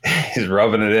 exactly. He's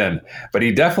rubbing it in. But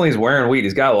he definitely is wearing wheat.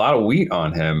 He's got a lot of wheat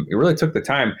on him. He really took the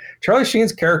time. Charlie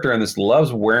Sheen's character in this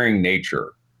loves wearing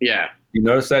nature. Yeah. You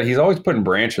notice that? He's always putting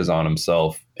branches on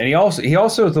himself. And he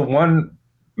also is the one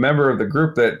member of the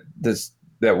group that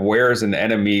wears an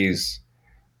enemy's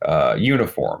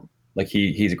uniform. Like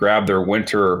he's grabbed their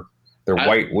white winter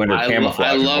camouflage.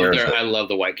 I love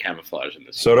the white camouflage in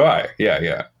this. So do I.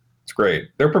 Yeah. It's great.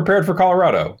 They're prepared for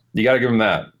Colorado. You got to give them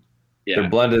that. Yeah. They're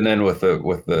blending in with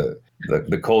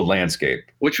the cold landscape.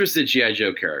 Which was the G.I.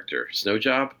 Joe character? Snow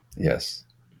Job? Yes.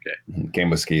 Okay. Game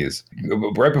with skis.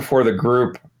 Right before the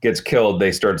group gets killed,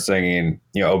 they start singing,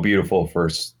 "Oh Beautiful"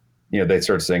 first. They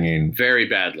start singing very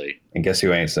badly. And guess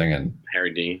who ain't singing?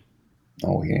 Harry Dean.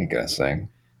 Oh, he ain't gonna sing.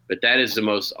 But that is the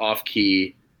most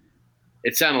off-key.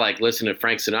 It sounded like listening to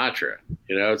Frank Sinatra.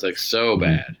 It's like so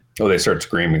bad. Oh, they start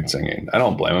screaming, singing. I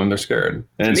don't blame them. They're scared.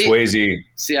 And Swayze.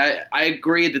 See, I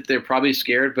agree that they're probably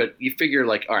scared, but you figure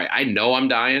like, all right, I know I'm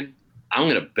dying. I'm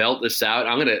going to belt this out.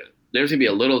 There's going to be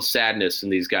a little sadness in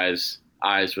these guys'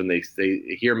 eyes when they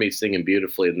hear me singing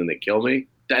beautifully and then they kill me.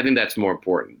 I think that's more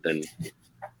important than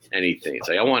anything. It's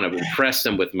like, I want to impress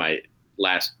them with my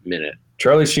last minute.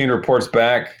 Charlie Sheen reports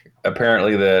back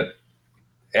apparently that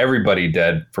everybody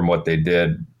dead from what they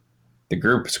did. The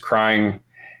group is crying.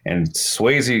 And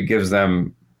Swayze gives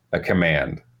them a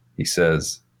command. He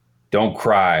says, "Don't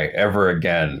cry ever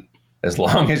again, as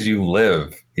long as you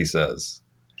live," he says,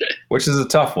 which is a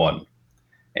tough one.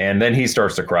 And then he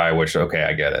starts to cry, which, okay,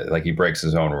 I get it. Like he breaks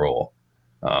his own rule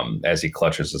as he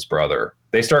clutches his brother.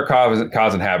 They start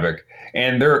causing havoc.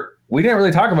 And we didn't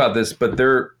really talk about this, but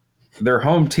their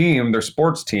home team, their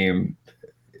sports team,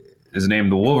 is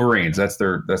named the Wolverines. That's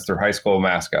their high school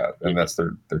mascot, and that's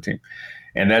their team.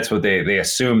 And that's what they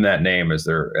assume that name as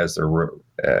their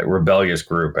rebellious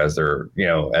group, as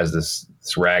this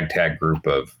ragtag group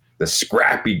of the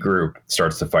scrappy group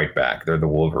starts to fight back. They're the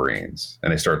Wolverines,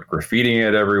 and they start graffitiing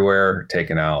it everywhere,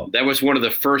 taking out. That was one of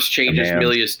the first changes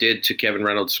Milius did to Kevin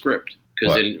Reynolds' script,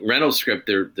 because in Reynolds' script,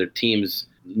 their team's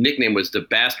nickname was the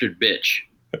Bastard Bitch.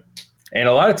 And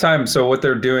a lot of times, so what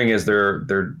they're doing is they're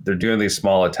doing these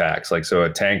small attacks. Like, so a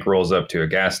tank rolls up to a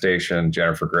gas station.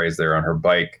 Jennifer Grey's there on her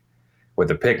bike with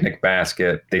a picnic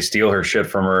basket. They steal her shit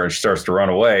from her and she starts to run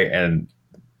away, and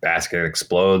basket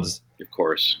explodes. Of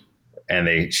course. And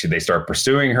they start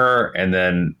pursuing her, and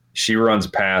then she runs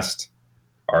past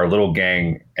our little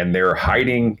gang, and they're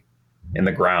hiding in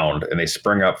the ground, and they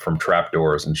spring up from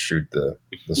trapdoors and shoot the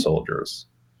soldiers,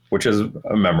 which is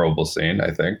a memorable scene,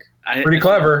 I think. Pretty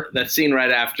clever. That scene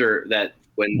right after that,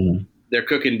 when they're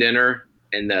cooking dinner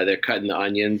and they're cutting the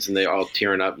onions and they're all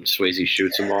tearing up and Swayze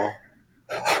shoots them all.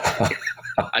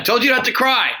 I told you not to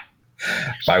cry.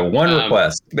 By one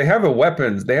request. They have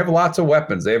weapons. They have lots of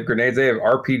weapons. They have grenades. They have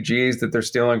RPGs that they're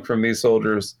stealing from these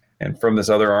soldiers and from this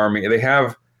other army.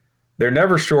 They're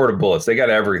never short of bullets. They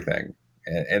got everything.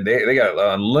 And they got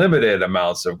unlimited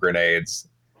amounts of grenades,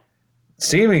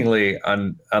 seemingly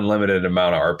unlimited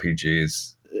amount of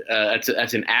RPGs.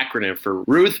 That's an acronym for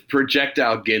Ruth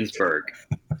Projectile Ginsburg.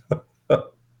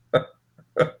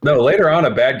 No, later on, a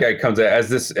bad guy comes out as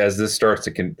this starts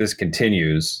to this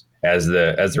continues as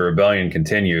the rebellion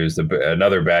continues.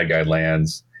 Another bad guy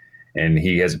lands, and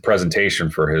he has a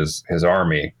presentation for his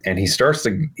army, and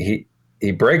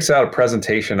he breaks out a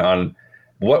presentation on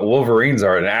what Wolverines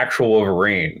are, an actual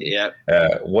Wolverine. Yeah.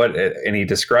 And he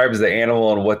describes the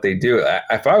animal and what they do.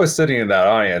 If I was sitting in that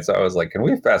audience, I was like, can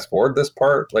we fast forward this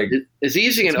part? Like, is he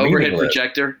using an overhead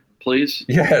projector, please?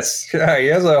 Yes. Yeah. He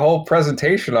has a whole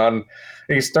presentation on.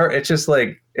 It's just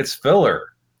like, it's filler.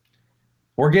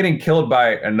 We're getting killed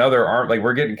by another arm. Like,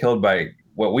 we're getting killed by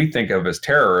what we think of as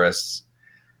terrorists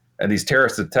and these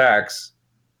terrorist attacks.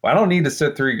 Well, I don't need to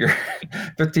sit through your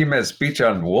 15-minute speech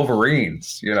on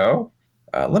Wolverines,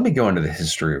 Let me go into the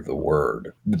history of the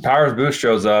word. The Powers Booth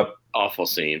shows up. Awful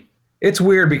scene. It's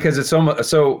weird because it's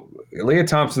so Leah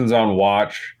Thompson's on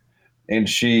watch, and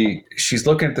she's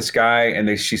looking at the sky,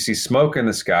 and she sees smoke in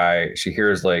the sky. She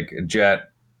hears like jet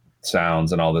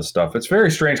sounds and all this stuff. It's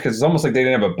very strange because it's almost like they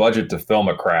didn't have a budget to film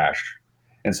a crash,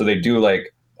 and so they do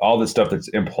like all this stuff that's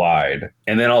implied.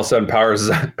 And then all of a sudden,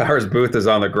 Powers Booth is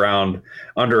on the ground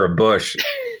under a bush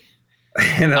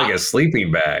in like a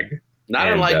sleeping bag.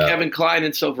 Not unlike Kevin Kline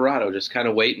in Silverado, just kind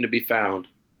of waiting to be found.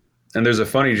 And there's a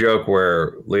funny joke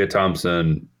where Leah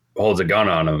Thompson holds a gun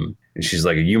on him. And she's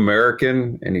like, "Are you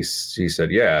American?" And he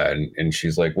said, "Yeah." And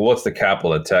she's like, "Well, what's the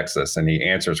capital of Texas?" And he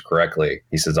answers correctly.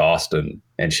 He says, "Austin."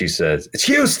 And she says, "It's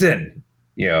Houston."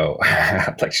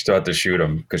 Like she's about to shoot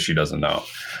him because she doesn't know.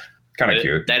 Kind of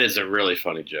cute. That is a really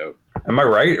funny joke. Am I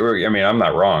right? I mean, I'm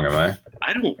not wrong, am I?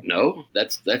 I don't know.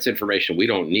 That's information we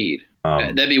don't need.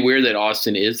 That'd be weird that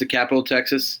Austin is the capital of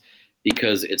Texas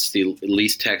because it's the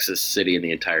least Texas city in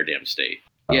the entire damn state.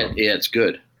 Yeah, it's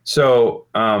good. So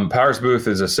Powers Booth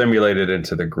is assimilated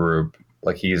into the group,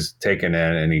 like he's taken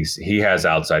in, and he has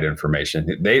outside information.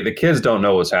 The kids don't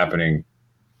know what's happening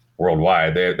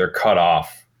worldwide. They're cut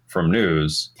off from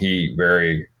news. He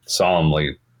very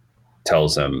solemnly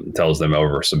tells them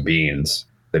over some beans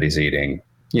that he's eating,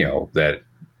 that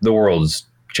the world's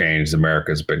changed.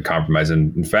 America's been compromised,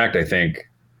 and in fact, I think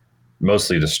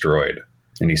mostly destroyed.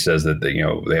 And he says that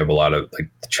they have a lot of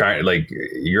China,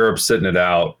 Europe's sitting it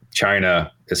out.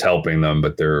 China is helping them,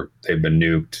 but they've been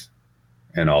nuked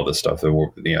and all this stuff. The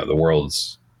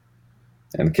world's,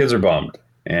 and the kids are bummed.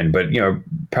 But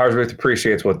Powers Booth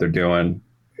appreciates what they're doing.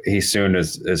 He soon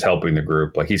is helping the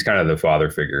group. Like he's kind of the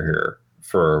father figure here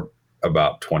for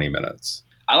about 20 minutes.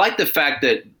 I like the fact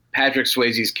that Patrick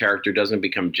Swayze's character doesn't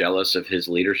become jealous of his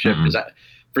leadership because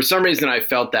for some reason I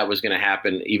felt that was going to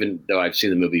happen, even though I've seen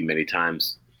the movie many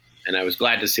times, and I was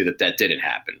glad to see that didn't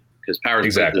happen because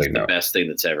Powers Booth is the best thing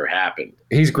that's ever happened.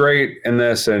 He's great in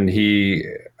this, and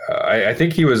I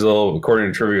think he was according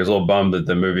to trivia, he was a little bummed that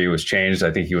the movie was changed.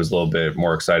 I think he was a little bit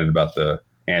more excited about the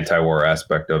anti-war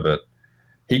aspect of it.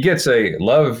 He gets a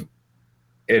love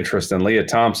interest in Leah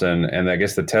Thompson, and I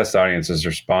guess the test audiences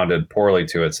responded poorly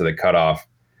to it, so they cut off.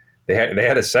 They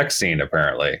had a sex scene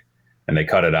apparently, and they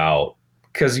cut it out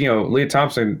because Leah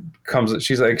Thompson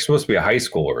she's like supposed to be a high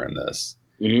schooler in this,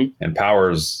 and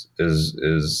Powers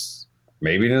is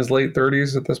maybe in his late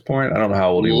 30s at this point. I don't know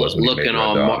how old he was. Looking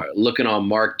on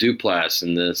Mark Duplass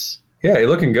in this. Yeah, he's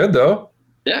looking good though.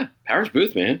 Yeah, Powers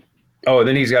Booth, man. Oh, and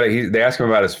then they ask him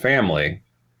about his family.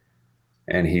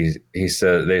 And they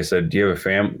said, "Do you have a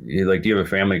family?" Do you have a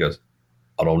family? He goes,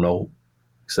 "I don't know."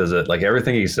 He says it like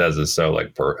everything he says is so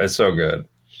it's so good.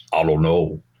 I don't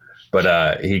know.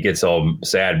 But he gets all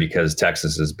sad because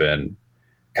Texas has been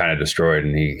kind of destroyed,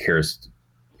 and he hears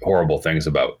horrible things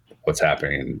about what's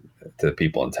happening to the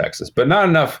people in Texas. But not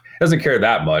enough. Doesn't care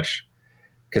that much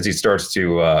because he starts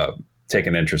to take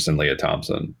an interest in Leah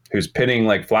Thompson, who's pinning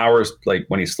flowers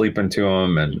when he's sleeping to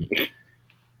him and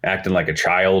acting like a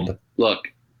child. Look,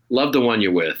 love the one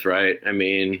you're with, right? I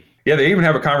mean... Yeah, they even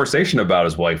have a conversation about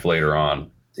his wife later on.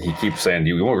 He keeps saying, "Do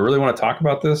you really want to talk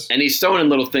about this?" And he's throwing in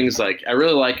little things like, I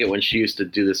really like it when she used to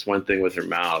do this one thing with her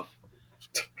mouth.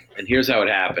 And here's how it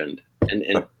happened.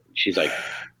 And she's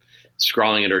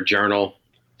scrawling in her journal.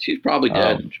 She's probably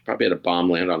dead. She probably had a bomb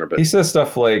land on her. But he says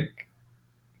stuff like,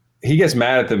 he gets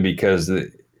mad at them because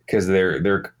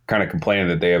they're kind of complaining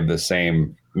that they have the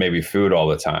same maybe food all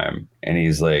the time. And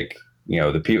he's like,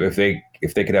 the people, if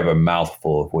they could have a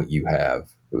mouthful of what you have,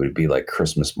 it would be like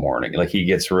Christmas morning. He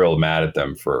gets real mad at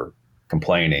them for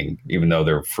complaining, even though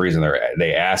they're freezing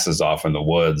their asses off in the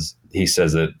woods. He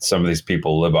says that some of these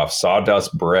people live off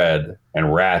sawdust bread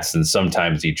and rats and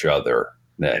sometimes each other,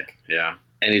 Nick. Yeah.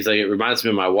 And he's like, it reminds me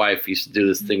of my wife used to do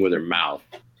this thing with her mouth.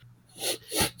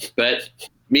 But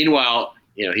meanwhile,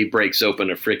 he breaks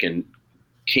open a freaking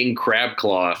king crab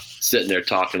claw sitting there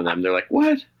talking to them. They're like,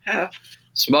 "What?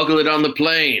 Smuggle it on the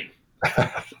plane.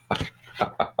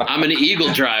 I'm an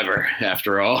eagle driver,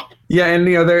 after all." Yeah, and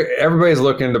everybody's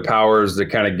looking to Powers to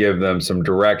kind of give them some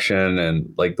direction,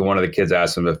 and one of the kids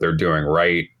asks them if they're doing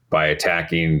right by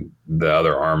attacking the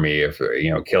other army, if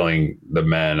killing the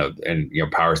men and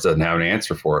Powers doesn't have an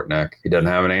answer for it, Nick. He doesn't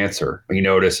have an answer. He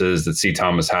notices that C.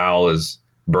 Thomas Howell is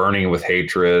burning with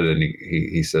hatred, and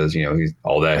he says,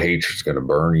 all that hatred's going to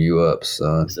burn you up,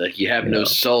 son. It's like, you have no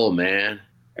soul, man.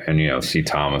 And C.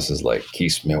 Thomas is like,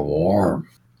 keeps me warm.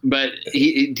 But do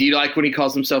you like when he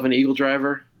calls himself an eagle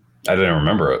driver? I didn't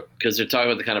remember it. Because they're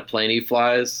talking about the kind of plane he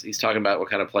flies. He's talking about what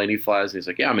kind of plane he flies, and he's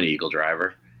like, "Yeah, I'm an eagle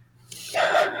driver."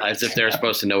 As if they're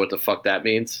supposed to know what the fuck that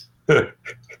means. They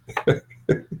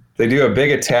do a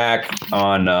big attack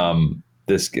on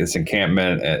this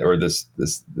encampment or this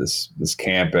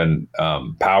camp, and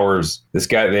Powers, this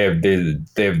guy, they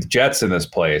have jets in this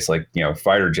place,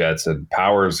 fighter jets, and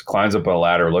Powers climbs up a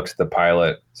ladder, looks at the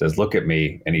pilot, says, "Look at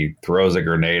me," and he throws a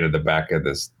grenade at the back of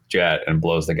this jet and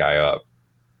blows the guy up.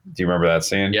 Do you remember that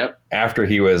scene? Yep. After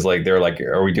he was they're like,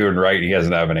 "Are we doing right?" He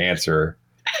doesn't have an answer.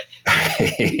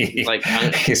 Like,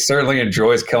 he certainly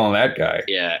enjoys killing that guy.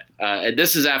 Yeah. And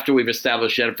this is after we've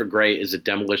established Jennifer Grey is a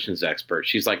demolitions expert.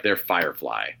 She's like their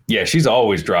Firefly. Yeah, she's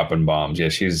always dropping bombs. Yeah,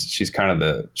 she's kind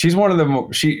of she's one of the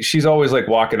she's always like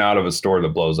walking out of a store that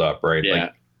blows up, right? Yeah.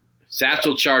 Like,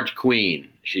 Satchel Charge Queen.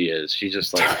 She is. She's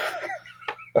just like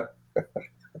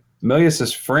Milius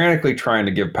is frantically trying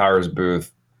to give Powers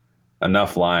Booth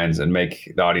enough lines and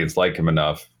make the audience like him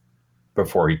enough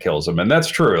before he kills him. And that's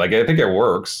true. Like, I think it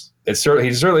works. He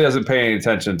certainly doesn't pay any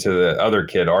attention to the other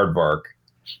kid, Aardvark,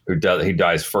 he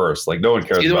dies first. Like, no one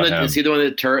cares about him. Is he the one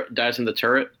that dies in the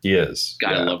turret? He is.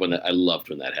 God, yeah. I loved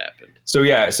when that happened. So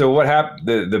yeah, so what happened?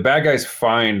 The bad guys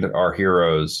find our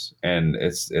heroes, and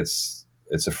it's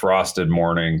a frosted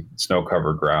morning,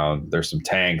 snow-covered ground. There's some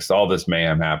tanks. All this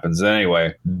mayhem happens. And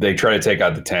anyway, they try to take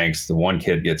out the tanks. The one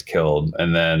kid gets killed,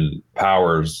 and then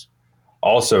Powers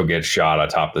also gets shot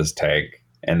atop this tank,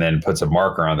 and then puts a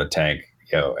marker on the tank.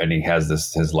 And he has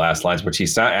his last lines, which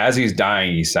as he's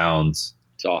dying, he sounds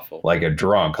it's awful, like a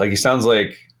drunk. Like, he sounds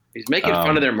like he's making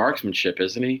fun of their marksmanship,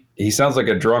 isn't he? He sounds like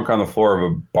a drunk on the floor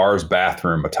of a bar's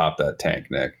bathroom atop that tank,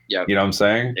 Nick. Yeah, you know what I'm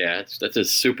saying? Yeah, that's a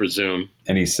super zoom.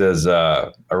 And he says,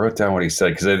 I wrote down what he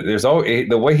said, because there's always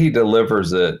the way he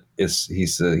delivers it is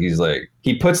he's like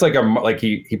he puts like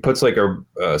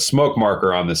a smoke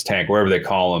marker on this tank, whatever they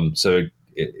call them, so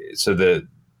the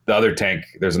other tank,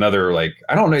 there's another, like,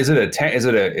 I don't know, is it a tank? Is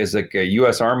it like a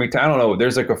U.S. Army tank? I don't know.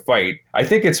 There's like a fight. I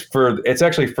think it's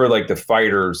actually for like the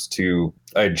fighters to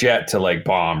a jet to like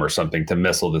bomb or something to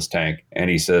missile this tank. And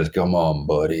he says, "Come on,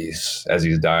 buddies," as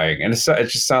he's dying. And it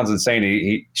just sounds insane.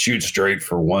 He shoots straight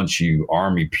for once, you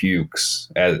army pukes.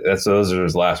 Those are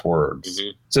his last words. Mm-hmm.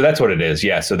 So that's what it is.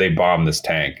 Yeah. So they bomb this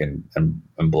tank and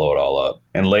blow it all up.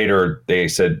 And later they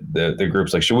said the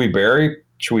group's like, should we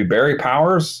bury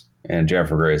Powers? And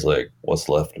Jennifer Grey's like, "What's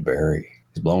left to bury?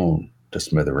 He's blown to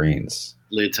smithereens."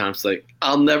 Lea Thompson's like,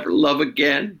 "I'll never love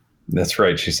again." That's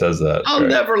right. She says that. I'll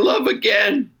never love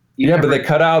again. But they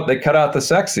cut out the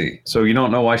sexy. So you don't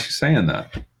know why she's saying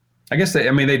that. I guess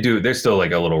they do. There's still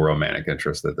like a little romantic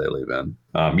interest that they leave in.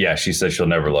 Yeah, she says she'll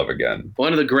never love again.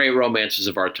 One of the great romances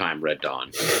of our time, Red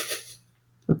Dawn.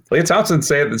 Lea Thompson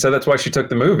said that's why she took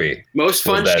the movie. Most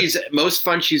fun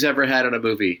she's ever had on a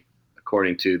movie,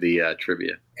 according to the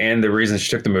trivia. And the reason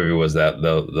she took the movie was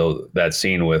that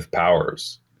scene with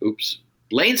Powers. Oops.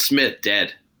 Lane Smith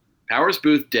dead. Powers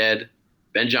Booth dead.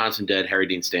 Ben Johnson dead. Harry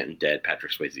Dean Stanton dead.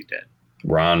 Patrick Swayze dead.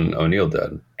 Ron O'Neal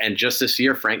dead. And just this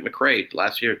year, Frank McRae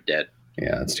last year dead.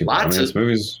 Yeah, that's too bad. This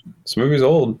movie's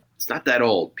old. It's not that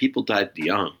old. People died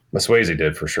young. But Swayze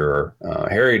did for sure.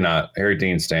 Harry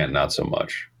Dean Stanton not so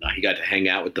much. He got to hang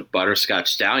out with the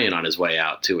butterscotch stallion on his way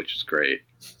out too, which is great.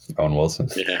 Owen Wilson.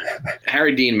 Yeah.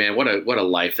 Harry Dean, man, what a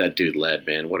life that dude led,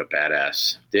 man. What a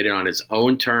badass. Did it on his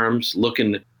own terms,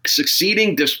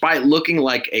 succeeding despite looking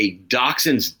like a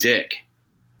dachshund's dick.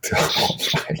 Oh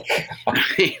my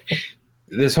God.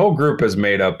 This whole group is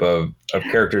made up of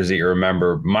characters that you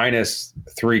remember, minus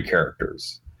 3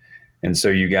 characters. And so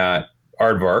you got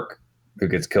Aardvark, who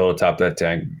gets killed atop that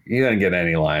tank. He doesn't get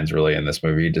any lines really in this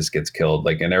movie. He just gets killed.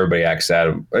 And everybody acts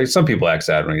sad. Some people act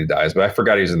sad when he dies, but I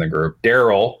forgot he was in the group.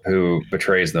 Daryl, who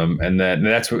betrays them, and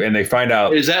they find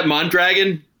out. Is that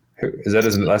Mondragon? Is that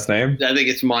his last name? I think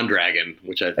it's Mondragon,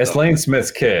 which it's Lane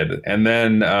Smith's kid, and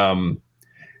then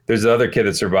there's the other kid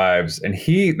that survives, and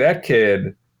that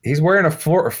kid, he's wearing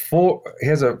he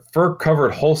has a fur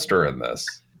covered holster in this.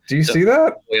 Do you see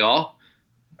that? We all,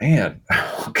 man.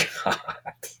 Oh God.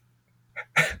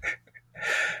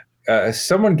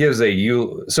 Someone gives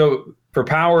so for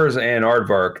Powers and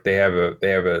Aardvark, they have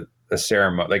a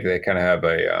ceremony, like they kind of have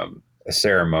a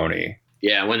ceremony.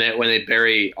 Yeah, when they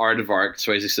bury Aardvark,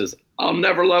 Swayze says, "I'll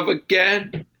never love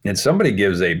again." And somebody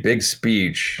gives a big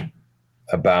speech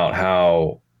about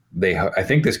how I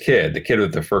think the kid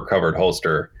with the fur covered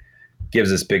holster, gives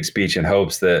this big speech in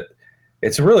hopes that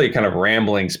it's really kind of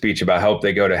rambling speech about hope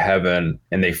they go to heaven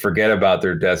and they forget about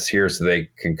their deaths here so they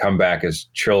can come back as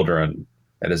children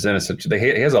and as innocent. He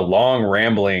has a long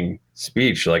rambling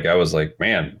speech. Like, I was like,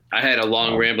 man. I had a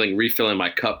long rambling refilling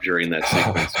my cup during that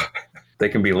sequence. They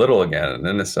can be little again and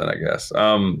innocent, I guess.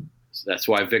 So that's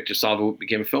why Victor Salva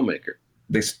became a filmmaker.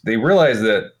 They realized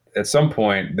that at some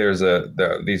point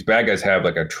these bad guys have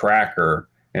like a tracker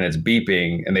and it's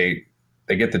beeping, and they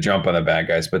get the jump on the bad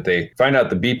guys, but they find out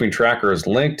the beeping tracker is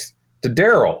linked to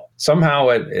Daryl. Somehow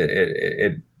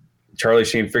Charlie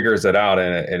Sheen figures it out,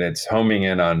 and it's homing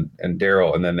in on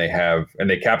Daryl, and then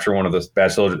they capture one of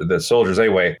the soldiers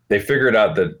anyway. They figured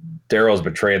out that Daryl's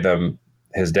betrayed them.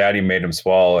 His daddy made him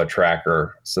swallow a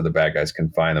tracker so the bad guys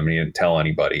can find them, and he didn't tell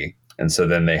anybody. And so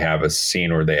then they have a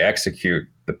scene where they execute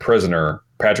the prisoner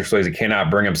Patrick Swayze cannot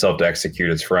bring himself to execute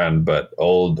his friend, but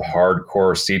old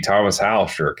hardcore C. Thomas Howell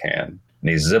sure can. And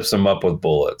he zips him up with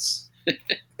bullets.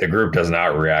 The group does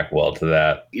not react well to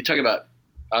that. You talk about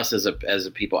us as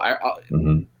a people.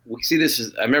 We see this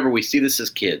as, I remember we see this as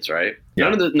kids, right? Yeah.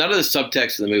 None of the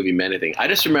subtext of the movie meant anything. I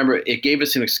just remember it gave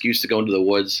us an excuse to go into the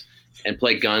woods and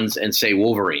play guns and say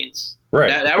Wolverines. Right.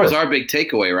 That was our big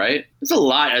takeaway, right? There's a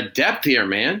lot of depth here,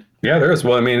 man. Yeah, there is.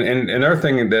 Well, I mean, and another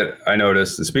thing that I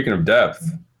noticed, speaking of depth,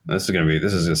 this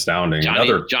is astounding.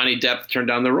 Johnny Depp turned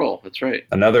down the role. That's right.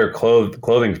 Another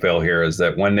clothing fail here is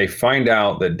that when they find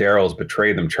out that Daryl's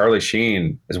betrayed them, Charlie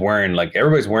Sheen is wearing, like,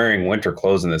 everybody's wearing winter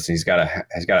clothes in this. And he's got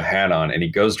a hat on, and he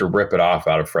goes to rip it off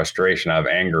out of frustration, out of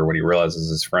anger, when he realizes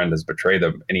his friend has betrayed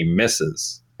them, and he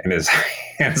misses, and his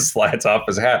hand slides off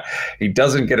his hat. He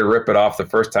doesn't get to rip it off the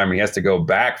first time. He has to go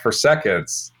back for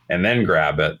seconds and then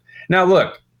grab it. Now,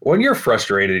 look, when you're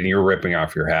frustrated and you're ripping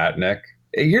off your hat, Nick,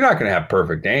 you're not going to have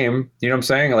perfect aim. You know what I'm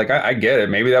saying? Like, I get it.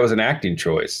 Maybe that was an acting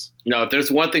choice. No, if there's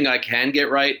one thing I can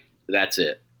get right, that's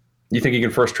it. You think you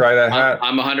can first try that hat?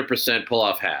 I'm 100% pull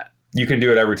off hat. You can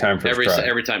do it every time first try.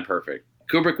 Every time perfect.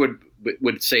 Kubrick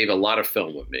would save a lot of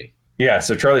film with me. Yeah,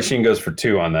 so Charlie Sheen goes for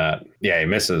 2 on that. Yeah, he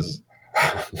misses.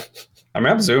 I mean,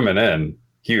 I'm zooming in.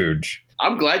 Huge.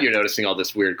 I'm glad you're noticing all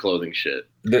this weird clothing shit.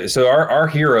 So our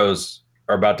heroes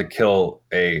are about to kill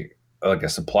a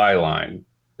supply line.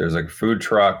 There's like a food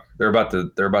truck. They're about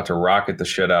to rocket the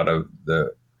shit out of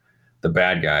the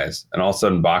bad guys, and all of a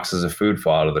sudden boxes of food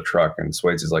fall out of the truck, and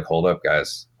Swayze's like, "Hold up,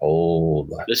 guys,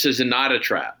 hold. This is not a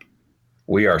trap.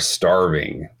 We are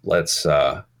starving. Let's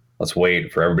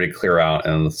wait for everybody to clear out,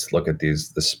 and let's look at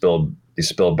these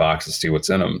spilled boxes, see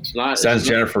what's in them." Sends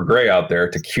Jennifer Grey out there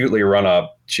to cutely run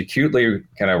up. She cutely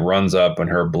kind of runs up in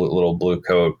her little blue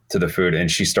coat to the food, and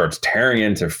she starts tearing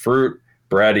into fruit,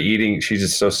 bread, eating. She's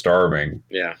just so starving.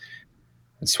 Yeah.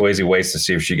 And Swayze waits to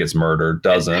see if she gets murdered.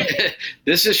 Doesn't.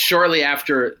 This is shortly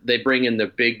after they bring in the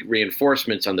big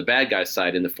reinforcements on the bad guy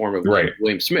side in the form of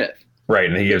William Smith. Right,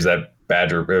 and he gives that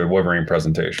Wolverine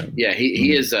presentation. Yeah,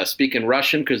 he is speaking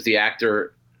Russian because the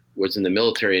actor was in the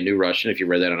military and knew Russian, if you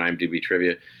read that on IMDb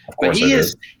trivia. But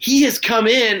he has come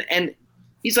in and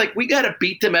he's like, we got to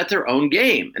beat them at their own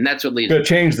game. And that's what leads to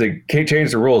change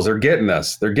the rules. They're getting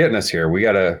us here. We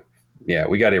got to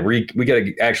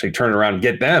actually turn around and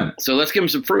get them. So let's give them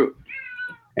some fruit.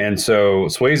 And so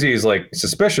Swayze is like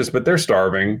suspicious, but they're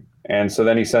starving. And so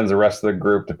then he sends the rest of the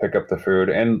group to pick up the food.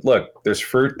 And look, there's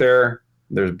fruit there.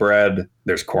 There's bread.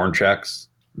 There's corn checks.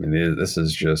 I mean, this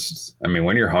is just,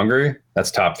 when you're hungry,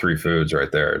 that's top 3 foods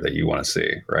right there that you want to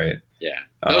see, right? Yeah.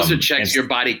 Those are checks your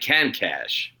body can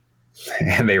cash.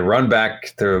 And they run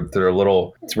back to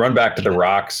the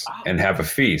rocks and have a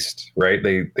feast, right?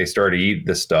 They start to eat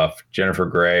this stuff. Jennifer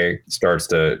Grey starts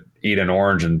to eat an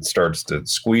orange and starts to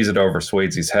squeeze it over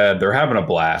Swayze's head. They're having a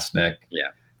blast, Nick. Yeah.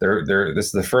 This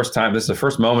is the first time. This is the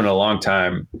first moment in a long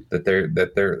time that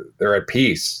they're at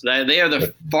peace. They are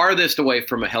the farthest away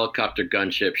from a helicopter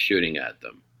gunship shooting at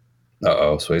them.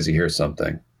 Uh-oh, Swayze hears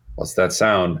something. What's that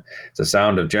sound? It's the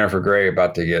sound of Jennifer Grey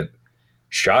about to get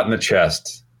shot in the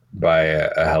chest by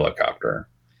a helicopter.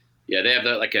 Yeah, they have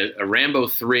a Rambo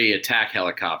 3 attack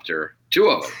helicopter. 2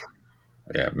 of them.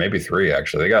 Yeah, maybe 3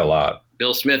 actually. They got a lot.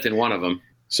 Bill Smith in one of them.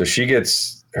 So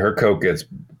her coat gets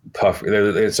puffed.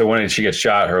 So when she gets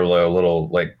shot, her little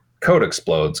like coat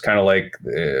explodes, kind of like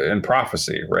in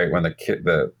Prophecy, right? When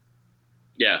the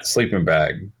sleeping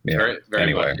bag. Yeah. Very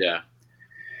anyway. much, yeah.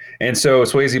 And so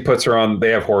Swayze puts her on.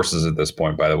 They have horses at this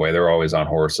point, by the way. They're always on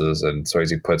horses, and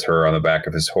Swayze puts her on the back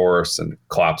of his horse and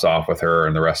clops off with her,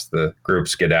 and the rest of the group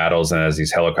skedaddles. And as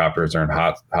these helicopters are in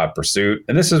hot pursuit,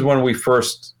 and this is when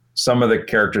some of the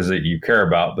characters that you care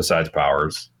about besides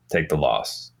Powers take the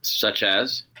loss. Such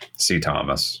as C.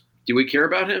 Thomas. Do we care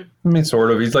about him? I mean, sort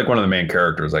of. He's like one of the main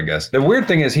characters, I guess. The weird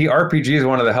thing is he RPGs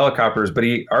one of the helicopters, but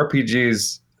he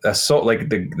RPGs like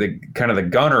the kind of the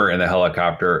gunner in the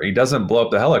helicopter. He doesn't blow up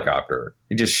the helicopter.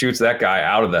 He just shoots that guy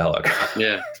out of the helicopter.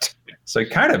 Yeah. So he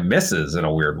kind of misses in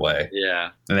a weird way. Yeah.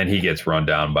 And then he gets run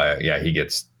down by he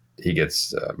gets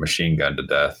machine gunned to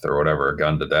death or whatever,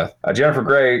 gunned to death. Jennifer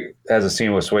Grey has a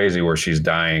scene with Swayze where she's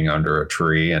dying under a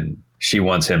tree and she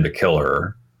wants him to kill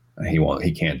her.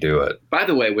 He can't do it. By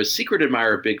the way, was Secret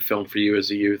Admirer a big film for you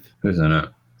as a youth? Who's in it?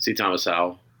 C. Thomas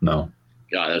Howell. No.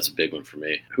 God, that's a big one for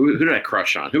me. Who did I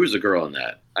crush on? Who was the girl in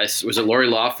that? Was it Lori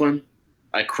Loughlin?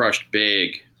 I crushed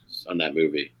big on that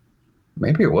movie.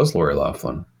 Maybe it was Lori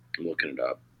Loughlin. I'm looking it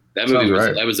up. That movie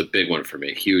was a big one for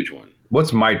me, huge one.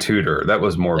 What's My Tutor? That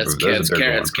was more. That's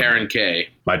Karen Kay.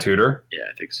 My Tutor? Yeah,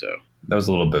 I think so. That was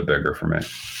a little bit bigger for me.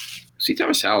 C.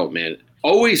 Thomas Howell, man.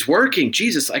 Always working.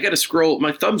 Jesus, I got to scroll.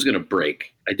 My thumb's going to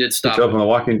break. I did stop. Up on The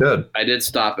Walking Dead. I did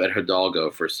stop at Hidalgo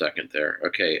for a second there.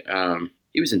 Okay.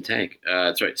 He was in Tank.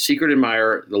 That's right. Secret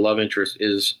Admirer, the love interest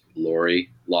is Lori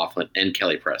Loughlin and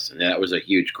Kelly Preston. That was a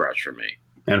huge crush for me.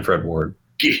 And Fred Ward.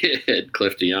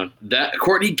 Cliff DeYoung. That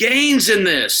Courtney Gaines in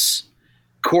this.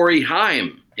 Corey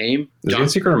Haim. Is he in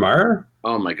Secret Admirer?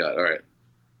 Oh my God. All right.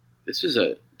 This is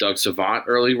a Doug Savant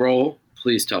early role.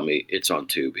 Please tell me it's on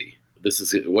Tubi.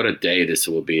 What a day this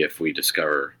will be if we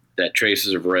discover that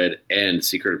Traces of Red and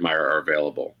Secret Admirer are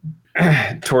available.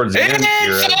 Towards the end,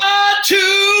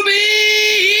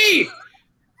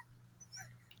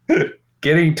 Tubi!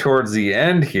 Getting towards the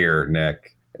end here,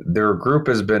 Nick, their group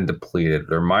has been depleted.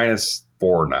 They're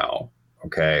 -4 now.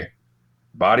 Okay.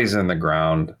 Bodies in the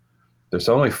ground. There's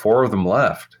only 4 of them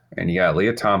left. And you got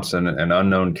Leah Thompson, an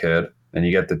unknown kid. And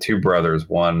you got the 2 brothers,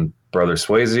 one brother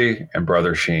Swayze and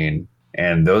brother Sheen.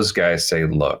 And those guys say,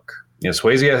 look,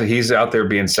 Swayze, he's out there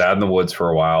being sad in the woods for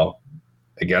a while.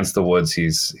 Against the woods,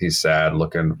 he's sad,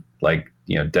 looking like,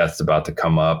 death's about to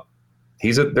come up.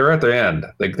 They're at the end.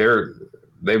 Like they're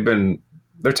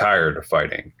tired of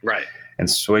fighting. Right. And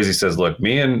Swayze says, look,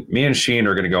 me and Sheen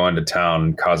are going to go into town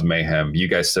and cause mayhem. You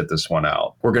guys sit this one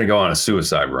out. We're going to go on a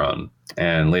suicide run.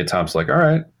 And Leah Thompson's like, all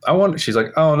right, she's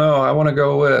like, oh no, I want to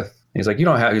go with. He's like, you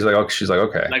don't have, he's like, okay. She's like,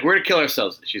 okay. Like, we're to kill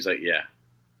ourselves. She's like, yeah.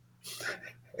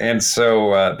 And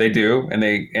so they do, and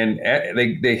they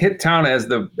hit town as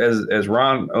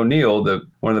Ron O'Neill,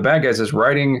 one of the bad guys, is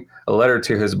writing a letter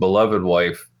to his beloved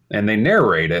wife, and they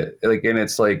narrate it, and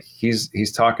it's like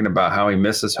he's talking about how he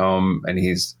misses home, and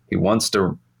he's going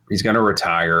to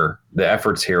retire. The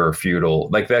efforts here are futile,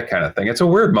 like that kind of thing. It's a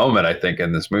weird moment, I think,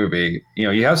 in this movie.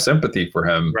 You have sympathy for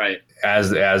him, right?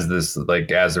 As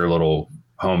their little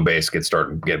home base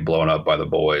get blown up by the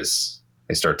boys,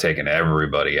 they start taking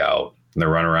everybody out. And they're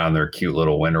running around their cute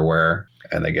little winterwear,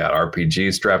 and they got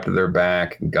RPGs strapped to their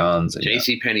back and guns. And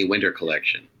JCPenney winter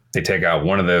collection. They take out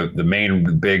one of the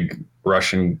main big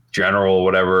Russian general,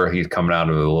 whatever. He's coming out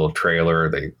of a little trailer.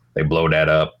 They blow that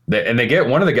up. They get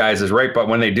one of the guys is right, but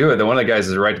when they do it, one of the guys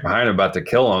is right behind him about to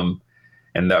kill him.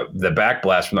 And the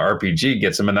backblast from the RPG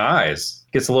gets him in the eyes.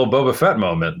 Gets a little Boba Fett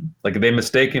moment. Like they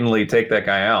mistakenly take that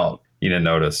guy out. You didn't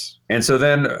notice. And so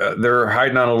then they're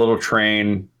hiding on a little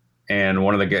train. And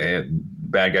one of the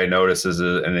bad guy notices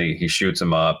it, and he shoots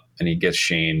him up, and he gets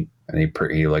Sheen, and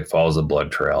he like follows the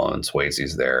blood trail, and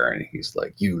Swayze's there, and he's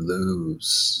like, "You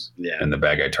lose." Yeah. And the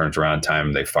bad guy turns around in time,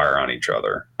 and they fire on each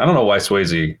other. I don't know why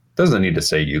Swayze doesn't need to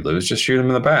say "you lose," just shoot him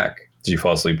in the back. Did you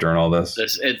fall asleep during all this?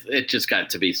 It just got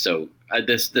to be so.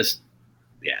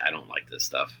 Yeah, I don't like this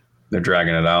stuff. They're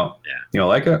dragging it out. Yeah. You don't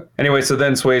like it? Anyway, so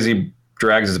then Swayze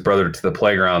drags his brother to the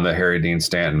playground that Harry Dean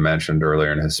Stanton mentioned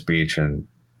earlier in his speech, and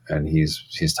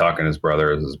he's talking to his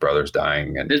brother as his brother's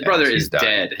dying. And his brother is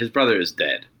dead. His brother is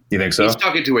dead. You think so? He's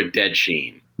talking to a dead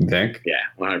Sheen. You think? Yeah,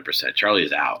 100%. Charlie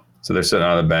is out. So they're sitting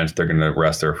on the bench. They're going to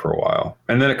rest there for a while.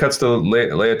 And then it cuts to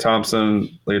Leah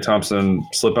Thompson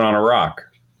slipping on a rock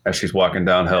as she's walking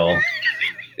downhill.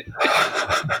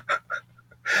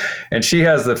 And she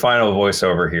has the final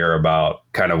voiceover here about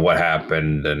kind of what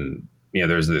happened. And,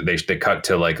 they cut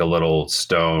to like a little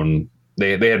stone.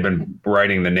 They had been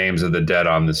writing the names of the dead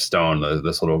on this stone,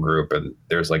 this little group, and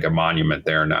there's like a monument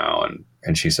there now.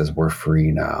 And she says, "We're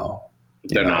free now."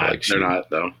 They're not. They're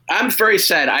not, though. I'm very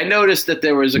sad. I noticed that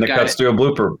there was a guy. It cuts to a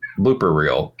blooper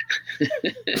reel.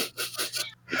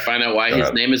 You find out why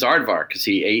his name is Aardvark, because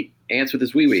he ate ants with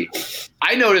his wee-wee.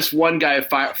 I noticed one guy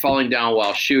falling down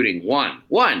while shooting.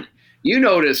 One. You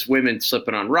notice women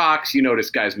slipping on rocks. You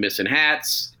notice guys missing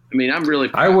hats. I mean, I'm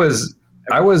really.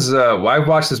 I've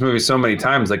watched this movie so many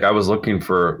times. Like I was looking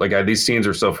for, these scenes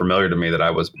are so familiar to me that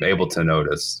I was able to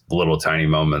notice little tiny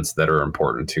moments that are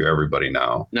important to everybody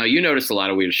now. No, you noticed a lot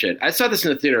of weird shit. I saw this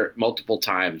in the theater multiple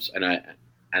times, and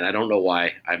I don't know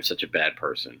why I'm such a bad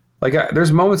person.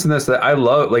 There's moments in this that I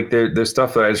love. There's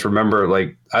stuff that I just remember.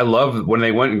 I love when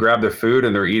they went and grabbed their food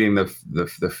and they're eating the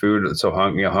food so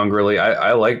hungrily.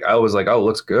 I was like, oh, it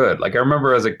looks good. I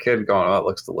remember as a kid going, oh, it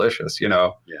looks delicious. Yeah.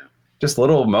 Just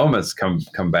little moments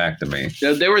come back to me.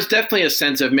 There was definitely a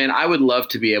sense of, man, I would love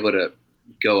to be able to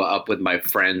go up with my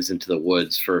friends into the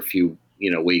woods for a few,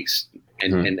 weeks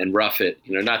and rough it,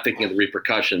 not thinking of the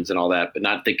repercussions and all that, but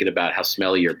not thinking about how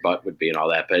smelly your butt would be and all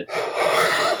that. But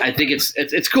I think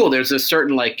it's cool. There's a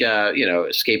certain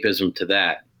escapism to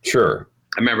that. Sure.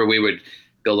 I remember we would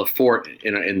build a fort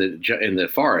in the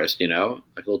forest, like a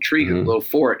little tree, a little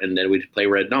fort, and then we'd play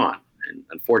Red Dawn. And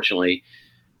unfortunately,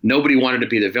 nobody wanted to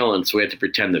be the villain, so we had to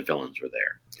pretend the villains were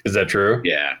there. Is that true?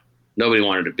 Yeah. Nobody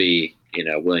wanted to be,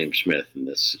 William Smith in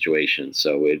this situation.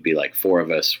 So it'd be like 4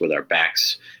 of us with our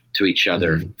backs to each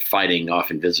other, fighting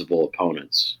off invisible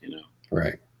opponents,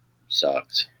 Right.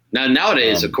 Sucked.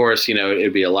 Nowadays, of course,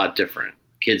 it'd be a lot different.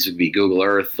 Kids would be Google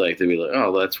Earth, like they'd be like,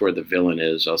 "Oh, that's where the villain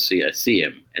is. I see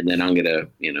him, and then I'm gonna,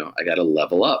 I gotta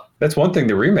level up." That's one thing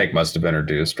the remake must have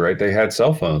introduced, right? They had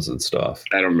cell phones and stuff.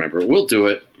 I don't remember. We'll do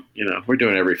it. We're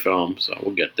doing every film, so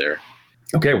we'll get there.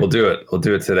 Okay, we'll do it. We'll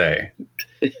do it today.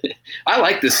 I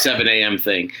like this 7 a.m.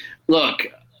 thing. Look,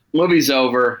 movie's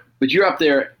over, but you're up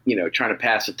there, trying to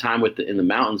pass the time in the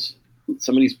mountains.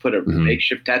 Somebody's put a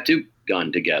makeshift tattoo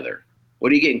gun together.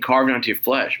 What are you getting carved onto your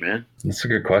flesh, man? That's a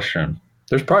good question.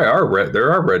 There's probably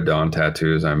there are Red Dawn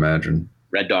tattoos, I imagine.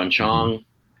 Red Dawn Chong,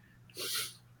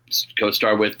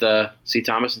 co-star with C.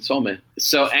 Thomas and Soul Man.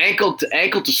 So ankle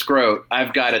to scrot,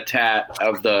 I've got a tat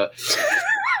of the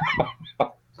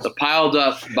piled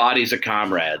up bodies of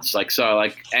comrades. Like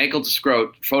ankle to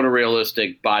scrot,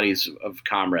 photorealistic bodies of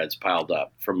comrades piled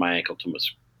up from my ankle to my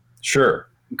Sure.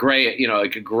 Gray,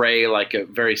 like a gray, like a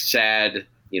very sad,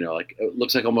 like it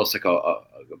looks like almost like a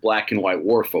black and white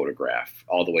war photograph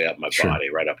all the way up my body,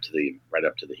 right up to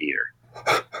the heater.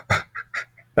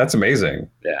 That's amazing.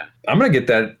 Yeah. I'm going to get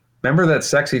that. Remember that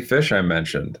sexy fish I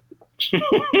mentioned?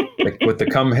 Like with the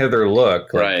come hither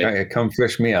look, like, right. Come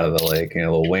fish me out of the lake, a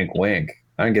little wink, wink.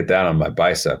 I can get that on my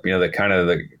bicep. The kind of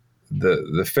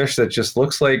the fish that just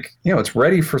looks like, it's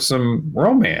ready for some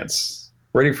romance,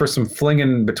 ready for some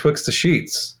flinging betwixt the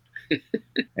sheets.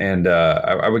 And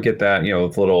I would get that,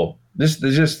 with little, just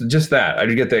that.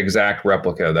 I'd get the exact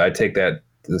replica. I'd take that,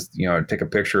 I'd take a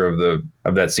picture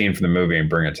of that scene from the movie and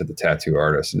bring it to the tattoo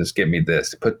artist and just get me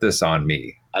this, put this on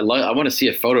me. I want to see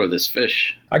a photo of this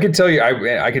fish. I can tell you,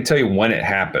 I can tell you when it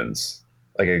happens,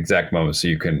 like an exact moment, so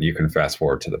you can fast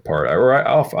forward to the part, or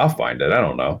I'll find it. I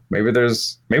don't know. Maybe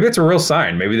it's a real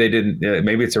sign. Maybe they didn't.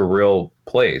 Maybe it's a real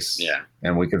place. Yeah.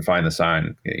 And we can find the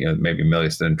sign. Maybe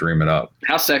Milius didn't dream it up.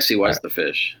 How sexy was the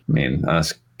fish? I mean, on a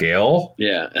scale,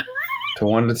 yeah, to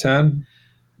 1 to 10.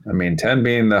 I mean, 10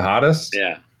 being the hottest.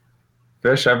 Yeah.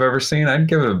 Fish I've ever seen. I'd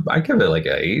give it like an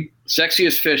 8.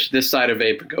 Sexiest fish this side of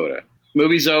Abe Pagoda.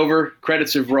 Movie's over.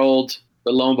 Credits have rolled.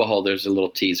 But lo and behold, there's a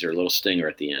little teaser, a little stinger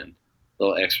at the end. A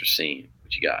little extra scene.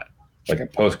 What you got? Like a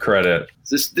post-credit.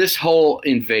 This whole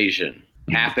invasion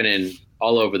happening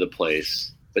all over the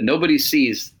place. But nobody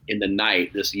sees in the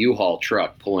night this U-Haul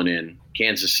truck pulling in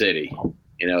Kansas City.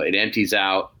 It empties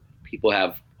out. People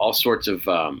have all sorts of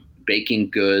baking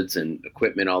goods and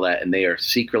equipment, all that. And they are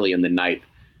secretly in the night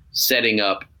setting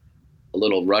up a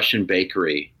little Russian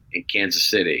bakery in Kansas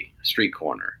City, a street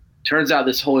corner. Turns out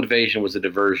this whole invasion was a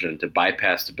diversion to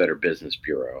bypass the Better Business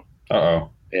Bureau. Uh-oh.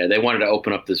 Yeah, they wanted to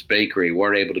open up this bakery,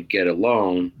 weren't able to get a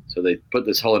loan, so they put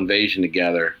this whole invasion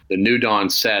together. The New Dawn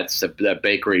sets that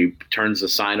bakery, turns the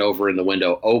sign over in the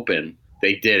window open.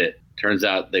 They did it. Turns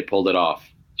out they pulled it off.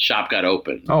 Shop got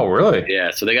open. Oh, really?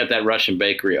 Yeah, so they got that Russian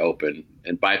bakery open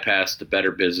and bypassed the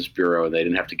Better Business Bureau. They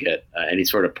didn't have to get any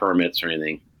sort of permits or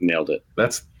anything. Nailed it.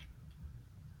 That's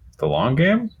the long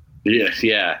game? Yes,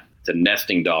 yeah. It's a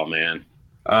nesting doll, man.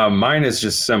 Mine is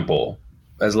just simple.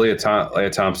 As Leah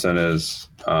Thompson is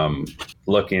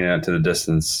looking into the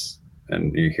distance,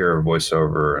 and you hear a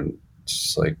voiceover, and it's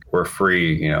just like, we're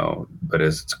free, but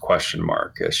it's a question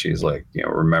mark as she's like,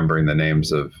 remembering the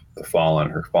names of her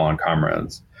fallen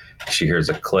comrades. She hears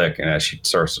a click, and as she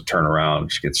starts to turn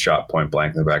around, she gets shot point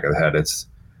blank in the back of the head. It's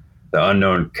the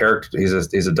unknown character. He's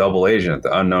a double agent,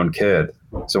 the unknown kid.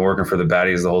 So working for the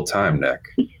baddies the whole time, Nick.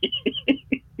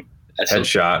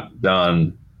 Headshot,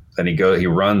 done. Then he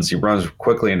runs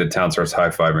quickly into town, starts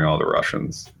high-fiving all the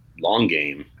Russians. Long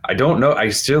game. I don't know. I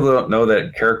still don't know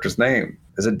that character's name.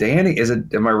 Is it Danny?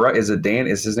 Am I right? Is it Dan?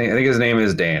 Is his name? I think his name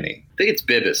is Danny. I think it's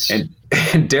Bibis.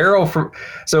 And Daryl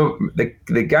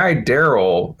the guy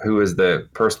Daryl, who is the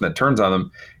person that turns on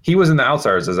them, he was in The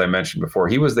Outsiders, as I mentioned before.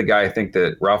 He was the guy I think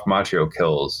that Ralph Macchio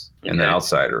kills in The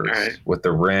Outsiders with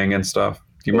the ring and stuff.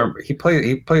 Do you remember? He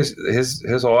plays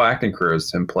his whole acting career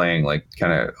is him playing like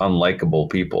kind of unlikable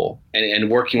people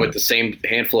and working with the same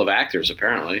handful of actors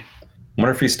apparently. I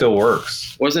wonder if he still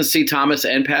works. Wasn't C. Thomas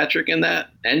and Patrick in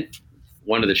that? And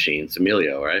one of the Sheens,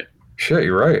 Emilio, right? Shit,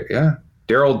 you're right. Yeah,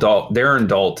 Darren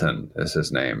Dalton is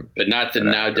his name, but not the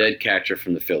now dead catcher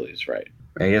from the Phillies, right?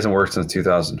 And he hasn't worked since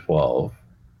 2012,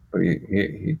 but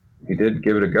he did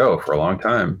give it a go for a long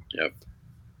time. Yep.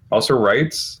 Also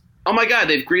writes. Oh my God,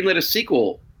 they've greenlit a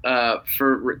sequel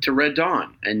to Red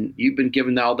Dawn, and you've been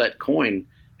given all that coin.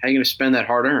 How are you going to spend that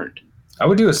hard-earned? I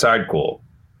would do a sidequel.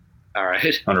 All right.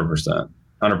 100%.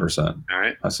 All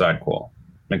right. A sidequel.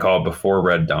 And call it Before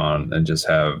Red Dawn, and just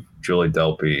have Julie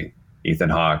Delpy, Ethan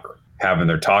Hawke having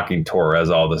their talking tour as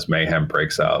all this mayhem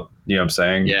breaks out. You know what I'm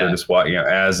saying? Yeah. They're just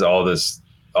as all this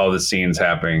all the scenes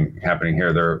happening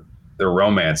here. They're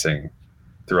romancing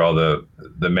through all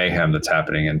the mayhem that's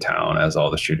happening in town as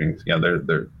all the shootings. You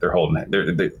know, they're holding.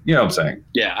 They you know what I'm saying?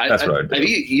 Yeah, that's what I do.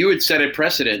 You would set a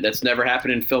precedent that's never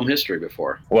happened in film history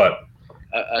before. What?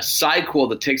 A sidequel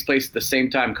that takes place at the same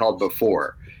time called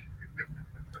Before.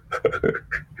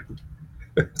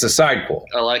 It's a sidequel.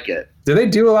 I like it. Do they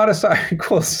do a lot of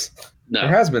sidequels? No. There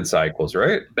has been sidequels,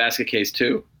 right? Basket Case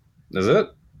 2. Is it?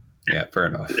 Yeah, fair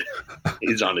enough.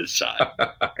 He's on his side.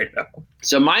 I know.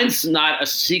 So mine's not a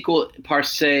sequel per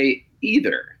se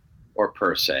either, or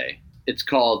per se. It's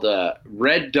called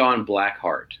Red Dawn Black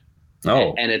Heart.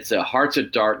 Oh. And it's a Hearts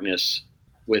of Darkness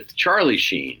with Charlie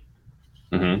Sheen.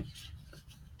 Mm-hmm.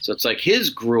 So it's like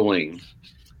his grueling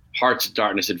Hearts of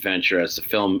Darkness adventure as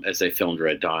they filmed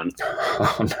Red Dawn.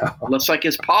 Oh, no. Looks like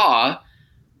his paw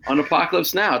on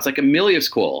Apocalypse Now. It's like a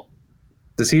Miliusquil.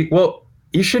 Does he? Well,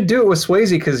 you should do it with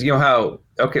Swayze because you know how.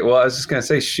 Okay, well, I was just gonna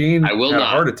say Sheen had a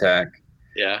heart attack.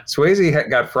 Yeah. Swayze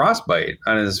got frostbite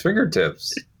on his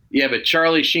fingertips. Yeah, but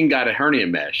Charlie Sheen got a hernia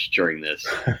mesh during this.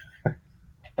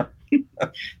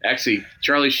 Actually,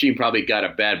 Charlie Sheen probably got a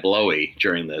bad blowy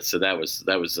during this, so that was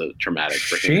a traumatic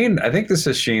for him. Sheen, I think this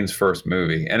is Sheen's first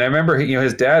movie, and I remember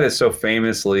his dad is so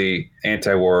famously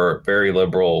anti-war, very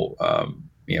liberal,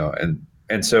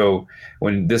 and so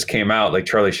when this came out, like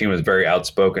Charlie Sheen was very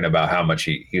outspoken about how much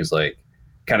he was like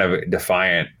kind of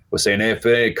defiant, was saying if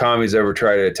any commies ever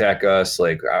try to attack us,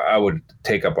 like I would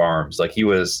take up arms. Like he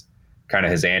was kind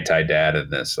of his anti-dad in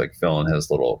this, like filling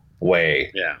his little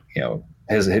way. Yeah.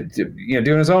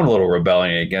 Doing his own little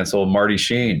rebellion against old Marty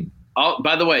Sheen. Oh,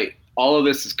 by the way, all of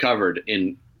this is covered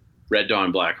in Red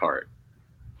Dawn Black Heart.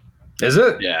 Is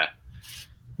it? Yeah.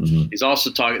 Mm-hmm. He's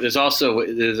also talking. There's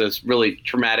this really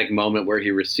traumatic moment where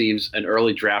he receives an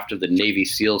early draft of the Navy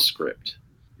SEAL script.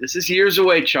 This is years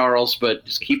away, Charles, but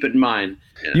just keep it in mind.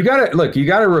 Yeah. You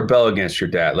gotta rebel against your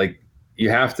dad. Like you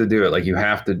have to do it. Like you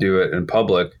have to do it in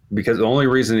public because the only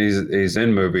reason he's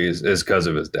in movies is because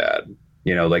of his dad.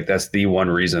 You know, like that's the one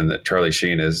reason that Charlie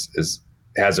Sheen has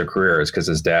a career is because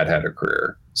his dad had a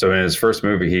career. So in his first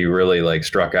movie, he really like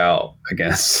struck out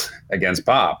against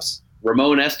Pops.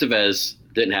 Ramon Estevez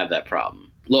didn't have that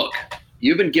problem. Look,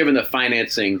 you've been given the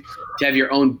financing to have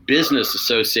your own business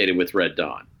associated with Red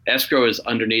Dawn. Escrow is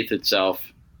underneath itself.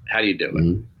 How do you do it?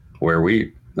 Mm-hmm. Wear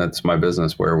wheat. That's my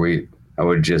business. Wear wheat. I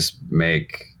would just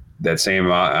make that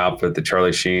same outfit that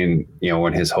Charlie Sheen,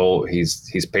 when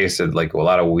he's pasted like a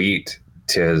lot of wheat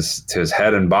to his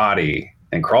head and body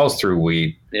and crawls through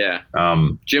wheat. Yeah.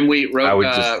 Jim Wheat wrote.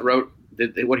 What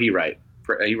did he write?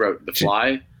 He wrote The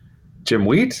Fly. Jim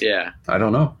Wheat? Yeah. I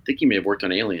don't know. I think he may have worked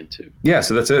on Alien too. Yeah,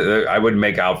 so that's it. I would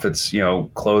make outfits,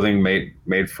 clothing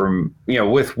made from,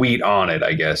 with wheat on it,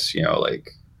 I guess,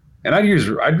 and I'd use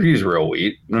real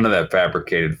wheat, none of that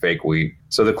fabricated fake wheat.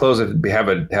 So the clothes would have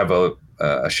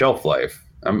a shelf life.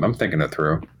 I'm thinking it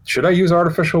through. Should I use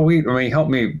artificial wheat? I mean, help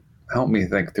me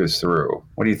think this through.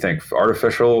 What do you think?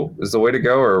 Artificial is the way to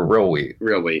go, or real wheat?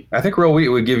 Real wheat. I think real wheat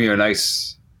would give you a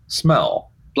nice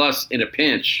smell. Plus, in a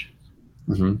pinch,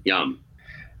 yum.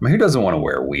 I mean, who doesn't want to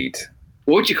wear wheat?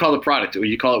 What would you call the product? Would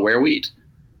you call it Wear Wheat?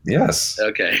 Yes.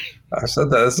 Okay. I said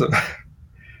that.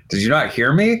 Did you not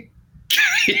hear me?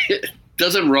 It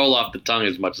doesn't roll off the tongue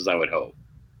as much as I would hope.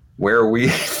 Wear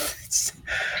wheat.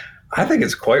 I think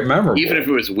it's quite memorable. Even if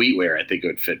it was wheatwear, I think it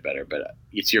would fit better. But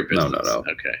it's your business. No.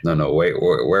 Okay. No. Wait.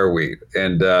 Wear wheat.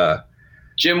 And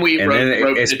Jim Wheat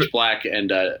wrote Pitch Black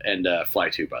and Fly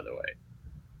 2, by the way.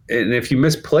 And if you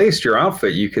misplaced your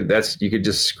outfit, you could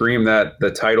just scream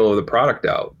the title of the product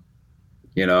out.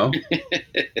 He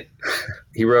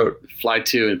wrote Fly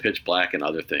 2 and Pitch Black and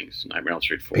other things. Nightmare on Elm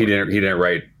Street 4. He didn't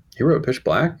write. He wrote Pitch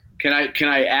Black. Can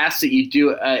I ask that you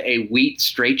do a wheat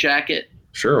straitjacket?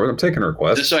 Sure, I'm taking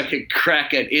requests. Just so I could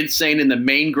crack an insane in the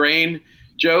main grain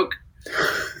joke.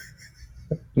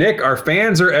 Nick, our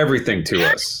fans are everything to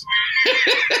us.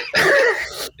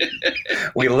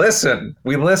 We listen.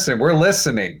 We're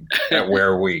listening at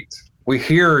Wear Wheat. We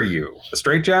hear you. A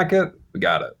straitjacket, we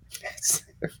got it.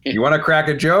 You want to crack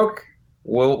a joke?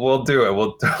 We'll do it.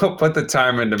 We'll put the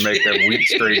time in to make a wheat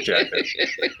straitjacket.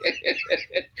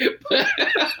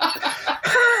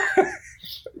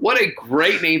 What a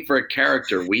great name for a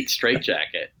character, Wheat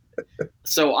Straitjacket.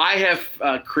 So I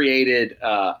have created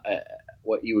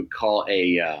what you would call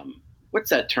a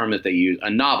what's that term that they use? A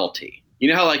novelty. You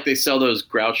know how like they sell those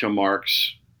Groucho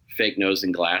Marx fake nose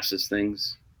and glasses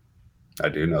things? I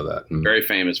do know that. Very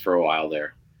famous for a while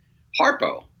there.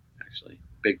 Harpo, actually.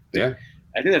 Big. Yeah.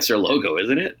 I think that's their logo,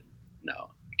 isn't it?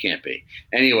 No, it can't be.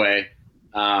 Anyway,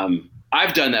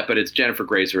 I've done that, but it's Jennifer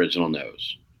Grey's original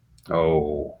nose.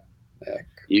 Oh.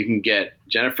 You can get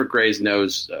Jennifer Grey's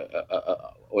nose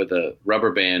with a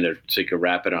rubber band so you can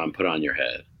wrap it on, put on your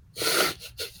head.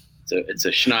 It's a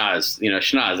schnoz,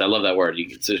 schnoz. I love that word.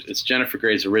 It's Jennifer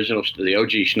Grey's original, the OG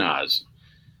schnoz.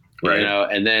 Right.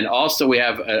 And then also we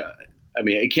have,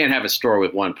 you can't have a store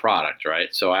with one product,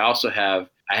 right? So I also have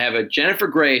a Jennifer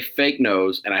Grey fake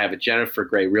nose, and I have a Jennifer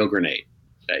Grey real grenade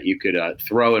that you could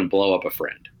throw and blow up a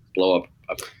friend,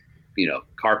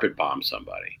 carpet bomb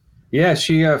somebody. Yeah,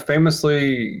 she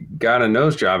famously got a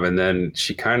nose job, and then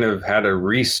she kind of had to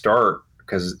restart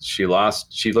because she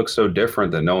looked so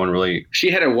different that no one really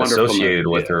had a wonderful associated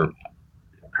nose. with her.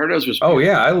 Her nose was beautiful. Oh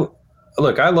yeah, I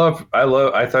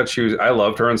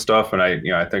loved her and stuff, and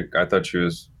I thought she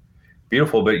was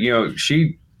beautiful, but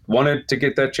she wanted to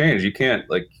get that change. You can't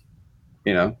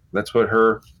that's what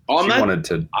wanted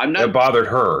to. That bothered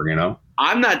her,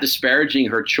 I'm not disparaging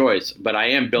her choice, but I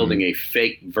am building a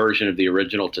fake version of the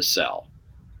original to sell.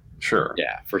 Sure.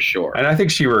 Yeah, for sure. And I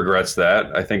think she regrets that.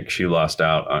 I think she lost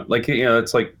out on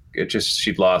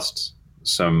she'd lost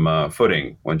some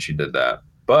footing when she did that.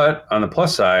 But on the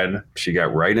plus side, she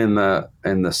got right in the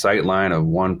sight line of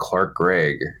one Clark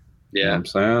Gregg. Yeah. You know what I'm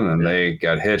saying? And they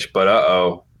got hitched,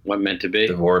 but what meant to be?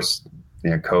 Divorce.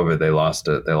 Yeah, COVID, they lost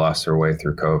it. They lost their way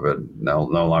through COVID. No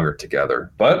longer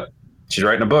together. But she's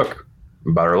writing a book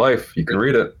about her life. You can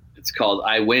read it. It's called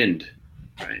I Wind.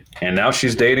 Right. And now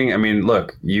she's dating. I mean,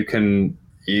 look, maybe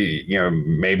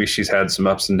she's had some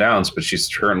ups and downs, but she's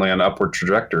currently on an upward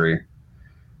trajectory,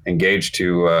 engaged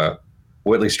to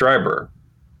Whitley Strieber.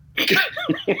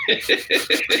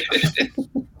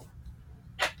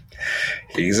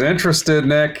 He's interested,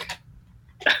 Nick.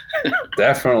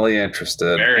 Definitely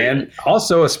interested. And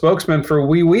also a spokesman for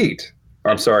We Wheat.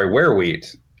 I'm sorry, Where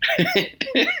Wheat.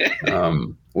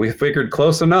 We figured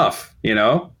close enough, You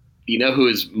know who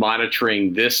is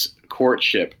monitoring this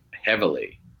courtship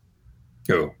heavily?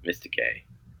 Who? Mr. K.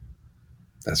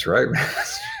 That's right.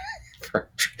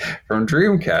 From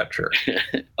Dreamcatcher.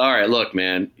 All right, look,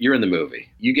 man, you're in the movie.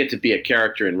 You get to be a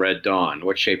character in Red Dawn.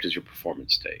 What shape does your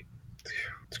performance take?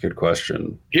 It's a good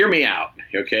question. Hear me out,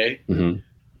 okay? Mm-hmm.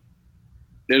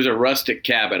 There's a rustic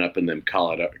cabin up in them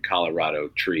Colorado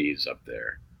trees up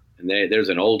there. And there's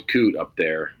an old coot up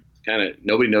there. Kind of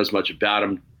nobody knows much about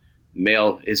him.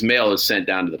 His mail is sent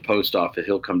down to the post office.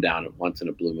 He'll come down once in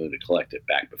a blue moon to collect it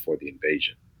back before the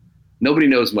invasion. Nobody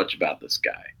knows much about this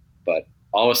guy. But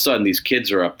all of a sudden, these kids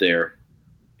are up there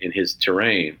in his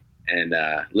terrain. And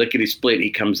lickety-split, he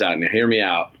comes out. And hear me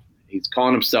out. He's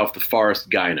calling himself the Forest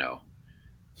Gyno.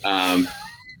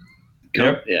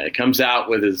 Yep. Yeah, it comes out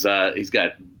with his. He's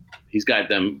got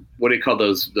them. What do you call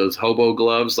those hobo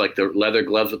gloves? Like the leather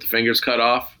gloves with the fingers cut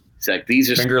off. It's like these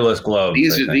are fingerless gloves.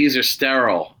 These are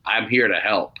sterile. I'm here to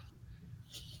help.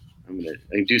 I'm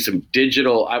gonna do some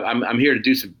digital. I'm here to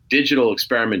do some digital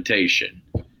experimentation.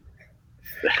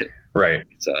 Right.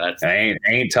 So that's. I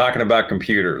ain't talking about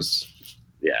computers.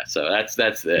 Yeah. So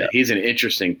that's he's an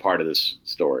interesting part of this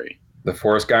story. The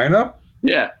Forest Gyno?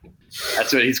 Yeah.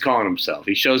 That's what he's calling himself.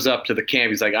 He shows up to the camp.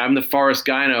 He's like, I'm the Forest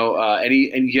Gyno.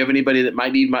 And you have anybody that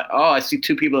might need my, I see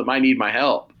two people that might need my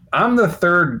help. I'm the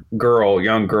third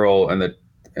young girl in the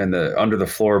under the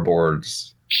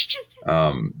floorboards.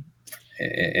 In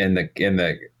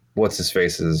the what's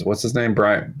his name?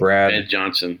 Brad Ben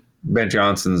Johnson. Ben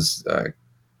Johnson's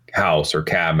house or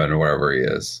cabin or wherever he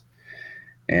is.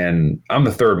 And I'm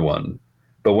the third one.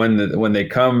 But when the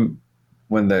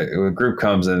group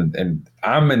comes and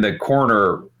I'm in the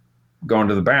corner going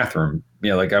to the bathroom,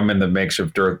 like I'm in the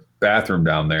makeshift bathroom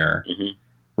down there, mm-hmm.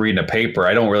 reading a paper.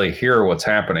 I don't really hear what's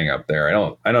happening up there.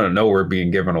 I don't know we're being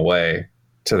given away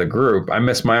to the group. I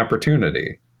missed my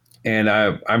opportunity. And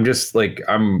I'm just like,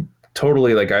 I'm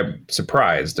totally like, I'm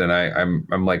surprised. And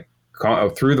I'm like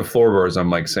through the floorboards, I'm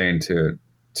like saying to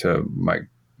my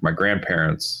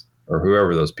grandparents or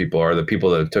whoever those people are, the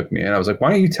people that took me in, I was like, why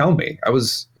don't you tell me?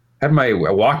 Had my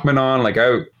Walkman on, like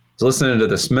I was listening to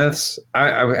the Smiths.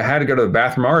 I had to go to the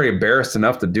bathroom. I'm already embarrassed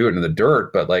enough to do it in the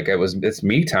dirt, but like it's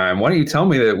me time. Why don't you tell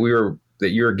me that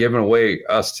you were giving away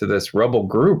us to this rebel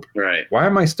group? Right. Why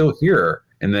am I still here?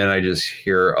 And then I just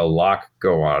hear a lock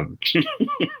go on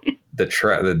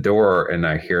the door, and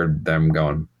I hear them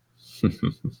going a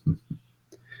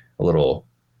little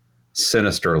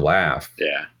sinister laugh.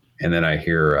 Yeah. And then I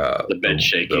hear the bed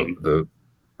shaking.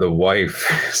 The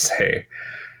wife say,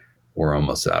 "We're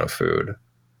almost out of food."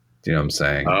 Do you know what I'm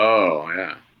saying? Oh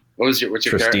yeah. What's your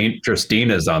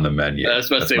Tristina's on the menu. I was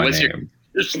about to say, what's your name?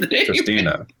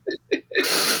 Tristina.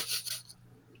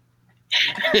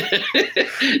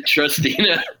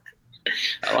 Trustina.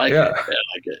 I like it. I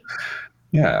like it.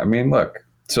 Yeah, I mean, look,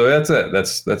 So that's it.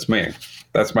 That's me.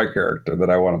 That's my character that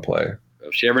I want to play.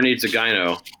 If she ever needs a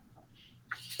gyno,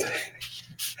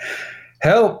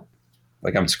 Help!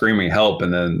 Like I'm screaming help,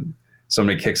 and then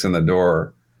somebody kicks in the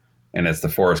door, and it's the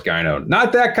Forrest Gyno.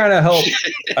 Not that kind of help.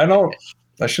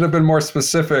 I should have been more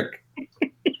specific.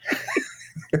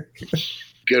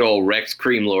 good old Rex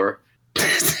Creamlore.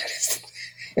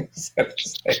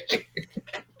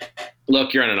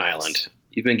 Look, you're on an island.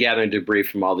 You've been gathering debris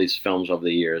from all these films over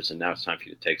the years, and now it's time for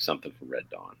you to take something from Red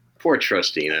Dawn. Poor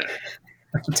Trustina.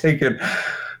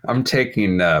 I'm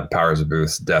taking Powers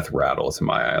Booth's Death Rattle to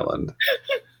my island.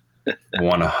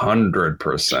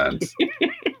 100%.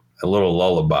 A little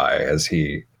lullaby as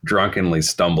he drunkenly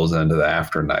stumbles into the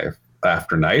afterlife.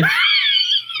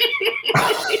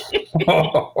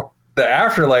 Oh, the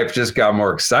afterlife just got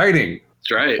more exciting.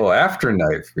 That's right. Well,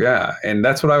 afterlife, yeah, and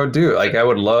that's what I would do. Like I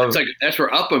would love. That's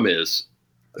where Upham is.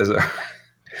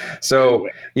 So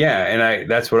yeah, and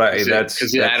that's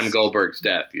because Adam Goldberg's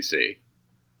death. You see.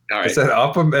 All right. Is that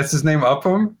Upham? That's his name,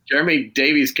 Upham? Jeremy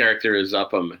Davies' character is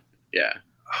Upham. Yeah.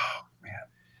 Oh man,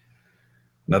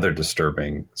 another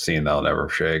disturbing scene that'll never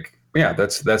shake. Yeah,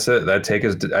 that's it.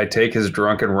 I take his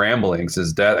drunken ramblings,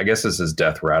 his death. I guess it's his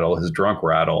death rattle, his drunk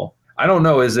rattle. I don't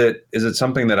know. Is it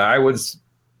something that I would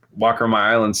walk around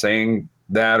my island saying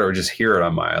that, or just hear it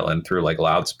on my island through like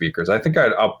loudspeakers? I think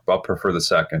I'll prefer the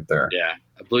second there. Yeah,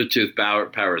 a Bluetooth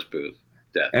Powers Booth.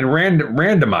 Death. And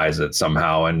randomize it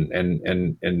somehow,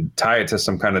 and tie it to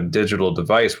some kind of digital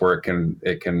device where it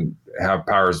can have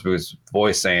Powers Booth's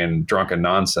voice saying drunken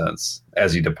nonsense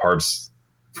as he departs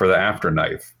for the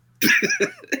afterlife.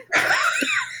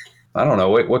 I don't know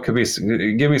what could be.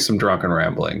 Give me some drunken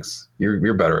ramblings.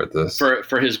 You're better at this.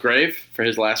 For his grave, for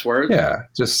his last words. Yeah,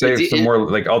 just save some more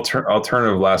like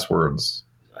alternative last words.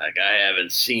 Like, I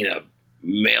haven't seen a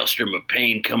maelstrom of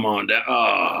pain come on down.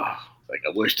 Oh, like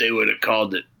I wish they would have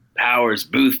called it Powers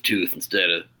Booth Tooth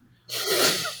instead of.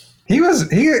 He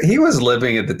was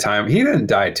living at the time. He didn't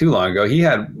die too long ago.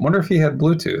 Wonder if he had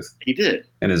Bluetooth. He did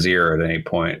in his ear at any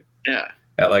point. Yeah.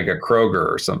 At like a Kroger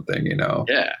or something,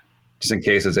 Yeah. Just in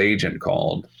case his agent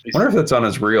called. Wonder if that's on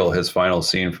his final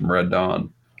scene from Red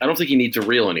Dawn. I don't think he needs a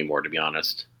reel anymore, to be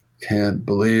honest. Can't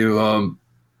believe I'm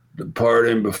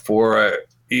departing before I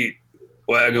eat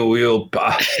wagon wheel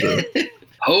pasta.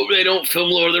 Hope they don't film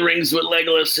Lord of the Rings with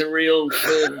Legolas and real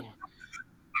film.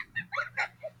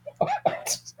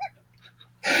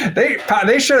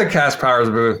 They should have cast Powers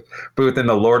Booth in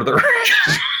the Lord of the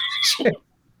Rings.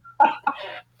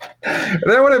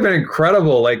 That would have been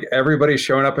incredible. Like everybody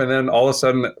showing up, and then all of a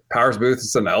sudden, Powers Booth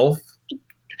is an elf.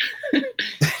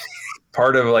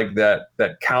 Part of like that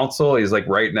council. He's like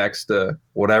right next to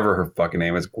whatever her fucking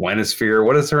name is, Gwenosphere.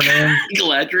 What is her name?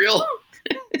 Galadriel.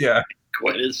 Yeah,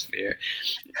 Gwenosphere.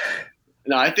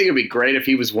 No, I think it'd be great if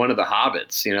he was one of the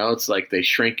hobbits. It's like they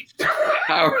shrink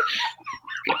power.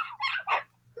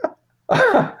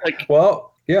 Like, well.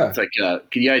 Yeah, it's like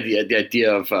the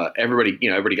idea of everybody.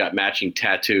 Everybody got matching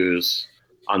tattoos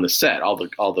on the set. All the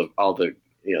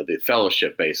the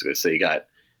Fellowship basically. So you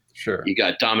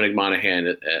got Dominic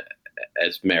Monaghan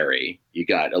as Merry. You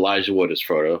got Elijah Wood as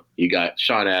Frodo. You got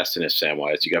Sean Astin as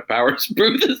Samwise. You got Powers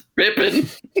Booth as Pippin.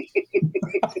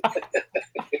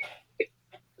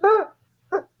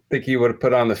 Think he would have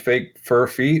put on the fake fur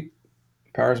feet,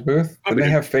 Powers Booth? Did they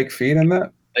have fake feet in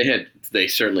that? They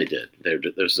certainly did.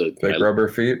 There's a fake rubber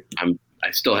feet.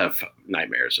 I still have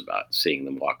nightmares about seeing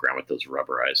them walk around with those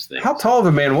rubberized things. How tall of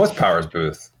a man was Powers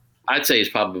Booth? I'd say he's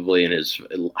probably in his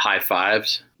high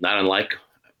fives, not unlike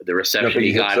the reception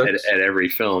he got at every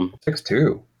film.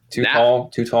 6'2". Too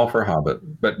tall for a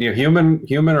Hobbit. But human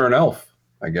or an elf,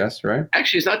 I guess, right?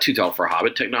 Actually, he's not too tall for a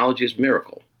Hobbit. Technology is a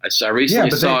miracle. I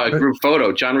recently saw a group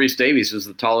photo. John Rhys Davies was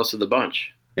the tallest of the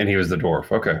bunch. And he was the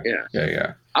dwarf. Okay.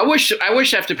 Yeah. I wish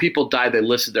after people died, they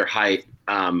listed their height,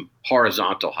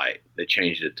 horizontal height. They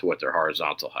changed it to what their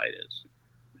horizontal height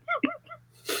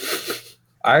is.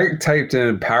 I typed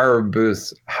in Powers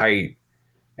Booth's height,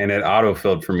 and it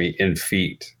autofilled for me in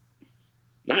feet.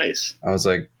 Nice. I was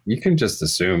like, you can just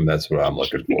assume that's what I'm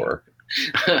looking for.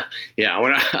 Yeah,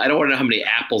 I don't want to know how many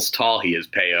apples tall he is,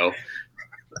 Peo.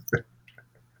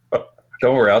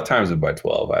 Don't worry, I'll times it by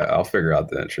 12. I'll figure out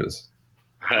the inches.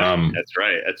 That's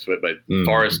right. That's what my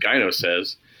Forrest Gyno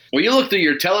says. Well, you look through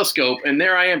your telescope, and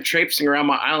there I am traipsing around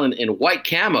my island in white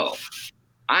camo.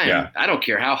 I don't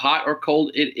care how hot or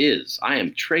cold it is. I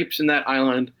am traipsing that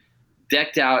island,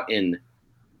 decked out in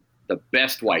the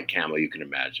best white camo you can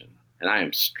imagine.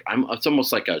 And it's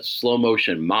almost like a slow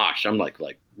motion mosh. I'm like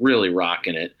really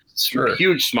rocking it. Sure.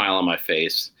 Huge smile on my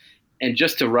face. And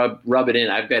just to rub it in,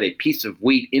 I've got a piece of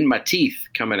wheat in my teeth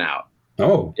coming out.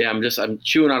 Oh. Yeah, I'm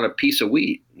chewing on a piece of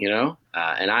wheat, and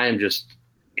I am just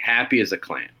happy as a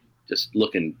clam, just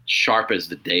looking sharp as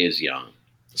the day is young.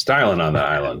 Styling on the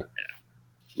island. Yeah.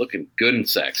 Looking good and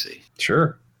sexy.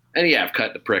 Sure. And yeah, I've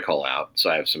cut the prick hole out, so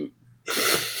I have some.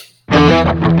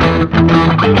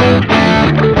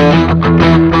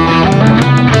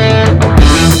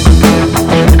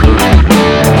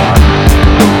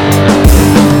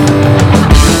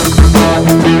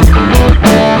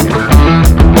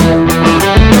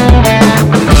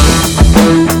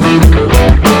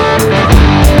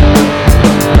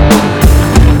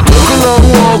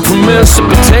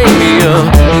 Mesopotamia,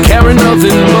 carrying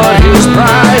nothing but his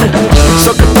pride.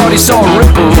 Sucker thought he saw a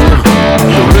ripple,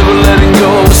 the river letting go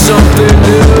of something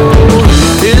new.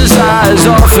 His eyes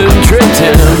often tricked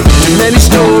him, too many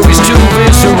stories too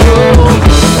visceral.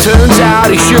 Turns out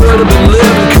he should have been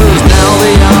living, cause now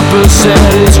the opposite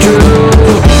is true.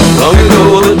 Long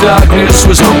ago the darkness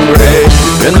was hungry,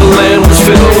 and the land was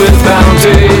filled with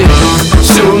bounty.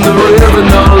 Soon the river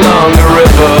no longer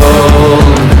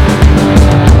rippled.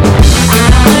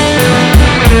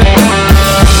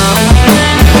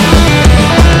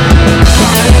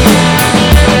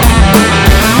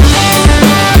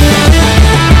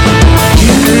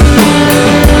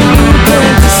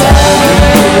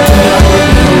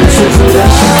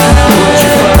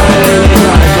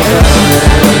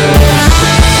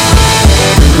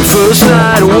 First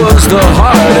night was the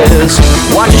hardest,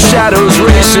 watching shadows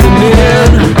racing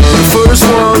in. The first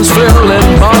ones fell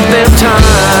and bought them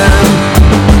time.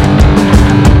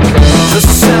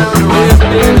 Just the sound of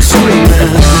ripping and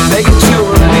screaming, making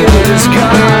sure an endless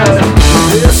God.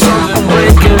 There's something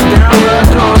breaking down the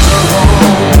doors of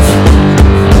homes.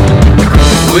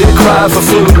 We cry for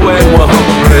food when we're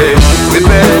hungry, we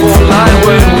beg for light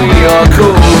when we are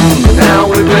cold.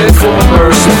 Now we beg for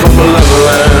mercy from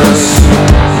malevolence.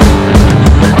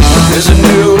 There's a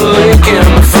new link in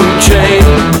the food chain.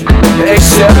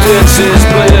 Acceptance is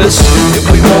bliss. If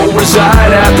we won't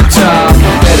reside at the top,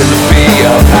 better to be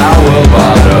a power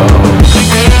bottom.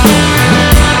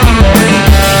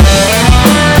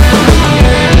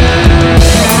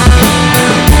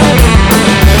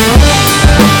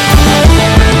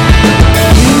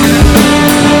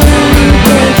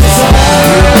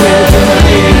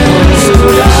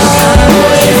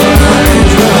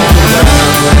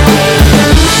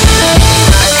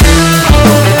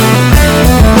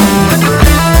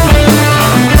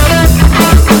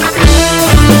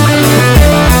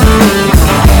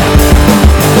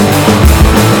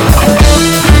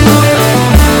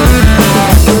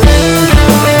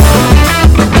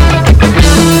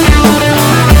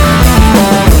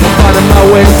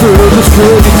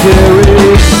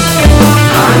 Tributary.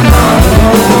 I'm not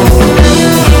alone.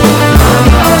 I'm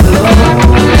not alone.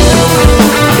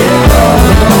 Yeah, all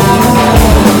alone.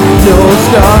 No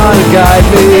star to guide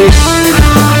me.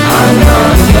 I'm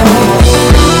not alone.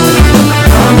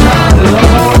 I'm not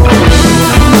alone.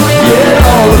 Yeah,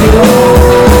 all alone.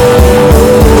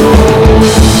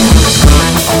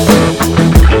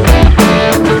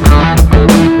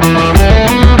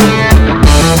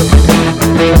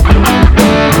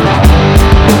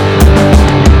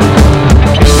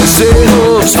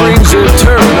 Springs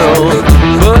eternal,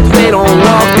 but they don't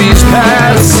walk these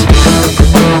paths.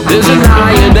 There's an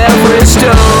eye in every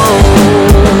stone.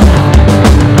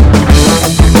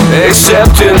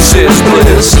 Acceptance is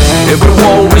bliss. If we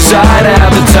won't reside at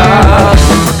the top,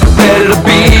 better to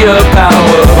be a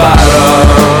power by.